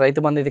సంబంధించిన రైతు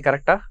బంధు ఇది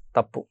కరెక్టా?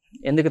 తప్పు.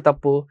 ఎందుకు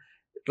తప్పు?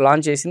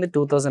 లాంచ్ చేసింది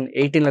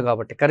 2018లో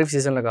కాబట్టి, ఖరీఫ్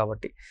సీజన్లో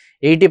కాబట్టి.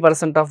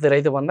 80% ఆఫ్ ది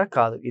రైతు బంధ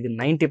కాదు, ఇది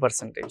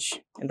 90%.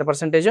 ఎంత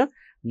పర్సెంటేజ్?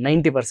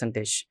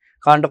 90%.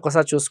 కాబట్టి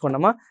ఒక్కసారి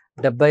చూసుకున్నామా,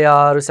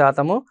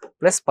 76%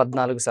 ప్లస్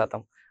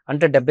 14%.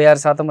 అంటే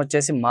 76%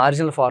 వచ్చేసి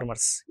మార్జినల్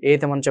ఫార్మర్స్,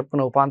 ఏదైతే మనం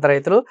చెప్పుకున్న ఉపాంత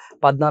రైతులు.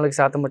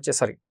 14% వచ్చే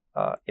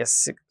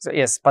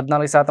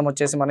 14%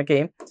 వచ్చేసి మనకి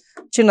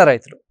చిన్న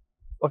రైతులు,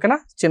 ఓకేనా,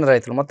 చిన్న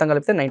రైతులు. మొత్తం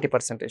కలిపితే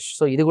 90%.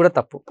 సో ఇది కూడా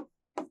తప్పు,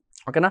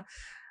 ఓకేనా.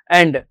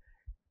 అండ్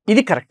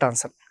ఇది correct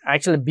answer.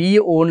 Actually be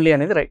only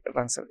అనేది రైట్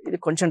ఆన్సర్. ఇది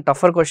కొంచెం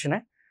టఫర్ క్వశ్చనే.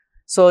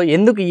 సో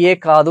ఎందుకు ఏ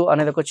కాదు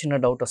అనేది ఒక చిన్న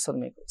డౌట్ వస్తుంది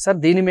మీకు. సార్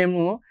దీన్ని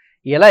మేము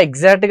ఎలా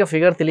ఎగ్జాక్ట్గా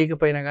ఫిగర్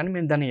తెలియకపోయినా కానీ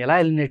మేము దాన్ని ఎలా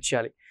ఎలిమినేట్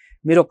చేయాలి?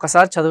 మీరు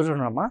ఒక్కసారి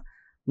చదువుతున్నామా,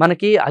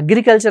 మనకి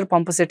అగ్రికల్చర్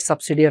పంప్ సెట్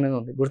సబ్సిడీ అనేది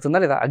ఉంది, గుర్తుందా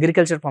లేదా?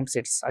 అగ్రికల్చర్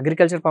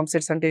పంప్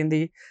సెట్స్ అంటే ఏంది?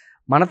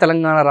 మన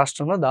తెలంగాణ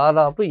రాష్ట్రంలో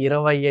దాదాపు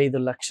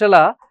 25 లక్షల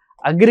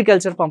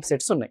అగ్రికల్చర్ పంప్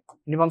సెట్స్ ఉన్నాయి.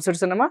 ఎన్ని పంప్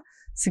సెట్స్ ఉన్నామా?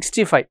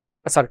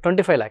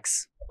 25 lakhs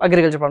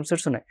అగ్రికల్చర్ పంప్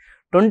సెట్స్ ఉన్నాయి.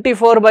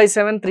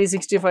 24/7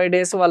 365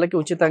 days వాళ్ళకి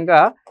ఉచితంగా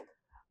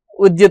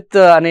విద్యుత్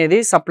అనేది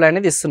సప్లై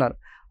అనేది ఇస్తున్నారు.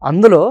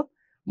 అందులో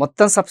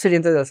మొత్తం సబ్సిడీ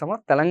ఎంత తెలుసామా?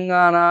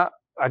 తెలంగాణ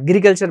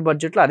అగ్రికల్చర్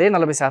బడ్జెట్లో అదే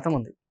 40%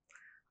 ఉంది.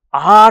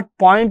 ఆ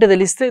పాయింట్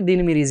తెలిస్తే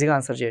దీన్ని మీరు ఈజీగా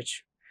ఆన్సర్ చేయొచ్చు,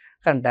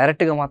 కానీ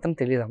డైరెక్ట్గా మాత్రం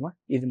తెలియదమ్మా.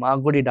 ఇది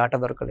మాకు కూడా ఈ డేటా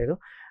దొరకలేదు.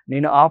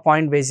 నేను ఆ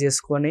పాయింట్ బేస్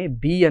చేసుకొని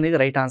బి అనేది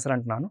రైట్ ఆన్సర్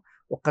అంటున్నాను.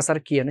 ఒక్కసారి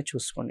కీ అనేది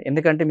చూసుకోండి.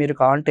 ఎందుకంటే మీరు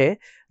కావాలంటే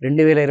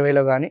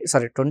 2020లో కానీ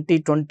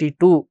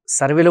 2022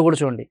 సర్వేలో కూడా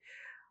చూడండి,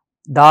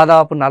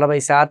 దాదాపు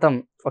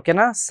 40%,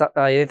 ఓకేనా,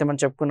 ఏదైతే మనం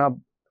చెప్పుకున్న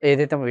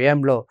ఏదైతే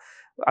వ్యయంలో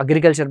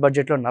అగ్రికల్చర్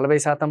బడ్జెట్లో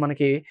 40%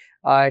 మనకి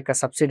ఆ యొక్క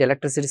సబ్సిడీ,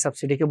 ఎలక్ట్రిసిటీ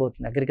సబ్సిడీకి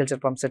పోతుంది, అగ్రికల్చర్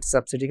పంప్ సెట్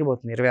సబ్సిడీకి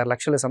పోతుంది. 26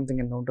 లక్షలు సంథింగ్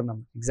ఎంత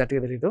ఉంటుందమ్మా,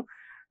 ఎగ్జాక్ట్గా తెలియదు,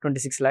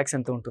 26 lakhs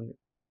ఎంత ఉంటుంది.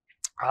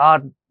 ఆ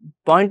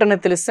పాయింట్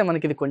అనేది తెలిస్తే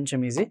మనకి ఇది కొంచెం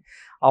ఈజీ.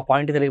 ఆ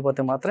పాయింట్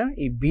తెలియకపోతే మాత్రం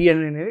ఈ బి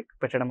అనేది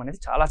పెట్టడం అనేది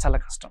చాలా చాలా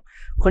కష్టం.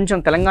 కొంచెం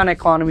తెలంగాణ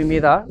ఎకానమీ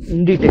మీద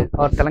in detail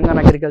are Telangana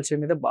agriculture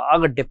మీద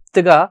బాగా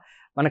డెప్త్గా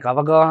మనకు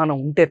అవగాహన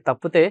ఉంటే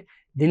తప్పితే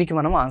దీనికి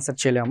మనం ఆన్సర్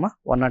చేయలేమమ్మా.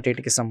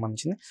 108కి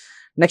సంబంధించింది.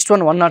 నెక్స్ట్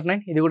 109.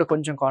 ఇది కూడా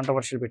కొంచెం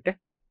కాంట్రవర్షియల్ పెట్టే.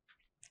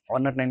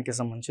 109కి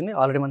సంబంధించింది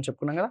ఆల్రెడీ మనం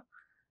చెప్పుకున్నాం కదా.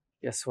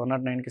 ఎస్,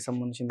 109కి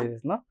సంబంధించింది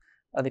ఏదైతుందో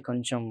అది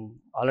కొంచెం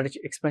ఆల్రెడీ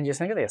ఎక్స్ప్లెయిన్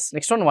చేశాను కదా. ఎస్.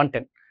 నెక్స్ట్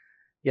 110.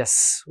 ఎస్,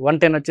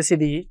 110 వచ్చేసి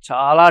ఇది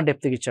చాలా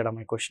డెప్త్గా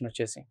ఇచ్చాడమ్మా. ఈ క్వశ్చన్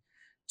వచ్చేసి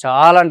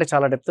చాలా అంటే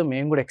చాలా డెప్త్.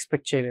 మేము కూడా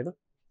ఎక్స్పెక్ట్ చేయలేదు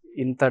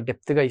ఇంత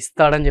డెప్త్గా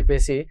ఇస్తాడని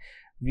చెప్పేసి.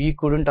 We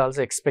couldn't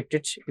also expect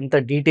it. ఇంత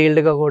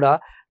డీటెయిల్డ్గా కూడా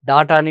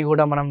డాటాని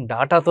కూడా మనం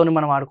డాటాతోని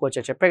మనం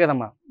ఆడుకోవచ్చు. చెప్పే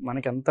కదమ్మా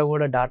మనకి అంతా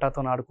కూడా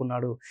డాటాతో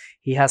ఆడుకున్నాడు,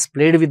 he has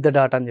played with the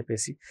data అని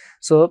చెప్పేసి.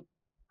 సో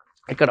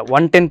ఇక్కడ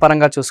 110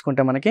 పరంగా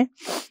చూసుకుంటే మనకి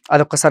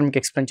అదొక్కసారి మీకు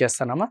ఎక్స్ప్లెయిన్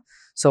చేస్తానమ్మా.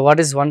 So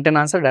what is 110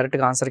 answer?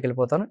 డైరెక్ట్గా ఆన్సర్కి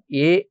వెళ్ళిపోతాను.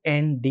 ఏ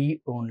అండ్ డి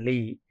ఓన్లీ.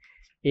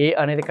 ఏ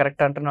అనేది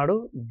కరెక్ట్ అంటున్నాడు,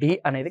 డి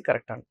అనేది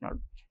కరెక్ట్ అంటున్నాడు.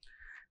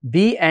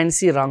 బి అండ్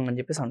సి రాంగ్ అని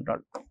చెప్పేసి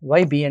అంటున్నాడు.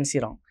 Why B and C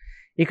wrong?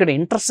 ఇక్కడ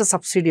ఇంట్రెస్ట్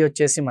సబ్సిడీ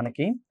వచ్చేసి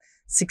మనకి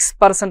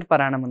 6% per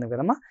annum ఉంది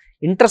కదమ్మా.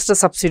 ఇంట్రెస్ట్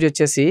సబ్సిడీ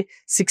వచ్చేసి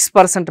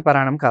 6% per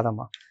annum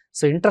కాదమ్మా.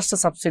 సో ఇంట్రెస్ట్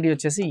సబ్సిడీ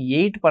వచ్చేసి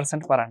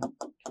 8% per annum.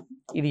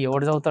 ఇది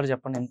ఎవడు చదువుతాడు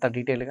చెప్పండి ఎంత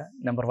డీటెయిల్గా?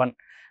 నెంబర్ 1.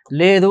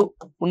 లేదు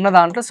ఉన్న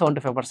దాంట్లో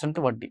 75%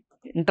 వడ్డీ.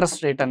 ఇంట్రెస్ట్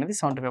రేట్ అనేది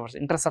 75%.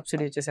 ఇంట్రెస్ట్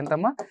సబ్సిడీ వచ్చేసి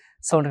ఎంతమ్మా?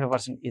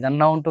 75%.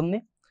 ఇదన్నా ఉంటుంది,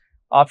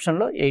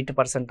 ఆప్షన్లో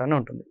 8% అని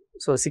ఉంటుంది.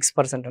 సో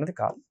 6% అనేది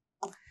కాదు.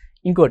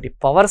 ఇంకోటి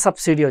పవర్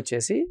సబ్సిడీ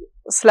వచ్చేసి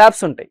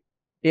స్లాబ్స్ ఉంటాయి.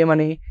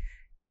 ఏమని?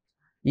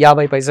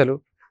 50 పైసలు,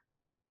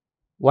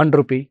 1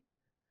 rupee,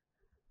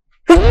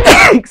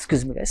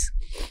 excuse me guys,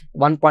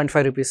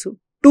 1.5 rupees,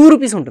 2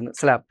 rupees ఉంటుంది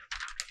స్లాబ్.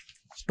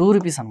 2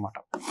 రూపీస్ అనమాట,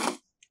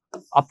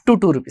 up to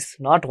 2 rupees,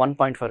 not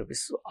 1.5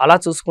 rupees. అలా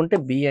చూసుకుంటే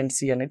బి అండ్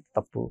సి అనేది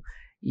తప్పు,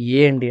 ఏ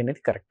అండ్ డి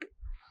అనేది కరెక్ట్.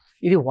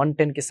 ఇది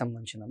 110కి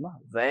సంబంధించిందమ్మా.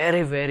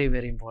 Very very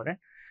very important.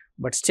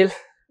 But still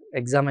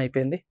exam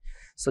అయిపోయింది.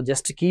 సో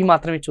జస్ట్ కీ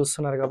మాత్రమే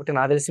చూస్తున్నారు కాబట్టి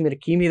నాకు తెలిసి మీరు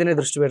కీ మీదనే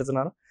దృష్టి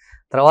పెడుతున్నారు.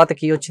 తర్వాత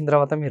కీ వచ్చిన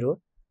తర్వాత మీరు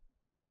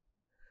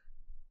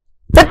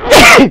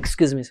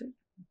excuse me sir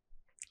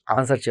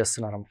answer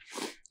చేస్తున్నారమ్మా.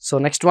 So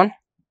next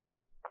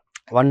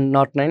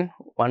 109,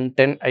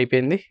 110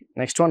 అయిపోయింది.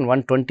 నెక్స్ట్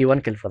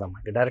 121కి వెళ్ళిపోదాం.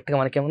 డైరెక్ట్గా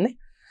మనకేముంది?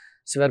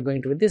 So we are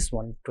going to with this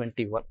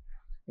 121.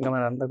 ఇంకా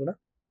మనంతా కూడా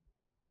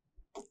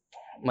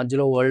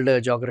మధ్యలో వరల్డ్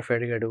జాగ్రఫీ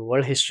అడిగాడు,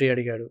 వరల్డ్ హిస్టరీ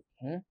అడిగాడు.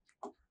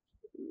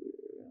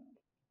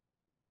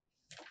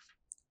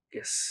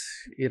 Yes,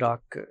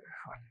 Iraq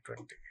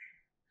 120.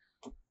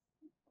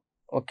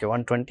 Okay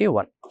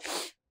 121.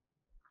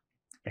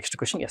 Next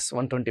question. Yes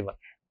 121.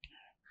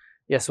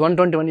 Yes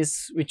 121 is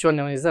which one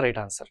is the right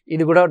answer?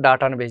 ఇది కూడా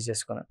డాటాను బేస్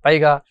చేసుకున్నాను.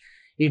 పైగా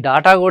ఈ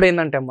డాటా కూడా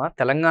ఏంటంటే అమ్మా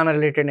తెలంగాణ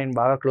రిలేటెడ్ నేను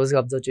బాగా క్లోజ్గా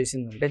అబ్జర్వ్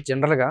చేసిందంటే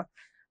జనరల్గా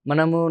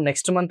మనము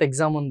నెక్స్ట్ మంత్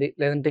ఎగ్జామ్ ఉంది,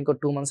 లేదంటే ఇంకో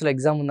 2 monthsలో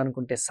ఎగ్జామ్ ఉంది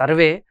అనుకుంటే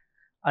సర్వే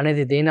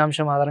అనేది దేని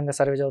అంశం ఆధారంగా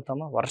సర్వే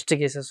చదువుతామా? వర్స్ట్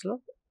కేసెస్లో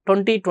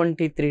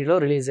 2023లో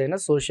రిలీజ్ అయిన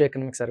సోషియో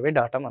ఎకనామిక్ సర్వే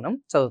డాటా మనం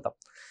చదువుతాం.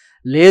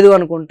 లేదు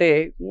అనుకుంటే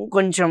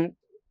కొంచెం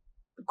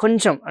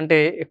అంటే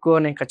ఎక్కువ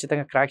నేను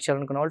ఖచ్చితంగా క్రాక్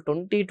చేయాలనుకున్న వాళ్ళు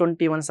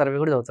 2021 సర్వే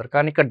కూడా చదువుతారు.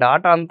 కానీ ఇక్కడ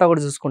డాటా అంతా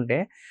కూడా చూసుకుంటే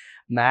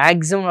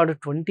మ్యాక్సిమం వాడు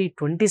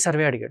 2020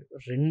 సర్వే అడిగాడు,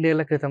 2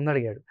 ఏళ్ల క్రితం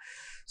అడిగాడు.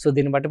 సో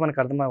దీన్ని బట్టి మనకు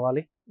అర్థం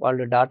అవ్వాలి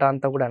వాళ్ళు డాటా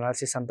అంతా కూడా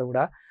అనాలిసిస్ అంతా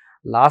కూడా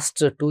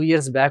లాస్ట్ 2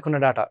 years బ్యాక్ ఉన్న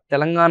డాటా,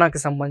 తెలంగాణకి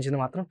సంబంధించింది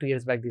మాత్రం 2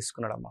 years బ్యాక్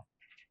తీసుకున్నాడు అమ్మ.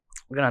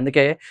 ఓకే,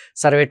 అందుకే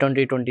సర్వే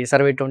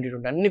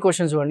 2020 అన్ని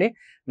క్వశ్చన్స్ చూడండి.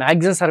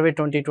 మ్యాక్సిమం సర్వే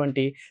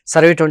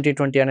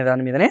 2020 అనే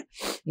దాని మీదనే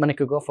మనకి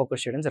ఎక్కువ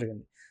ఫోకస్ చేయడం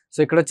జరిగింది. సో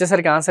ఇక్కడ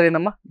వచ్చేసరికి ఆన్సర్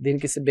ఏందమ్మా?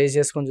 దీనికి బేస్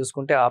చేసుకొని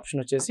చూసుకుంటే ఆప్షన్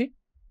వచ్చేసి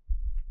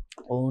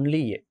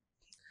only A.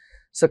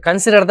 So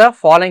consider the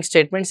following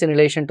statements in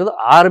relation to the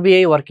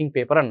RBI working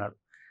paper అన్నాడు.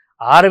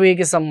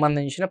 ఆర్బీఐకి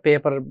సంబంధించిన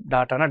పేపర్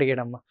డాటాను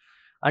అడిగాడమ్మా.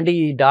 అంటే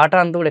ఈ డాటా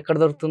అంతా కూడా ఎక్కడ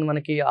దొరుకుతుంది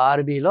మనకి?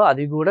 ఆర్బీఐలో.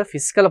 అది కూడా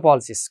ఫిస్కల్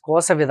పాలసీస్,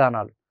 కోస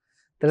విధానాలు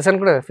తెలుసు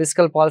కూడా.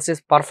 Fiscal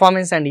policies,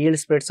 performance and yield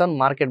spreads on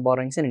market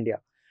borrowings in India.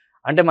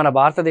 అంటే మన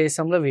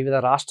భారతదేశంలో వివిధ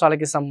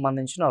రాష్ట్రాలకి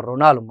సంబంధించిన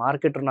రుణాలు,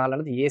 మార్కెట్ రుణాలు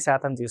అనేది ఏ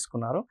శాతం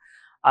తీసుకున్నారు,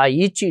 ఆ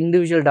ఈచ్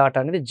ఇండివిజువల్ డాటా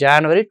అనేది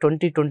జనవరి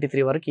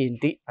 2023 వరకు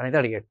ఏంటి అనేది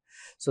అడిగాడు.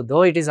 So though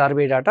it is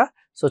RBI data.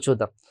 So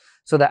చూద్దాం.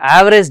 So the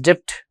average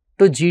డెప్ట్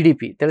to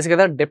GDP తెలుసు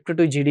కదా, డెప్ట్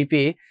టు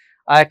జీడిపి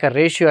ఆ యొక్క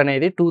రేషియో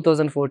అనేది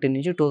 2014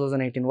 నుంచి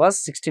 2018 వాజ్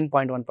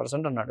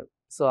 16.1% అన్నాడు.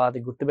 సో అది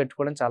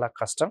గుర్తుపెట్టుకోవడం చాలా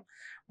కష్టం,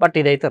 బట్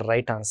ఇదైతే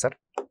రైట్ ఆన్సర్.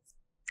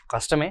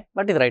 కష్టమే,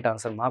 బట్ ఇది రైట్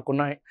ఆన్సర్.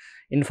 మాకున్న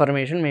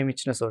ఇన్ఫర్మేషన్ మేము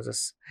ఇచ్చిన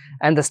sources.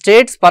 And the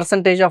states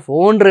percentage of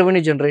own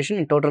revenue generation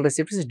in total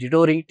receipts is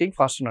డిటోరేటింగ్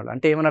fast అన్నాడు.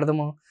 అంటే ఏమని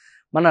అర్థము?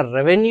 మన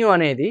రెవెన్యూ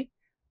అనేది,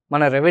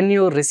 మన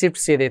రెవెన్యూ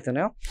రిసిప్ట్స్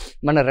ఏదైతున్నాయో,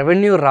 మన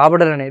రెవెన్యూ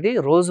రాబడులు అనేది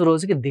రోజు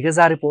రోజుకి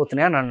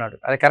దిగజారిపోతున్నాయి అని అన్నాడు.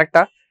 అది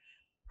కరెక్టా?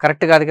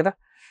 కరెక్ట్ కాదు కదా.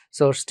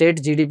 సో స్టేట్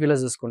జీడిపిలో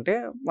చూసుకుంటే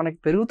మనకి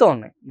పెరుగుతూ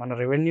ఉన్నాయి, మన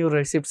రెవెన్యూ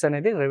రిసిప్ట్స్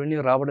అనేది, రెవెన్యూ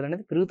రాబడులు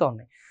అనేది పెరుగుతూ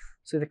ఉన్నాయి.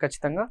 సో ఇది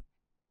ఖచ్చితంగా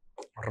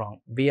రాంగ్.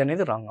 బి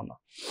అనేది రాంగ్ అమ్మ,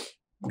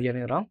 బి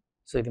అనేది రాంగ్.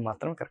 సో ఇది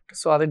మాత్రం కరెక్ట్.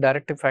 సో అది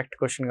డైరెక్ట్ ఫ్యాక్ట్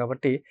క్వశ్చన్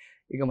కాబట్టి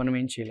ఇక మనం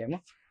ఏం చేయలేము.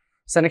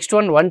 So next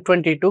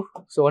 122.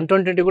 సో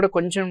 122 కూడా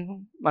కొంచెం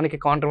మనకి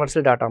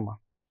కాంట్రవర్షియల్ డాటా అమ్మ.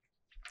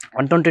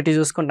 122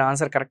 చూసుకుంటే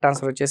ఆన్సర్, కరెక్ట్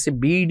ఆన్సర్ వచ్చేసి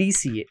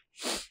బీడీసీఏ.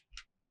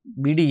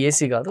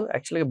 బీడీఏసీ కాదు,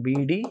 యాక్చువల్గా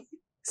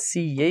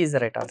BDCA is the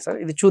right answer.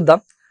 ఇది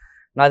చూద్దాం.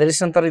 నాకు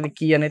తెలిసినంత ఇది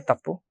కీ అనేది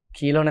తప్పు,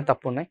 కీలోనే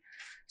తప్పు ఉన్నాయి.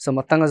 సో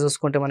మొత్తంగా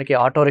చూసుకుంటే మనకి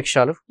ఆటో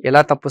రిక్షాలు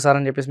ఎలా తప్పు సార్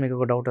అని చెప్పేసి మీకు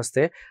ఒక డౌట్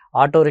వస్తే,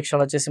 ఆటో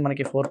రిక్షాలు వచ్చేసి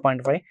మనకి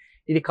 4.5.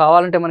 ఇది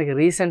కావాలంటే మనకి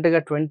రీసెంట్గా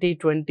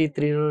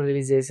 2023లో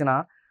రిలీజ్ చేసిన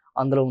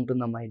అందులో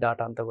ఉంటుందమ్మా ఈ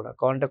డాటా అంతా కూడా.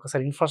 కావాలంటే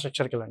ఒకసారి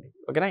ఇన్ఫ్రాస్ట్రక్చర్కి వెళ్ళండి,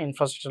 ఓకేనా?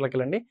 ఇన్ఫ్రాస్ట్రక్చర్కి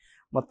వెళ్ళండి,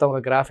 మొత్తం ఒక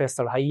గ్రాఫ్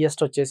వేస్తాడు.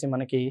 హైయెస్ట్ వచ్చేసి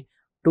మనకి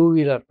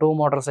 2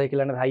 మోటార్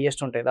సైకిల్ అనేది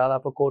హైయెస్ట్ ఉంటాయి,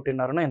 దాదాపు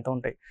 1.5 ఎంత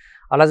ఉంటాయి.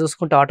 అలా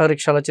చూసుకుంటే ఆటో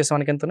రిక్షాలు వచ్చేసి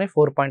మనకి ఎంత ఉన్నాయి?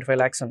 4.5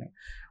 lakhs ఉన్నాయి.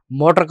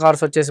 మోటార్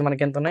కార్స్ వచ్చేసి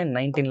మనకి ఎంత ఉన్నాయి?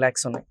 19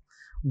 lakhs ఉన్నాయి.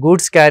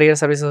 గూడ్స్ క్యారియర్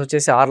సర్వీసెస్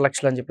వచ్చేసి 6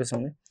 లక్షలు అని చెప్పేసి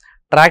ఉంది.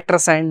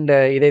 ట్రాక్టర్స్ అండ్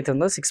ఇదైతే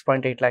ఉందో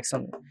 6.8 lakhs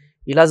ఉంది.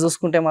 ఇలా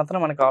చూసుకుంటే మాత్రం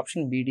మనకి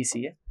ఆప్షన్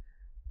బీడీసీఏ.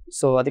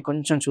 సో అది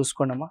కొంచెం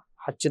చూసుకోండి అమ్మా,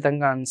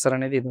 ఖచ్చితంగా ఆన్సర్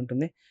అనేది ఇది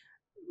ఉంటుంది.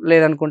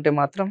 లేదనుకుంటే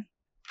మాత్రం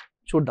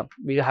చూద్దాం,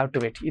 వీ హ్యావ్ టు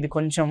వెయిట్. ఇది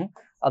కొంచెం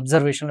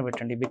అబ్జర్వేషన్లో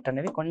పెట్టండి, బిట్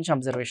అనేది కొంచెం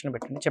అబ్జర్వేషన్లో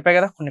పెట్టండి. చెప్పే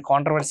కదా కొన్ని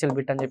కాంట్రవర్షియల్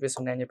బిట్ అని చెప్పేసి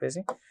ఉన్నాయని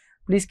చెప్పేసి,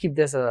 please keep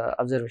this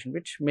observation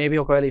bit. Maybe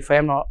ఒకవేళ if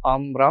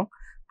I'm wrong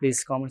please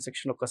comment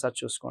సెక్షన్లో ఒక్కసారి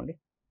చూసుకోండి,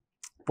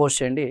 పోస్ట్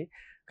చేయండి,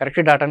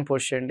 కరెక్ట్ డాటాని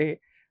పోస్ట్ చేయండి.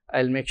 I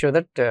will make sure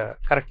that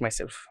correct my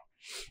self.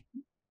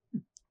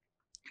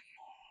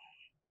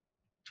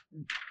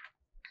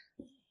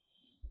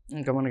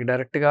 ఇంకా మనకి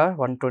డైరెక్ట్గా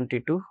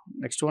 122,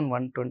 నెక్స్ట్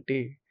 122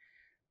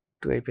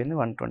 అయిపోయింది,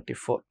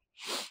 124.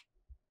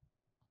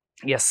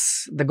 Yes,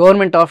 the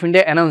government of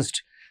India announced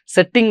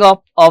setting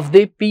up of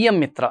the PM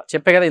మిత్ర.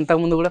 చెప్పే కదా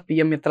ఇంతకుముందు కూడా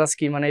పిఎం మిత్ర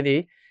స్కీమ్ అనేది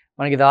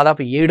మనకి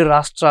దాదాపు 7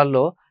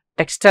 రాష్ట్రాల్లో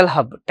టెక్స్టైల్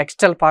హబ్,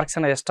 టెక్స్టైల్ పార్క్స్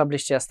అనేది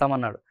ఎస్టాబ్లిష్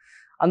చేస్తామన్నాడు.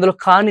 అందులో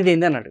కానిది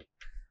ఏంది అన్నాడు.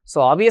 సో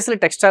ఆబ్వియస్లీ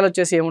టెక్స్టైల్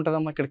వచ్చేసి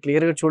ఏముంటుందమ్మా, ఇక్కడ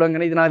క్లియర్గా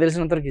చూడంగానే ఇది నాకు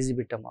తెలిసినంతవరకు ఈజీ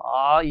బిట్టమ్మా,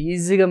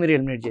 ఈజీగా మీరు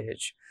ఎలిమినేట్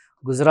చేయొచ్చు.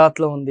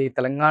 గుజరాత్లో ఉంది,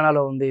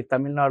 తెలంగాణలో ఉంది,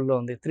 తమిళనాడులో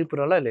ఉంది,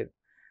 త్రిపురలో లేదు.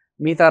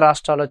 మిగతా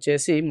రాష్ట్రాలు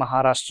వచ్చేసి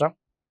Maharashtra,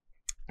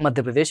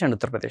 Madhya Pradesh and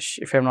Uttar Pradesh.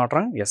 If I'm not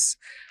wrong, yes,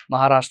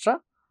 Maharashtra,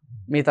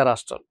 మిగతా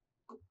రాష్ట్రాలు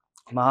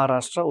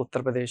మహారాష్ట్ర,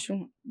 ఉత్తరప్రదేశ్,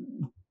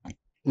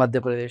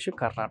 మధ్యప్రదేశ్,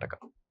 కర్ణాటక,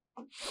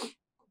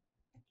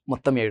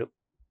 మొత్తం 7.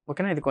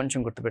 ఓకేనా, ఇది కొంచెం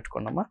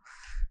గుర్తుపెట్టుకోండి అమ్మా.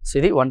 సో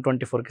ఇది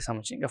 124కి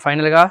సంబంధించి. ఇంకా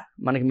ఫైనల్గా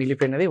మనకి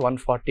మిగిలిపోయినది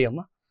 140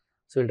 అమ్మ.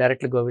 So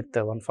directly go with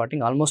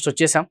 140. Almost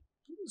వచ్చేసాం.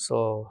 So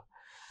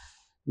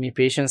me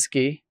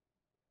పేషెన్స్కి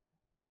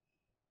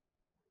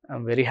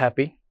I'm very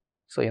happy.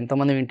 So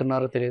ఎంతమంది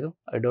వింటున్నారో తెలియదు.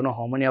 I don't know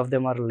how many of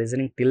them are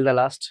listening till the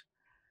last.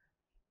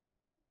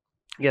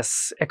 Yes,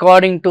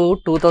 according to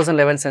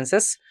 2011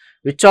 senses,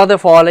 which are the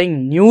following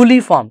newly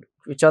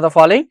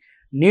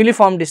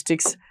formed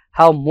districts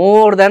have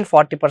more than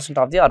 40%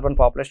 of the urban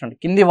population ఉంది.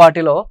 కింది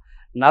వాటిలో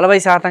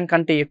 40%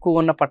 కంటే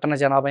ఎక్కువ ఉన్న పట్టణ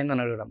జనాభా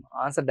అయిందని అడగడం.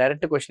 ఆన్సర్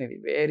డైరెక్ట్ క్వశ్చన్, ఇది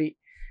వెరీ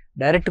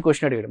డైరెక్ట్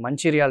క్వశ్చన్ అడిగాడు.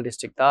 మంచిర్యాల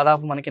డిస్ట్రిక్ట్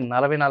దాదాపు మనకి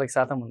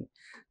 44% ఉంది.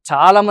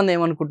 చాలామంది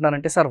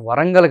ఏమనుకుంటున్నారంటే సార్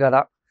వరంగల్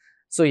కదా,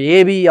 సో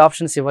ఏబి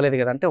ఆప్షన్స్ ఇవ్వలేదు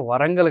కదా అంటే,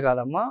 వరంగల్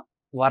కాదమ్మా,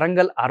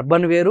 వరంగల్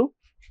అర్బన్ వేరు,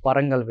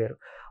 వరంగల్ వేరు.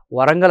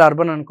 వరంగల్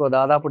అర్బన్ అనుకో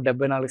దాదాపు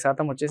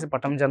 74% వచ్చేసి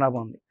పట్టణ జనాభా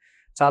ఉంది.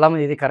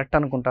 చాలామంది ఇది కరెక్ట్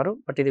అనుకుంటారు,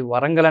 బట్ ఇది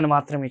వరంగల్ అని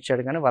మాత్రం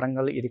ఇచ్చాడు కానీ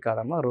వరంగల్ ఇది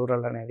కాదమ్మా,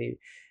 రూరల్ అనేది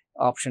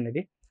ఆప్షన్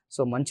ఇది.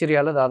 సో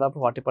మంచిర్యాల దాదాపు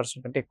 40%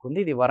 కంటే ఎక్కువ ఉంది.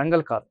 ఇది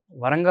వరంగల్ కాదు,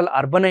 వరంగల్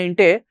అర్బన్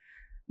అయింటే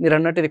మీరు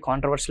అన్నట్టు ఇది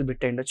కాంట్రవర్షియల్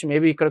బిట్ అయ్యిండొచ్చు.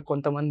 మేబీ ఇక్కడ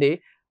కొంతమంది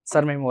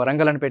సార్ మేము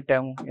వరంగల్ అని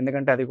పెట్టాము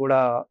ఎందుకంటే అది కూడా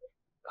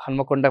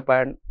హన్మకొండ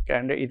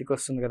అండ్ ఇదికి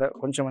వస్తుంది కదా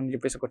కొంచెం అని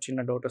చెప్పేసి ఒక చిన్న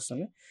డౌట్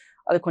వస్తుంది,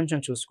 అది కొంచెం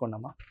చూసుకోండి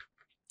అమ్మా.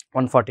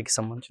 140కి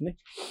సంబంధించింది.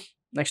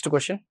 నెక్స్ట్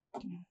క్వశ్చన్,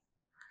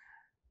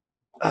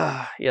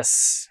 ఎస్,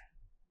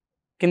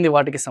 కింది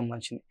వాటికి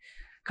సంబంధించింది.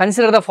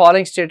 Consider the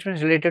following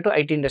statements related to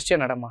IT industry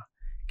అన్నాడమ్మా.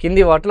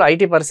 కింది వాటిలో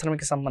ఐటీ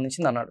పరిశ్రమకి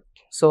సంబంధించింది అన్నాడు.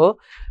 సో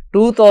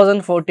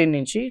 2014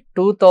 నుంచి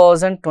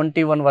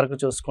 2021 వరకు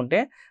చూసుకుంటే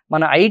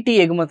మన ఐటీ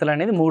ఎగుమతులు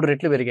అనేది 3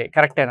 రెట్లు పెరిగాయి.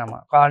 కరెక్టేనమ్మా.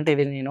 అంటే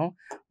ఇది నేను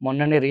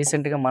మొన్ననే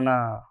రీసెంట్గా మన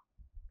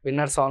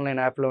విన్నర్స్ ఆన్లైన్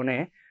యాప్లోనే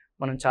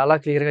మనం చాలా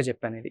క్లియర్గా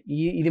చెప్పాను.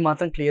 ఇది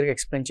మాత్రం క్లియర్గా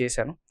ఎక్స్ప్లెయిన్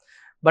చేశాను.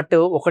 బట్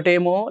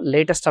ఒకటేమో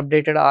లేటెస్ట్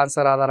అప్డేటెడ్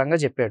ఆన్సర్ ఆధారంగా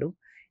చెప్పాడు,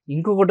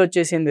 ఇంకొకటి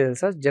వచ్చేసి ఏంటి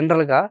తెలుసా,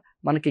 జనరల్గా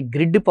మనకి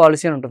గ్రిడ్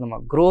పాలసీ అని ఉంటుందమ్మా,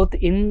 గ్రోత్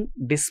ఇన్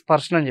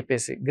డిస్పర్షన్ అని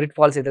చెప్పేసి. గ్రిడ్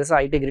పాలసీ తెలుసా,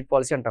 ఐటీ గ్రిడ్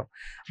పాలసీ అంటాం.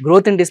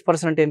 గ్రోత్ ఇన్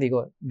డిస్పర్షన్ అంటే ఏంది,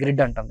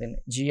 గ్రిడ్ అంటాం దీన్ని,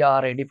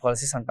 GRID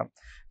పాలసీస్ అంటాం.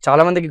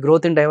 చాలామందికి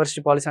గ్రోత్ ఇన్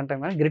డైవర్సిటీ పాలసీ అంటాం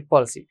కానీ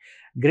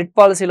గ్రిడ్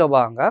పాలసీలో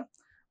భాగంగా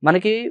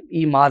మనకి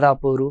ఈ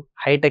మాదాపూరు,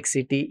 హైటెక్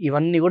సిటీ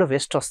ఇవన్నీ కూడా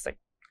వెస్ట్ వస్తాయి.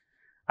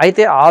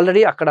 అయితే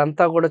ఆల్రెడీ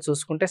అక్కడంతా కూడా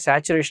చూసుకుంటే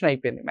సాచురేషన్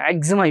అయిపోయింది,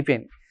 మ్యాక్సిమం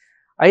అయిపోయింది.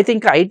 అయితే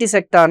ఇంకా ఐటీ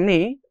సెక్టార్ని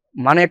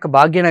మన యొక్క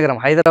భాగ్యనగరం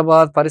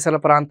హైదరాబాద్ పరిసర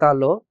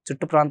ప్రాంతాల్లో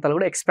చుట్టు ప్రాంతాలు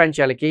కూడా ఎక్స్పాండ్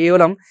చేయాలి.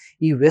 కేవలం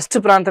ఈ వెస్ట్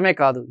ప్రాంతమే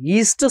కాదు,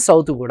 ఈస్ట్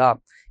సౌత్ కూడా.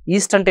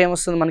 ఈస్ట్ అంటే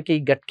ఏమొస్తుంది మనకి,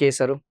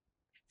 గట్కేసరు,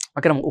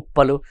 అక్కడ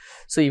ఉప్పలు,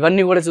 సో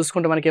ఇవన్నీ కూడా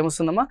చూసుకుంటే మనకి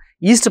ఏమొస్తుందమ్మా,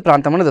 ఈస్ట్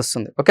ప్రాంతం అనేది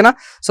వస్తుంది. ఓకేనా.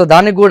 సో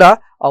దానికి కూడా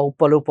ఆ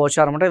ఉప్పలు,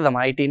 పోచారం అంటే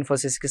ఇదమ్మా ఐటీ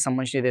ఇన్ఫోసిస్కి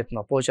సంబంధించి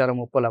ఏదైతుందో పోచారం,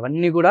 ఉప్పలు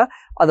అవన్నీ కూడా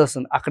అది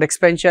వస్తుంది, అక్కడ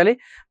ఎక్స్పాండ్ చేయాలి.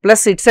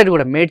 ప్లస్ ఇట్ సైడ్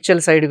కూడా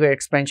మేడ్చల్ సైడ్ కూడా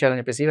ఎక్స్పాండ్ చేయాలని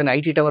చెప్పేసి, ఈవెన్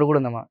ఐటీ టవర్ కూడా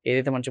ఉందమ్మా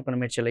ఏదైతే మనం చెప్పుకున్న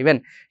మేడ్చల్,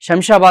 ఈవెన్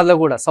శంషాబాద్లో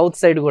కూడా సౌత్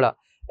సైడ్ కూడా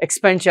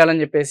ఎక్స్పాండ్ చేయాలని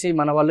చెప్పేసి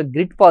మన వాళ్ళు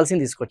గ్రిడ్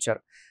పాలసీని తీసుకొచ్చారు.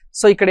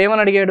 సో ఇక్కడ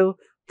ఏమని అడిగాడు,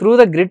 through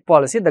the grid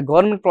policy the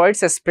government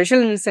provides a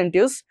special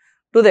incentives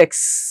to the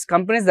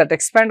companies that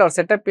expand or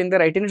set up in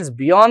their IT units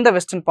beyond the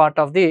western part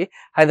of the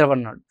Hyderabad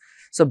node.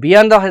 So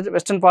beyond the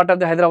western part of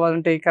the Hyderabad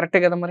ante correct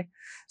kada mari.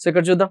 So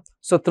ikkada chuddam.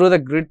 So through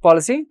the grid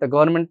policy the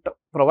government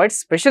provides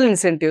special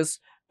incentives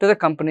to the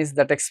companies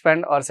that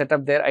expand or set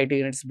up their IT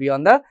units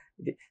beyond the.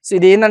 So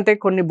ఇది ఏంటంటే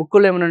కొన్ని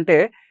బుక్కులు ఏమనంటే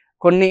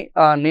కొన్ని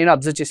నేను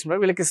observe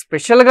చేసినప్పుడు వీళ్ళకి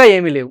స్పెషల్గా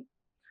ఏమీ లేవు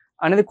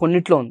అనేది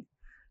కొన్నిట్లో ఉంది.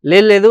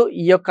 లేదు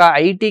ఈ యొక్క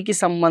ఐటీకి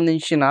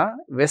సంబంధించిన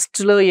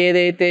వెస్ట్లో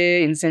ఏదైతే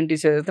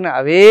ఇన్సెంటివ్స్ ఏదైతున్నాయో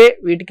అవే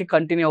వీటికి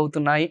కంటిన్యూ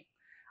అవుతున్నాయి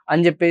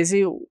అని చెప్పేసి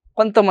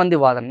కొంతమంది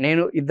వాదన.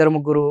 నేను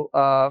 2-3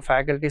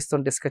 ఫ్యాకల్టీస్తో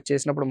డిస్కస్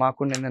చేసినప్పుడు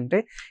మాకు ఏంటంటే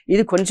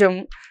ఇది కొంచెం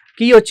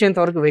కీ వచ్చేంత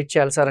వరకు వెయిట్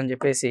చేయాలి సార్ అని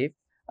చెప్పేసి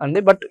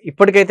అంది. బట్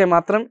ఇప్పటికైతే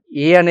మాత్రం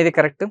ఏ అనేది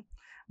correct,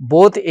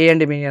 both A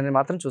and B అనేది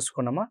మాత్రం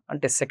చూసుకున్నామా,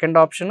 అంటే సెకండ్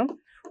ఆప్షన్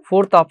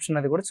ఫోర్త్ ఆప్షన్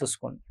అది కూడా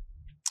చూసుకోండి.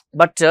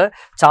 బట్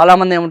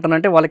చాలామంది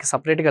ఏమంటారంటే వాళ్ళకి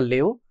సపరేట్గా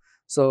లేవు,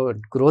 so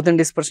growth and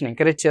dispersion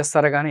encourage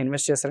చేస్తారా కానీ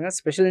ఇన్వెస్ట్ చేస్తారు కానీ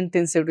స్పెషల్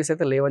ఇంటెన్సివిటీస్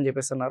అయితే లేవని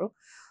చెప్పేస్తున్నారు.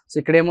 సో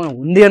ఇక్కడేమో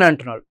ఉంది అని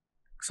అంటున్నాడు.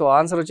 సో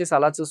ఆన్సర్ వచ్చేసి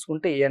అలా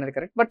చూసుకుంటే ఏ అనేది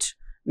correct, but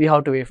we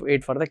have to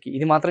wait for the key.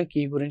 ఇది మాత్రం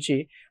కీ గురించి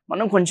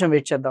మనం కొంచెం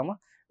వెయిట్ చేద్దామా,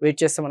 వెయిట్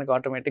చేస్తే మనకి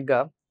ఆటోమేటిక్గా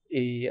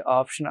ఈ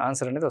ఆప్షన్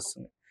ఆన్సర్ అనేది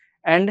వస్తుంది.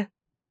 అండ్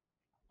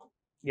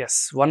ఎస్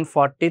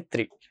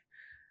 143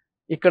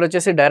 ఇక్కడ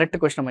వచ్చేసి డైరెక్ట్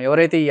క్వశ్చన్ అమ్మా.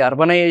 ఎవరైతే ఈ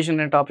అర్బనైజేషన్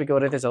అనే టాపిక్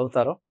ఎవరైతే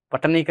చదువుతారో,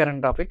 పట్టణీకరణ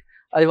టాపిక్,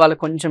 అది వాళ్ళకి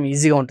కొంచెం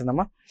ఈజీగా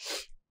ఉంటుందమ్మా.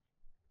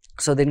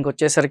 సో దీనికి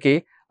వచ్చేసరికి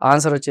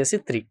ఆన్సర్ వచ్చేసి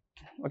 3.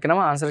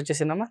 ఓకేనమ్మా, answer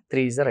వచ్చేసిందమ్మా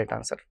 3 is the right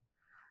answer.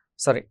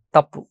 Sorry,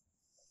 తప్పు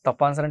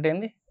ఆన్సర్ అంటే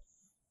ఏంది,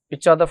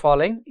 which of the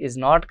following is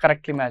not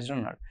correctly matched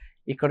అన్నాడు.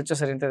 ఇక్కడ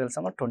వచ్చేసరికి ఎంత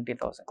తెలుసమ్మా,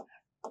 20,000.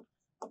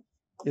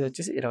 ఇది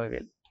వచ్చేసి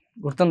 20,000.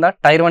 గుర్తుందా,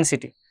 tyre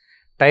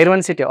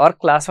 1 city are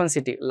class 1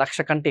 city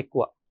 1,00,000 కంటే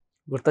ఎక్కువ.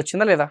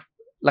 గుర్తొచ్చిందా లేదా,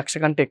 1,00,000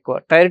 కంటే ఎక్కువ.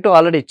 టైర్ 2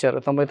 ఆల్రెడీ ఇచ్చారు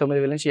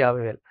 99,000 నుంచి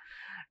 50,000.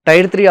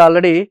 టైర్ 3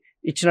 ఆల్రెడీ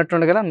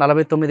ఇచ్చినట్టుండే కదా,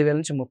 49,000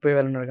 నుంచి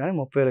 30,000 ఉన్నాడు కానీ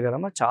 30,000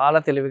 కదమ్మా. చాలా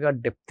తెలివిగా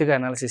డెప్త్గా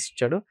అనాలిసిస్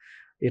ఇచ్చాడు,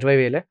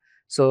 20,000.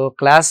 సో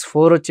క్లాస్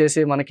 4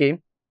 వచ్చేసి మనకి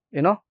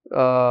యూనో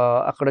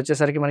అక్కడ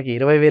వచ్చేసరికి మనకి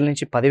 20,000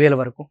 నుంచి 10,000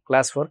 వరకు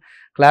క్లాస్ 4.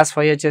 క్లాస్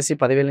 5 వచ్చేసి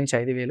 10,000 నుంచి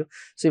 5,000.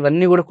 సో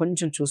ఇవన్నీ కూడా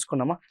కొంచెం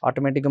చూసుకున్నామా,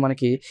 ఆటోమేటిక్గా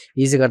మనకి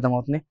ఈజీగా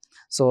అర్థమవుతుంది.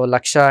 సో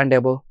 1,00,000 అండ్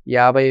అబోవ్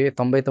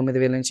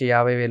 99,000 నుంచి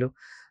 50,000.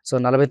 సో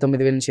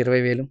 49,000 నుంచి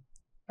 20,000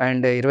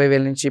 అండ్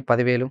 20,000 నుంచి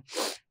 10,000.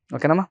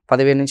 ఓకేనమ్మా,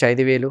 10,000 నుంచి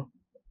 5,000.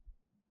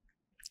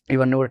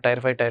 ఇవన్నీ కూడా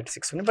టైర్ 5 టైర్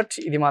 6 ఉన్నాయి, బట్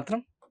ఇది మాత్రం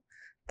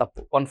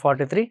తప్పు.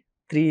 143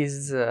 3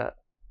 ఈజ్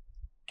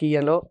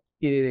కీలో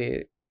ఇది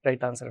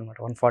రైట్ ఆన్సర్ అనమాట,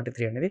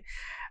 143 అనేది.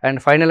 అండ్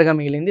ఫైనల్గా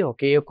మిగిలింది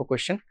ఒకే ఒక్క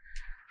క్వశ్చన్.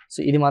 సో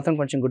ఇది మాత్రం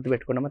కొంచెం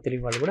గుర్తుపెట్టుకున్నామా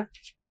తెలుగు వాళ్ళు కూడా.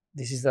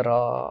 దిస్ ఈజ్ ద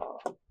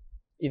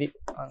ఇది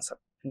ఆన్సర్,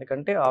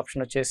 ఎందుకంటే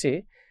ఆప్షన్ వచ్చేసి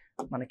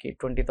మనకి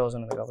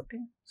 20,000 ఉంది కాబట్టి.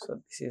 So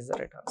this is the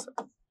right answer.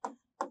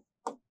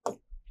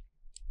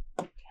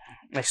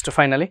 Next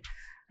finally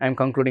I'm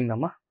concluding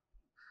దమ్మా.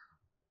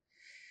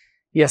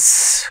 Yes,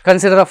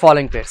 consider the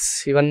following pairs.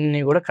 ఇవన్నీ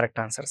కూడా కరెక్ట్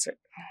ఆన్సర్సే.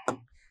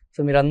 సో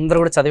మీరు అందరూ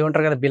కూడా చదివి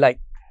ఉంటారు కదా, బిలాయ్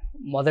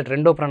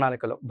రెండో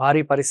ప్రణాళికలో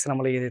భారీ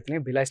పరిశ్రమలు ఏదైతే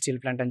బిలాయ్ స్టీల్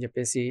ప్లాంట్ అని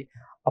చెప్పేసి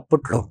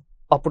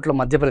అప్పట్లో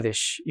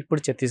మధ్యప్రదేశ్, ఇప్పుడు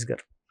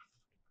ఛత్తీస్గఢ్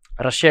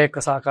రష్యా యొక్క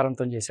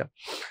సహకారంతో చేశాం.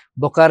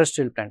 బొకారో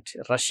స్టీల్ ప్లాంట్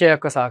రష్యా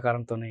యొక్క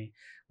సహకారంతో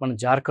మనం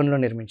జార్ఖండ్లో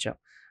నిర్మించాం.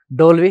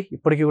 డోల్వి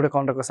ఇప్పటికీ కూడా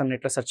కౌంటర్ కోసం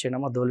నెట్లో సెర్చ్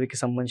చేయడమా, డోల్వికి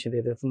సంబంధించింది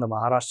ఏదైతే ఉందో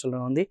మహారాష్ట్రలో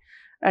ఉంది,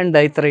 అండ్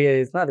దైత్ర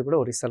ఏదైతే అది కూడా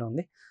ఒరిస్సాలో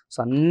ఉంది. సో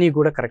అన్నీ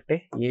కూడా కరెక్టే,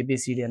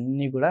 ఏబిసిడి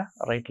అన్నీ కూడా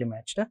రైట్లీ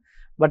మ్యాచ్డ్.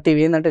 బట్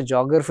ఇవి ఏంటంటే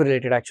జాగ్రఫీ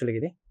రిలేటెడ్, యాక్చువల్గా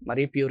ఇది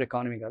మరీ ప్యూర్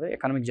ఎకానమీ కాదు,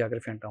 ఎకనామిక్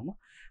జాగ్రఫీ అంటాము.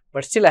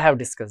 But still I have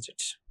discussed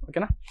it.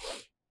 ఓకేనా,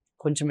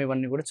 కొంచెం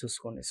ఇవన్నీ కూడా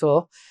చూసుకోండి. సో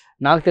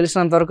నాకు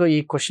తెలిసినంత వరకు ఈ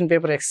క్వశ్చన్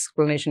పేపర్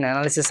ఎక్స్ప్లెనేషన్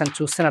అనాలిసిస్ అని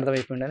చూస్తేనే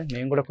అర్థమైపోయింది.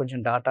 మేము కూడా కొంచెం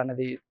డాటా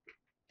అనేది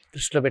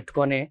దృష్టిలో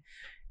పెట్టుకొని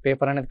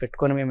పేపర్ అనేది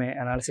పెట్టుకొని మేము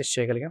అనాలిసిస్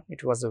చేయగలిగాం.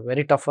 It was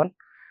very tough one,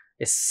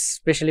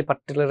 especially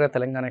పర్టికులర్గా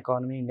తెలంగాణ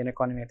ఎకానమీ, ఇండియన్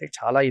ఎకానమీ అయితే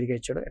చాలా ఇదిగా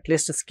ఇచ్చాడు.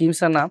 అట్లీస్ట్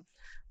స్కీమ్స్ అన్న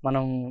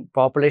మనం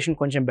పాపులేషన్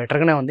కొంచెం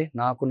బెటర్గానే ఉంది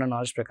నాకున్న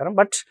నాలెడ్జ్ ప్రకారం.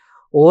 బట్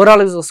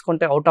ఓవరాల్గా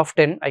చూసుకుంటే out of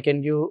 10 I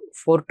can give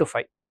 4 to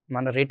 5.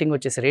 మన రేటింగ్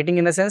వచ్చేసి, రేటింగ్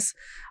ఇన్ ద సెన్స్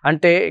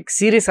అంటే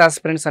సీరియస్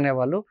ఆస్పిరెంట్స్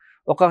అనేవాళ్ళు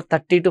ఒక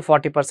 30 to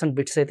 40%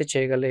 బిట్స్ అయితే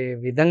చేయగలిగే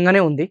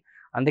విధంగానే ఉంది.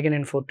 అందుకే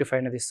నేను 4 to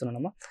 5 అనేది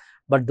ఇస్తున్నానమ్మా.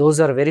 But those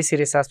are very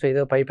serious aspect.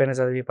 ఏదో పైపైన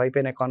చదివి,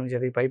 పైపైన ఎకానమీ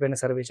చదివి, పైపైన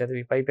సర్వే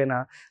చదివి, పైపైన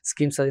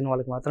స్కీమ్స్ చదివిన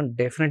వాళ్ళకి మాత్రం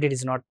definitely it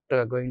is not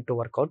going to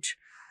work out.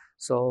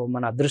 So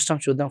మన అదృష్టం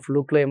చూద్దాం,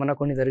 ఫ్లూక్లో ఏమైనా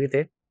కొన్ని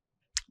జరిగితే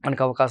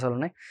మనకు అవకాశాలు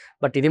ఉన్నాయి.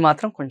 బట్ ఇది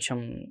మాత్రం కొంచెం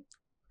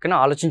కానీ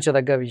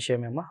ఆలోచించదగ్గ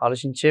విషయమేమో.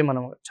 ఆలోచించే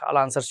మనం చాలా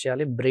ఆన్సర్స్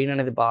చేయాలి. బ్రెయిన్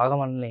అనేది బాగా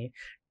మనల్ని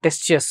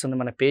టెస్ట్ చేస్తుంది,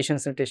 మన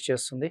పేషెన్స్ని టెస్ట్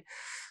చేస్తుంది.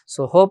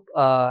 So hope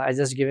I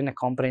just given a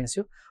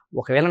comprehensive.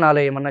 ఒకవేళ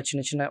నాలో ఏమన్నా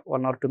చిన్న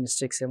 1 or 2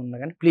 మిస్టేక్స్ ఏమన్నా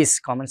కానీ ప్లీజ్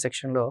కామెంట్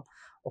సెక్షన్లో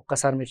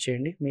ఒక్కసారి మీరు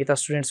చేయండి. మిగతా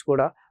స్టూడెంట్స్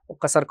కూడా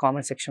ఒక్కసారి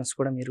కామెంట్ సెక్షన్స్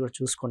కూడా మీరు కూడా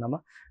చూసుకున్నామా,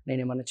 నేను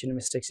ఏమన్నా చిన్న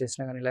మిస్టేక్స్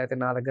చేసినా కానీ, లేకపోతే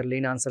నా దగ్గర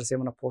లేని ఆన్సర్స్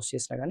ఏమైనా పోస్ట్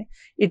చేసినా కానీ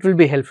it will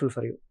be helpful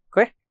for you.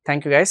 Okay,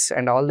 thank you guys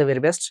and all the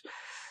very best.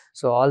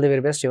 So all the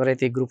very best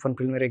ఎవరైతే ఈ గ్రూప్ 1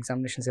 ప్రిలిమినరీ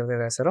ఎగ్జామినేషన్స్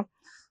ఎవరైతే రాశారో.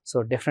 So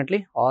definitely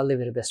all the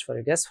very best for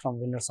you guys from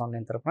winners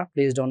online తరఫున.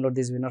 Please download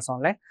this winners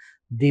online.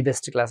 The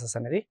best classes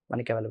అనేది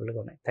మనకి అవైలబుల్గా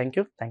ఉన్నాయి. Thank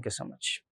you so much.